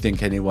 If you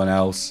think anyone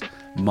else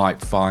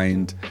might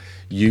find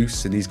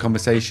use in these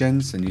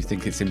conversations and you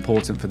think it's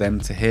important for them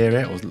to hear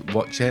it or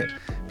watch it,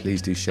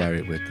 please do share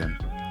it with them.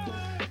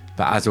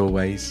 But as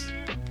always,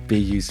 be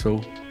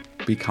useful,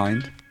 be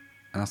kind,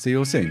 and I'll see you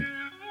all soon.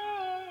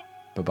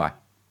 Bye-bye.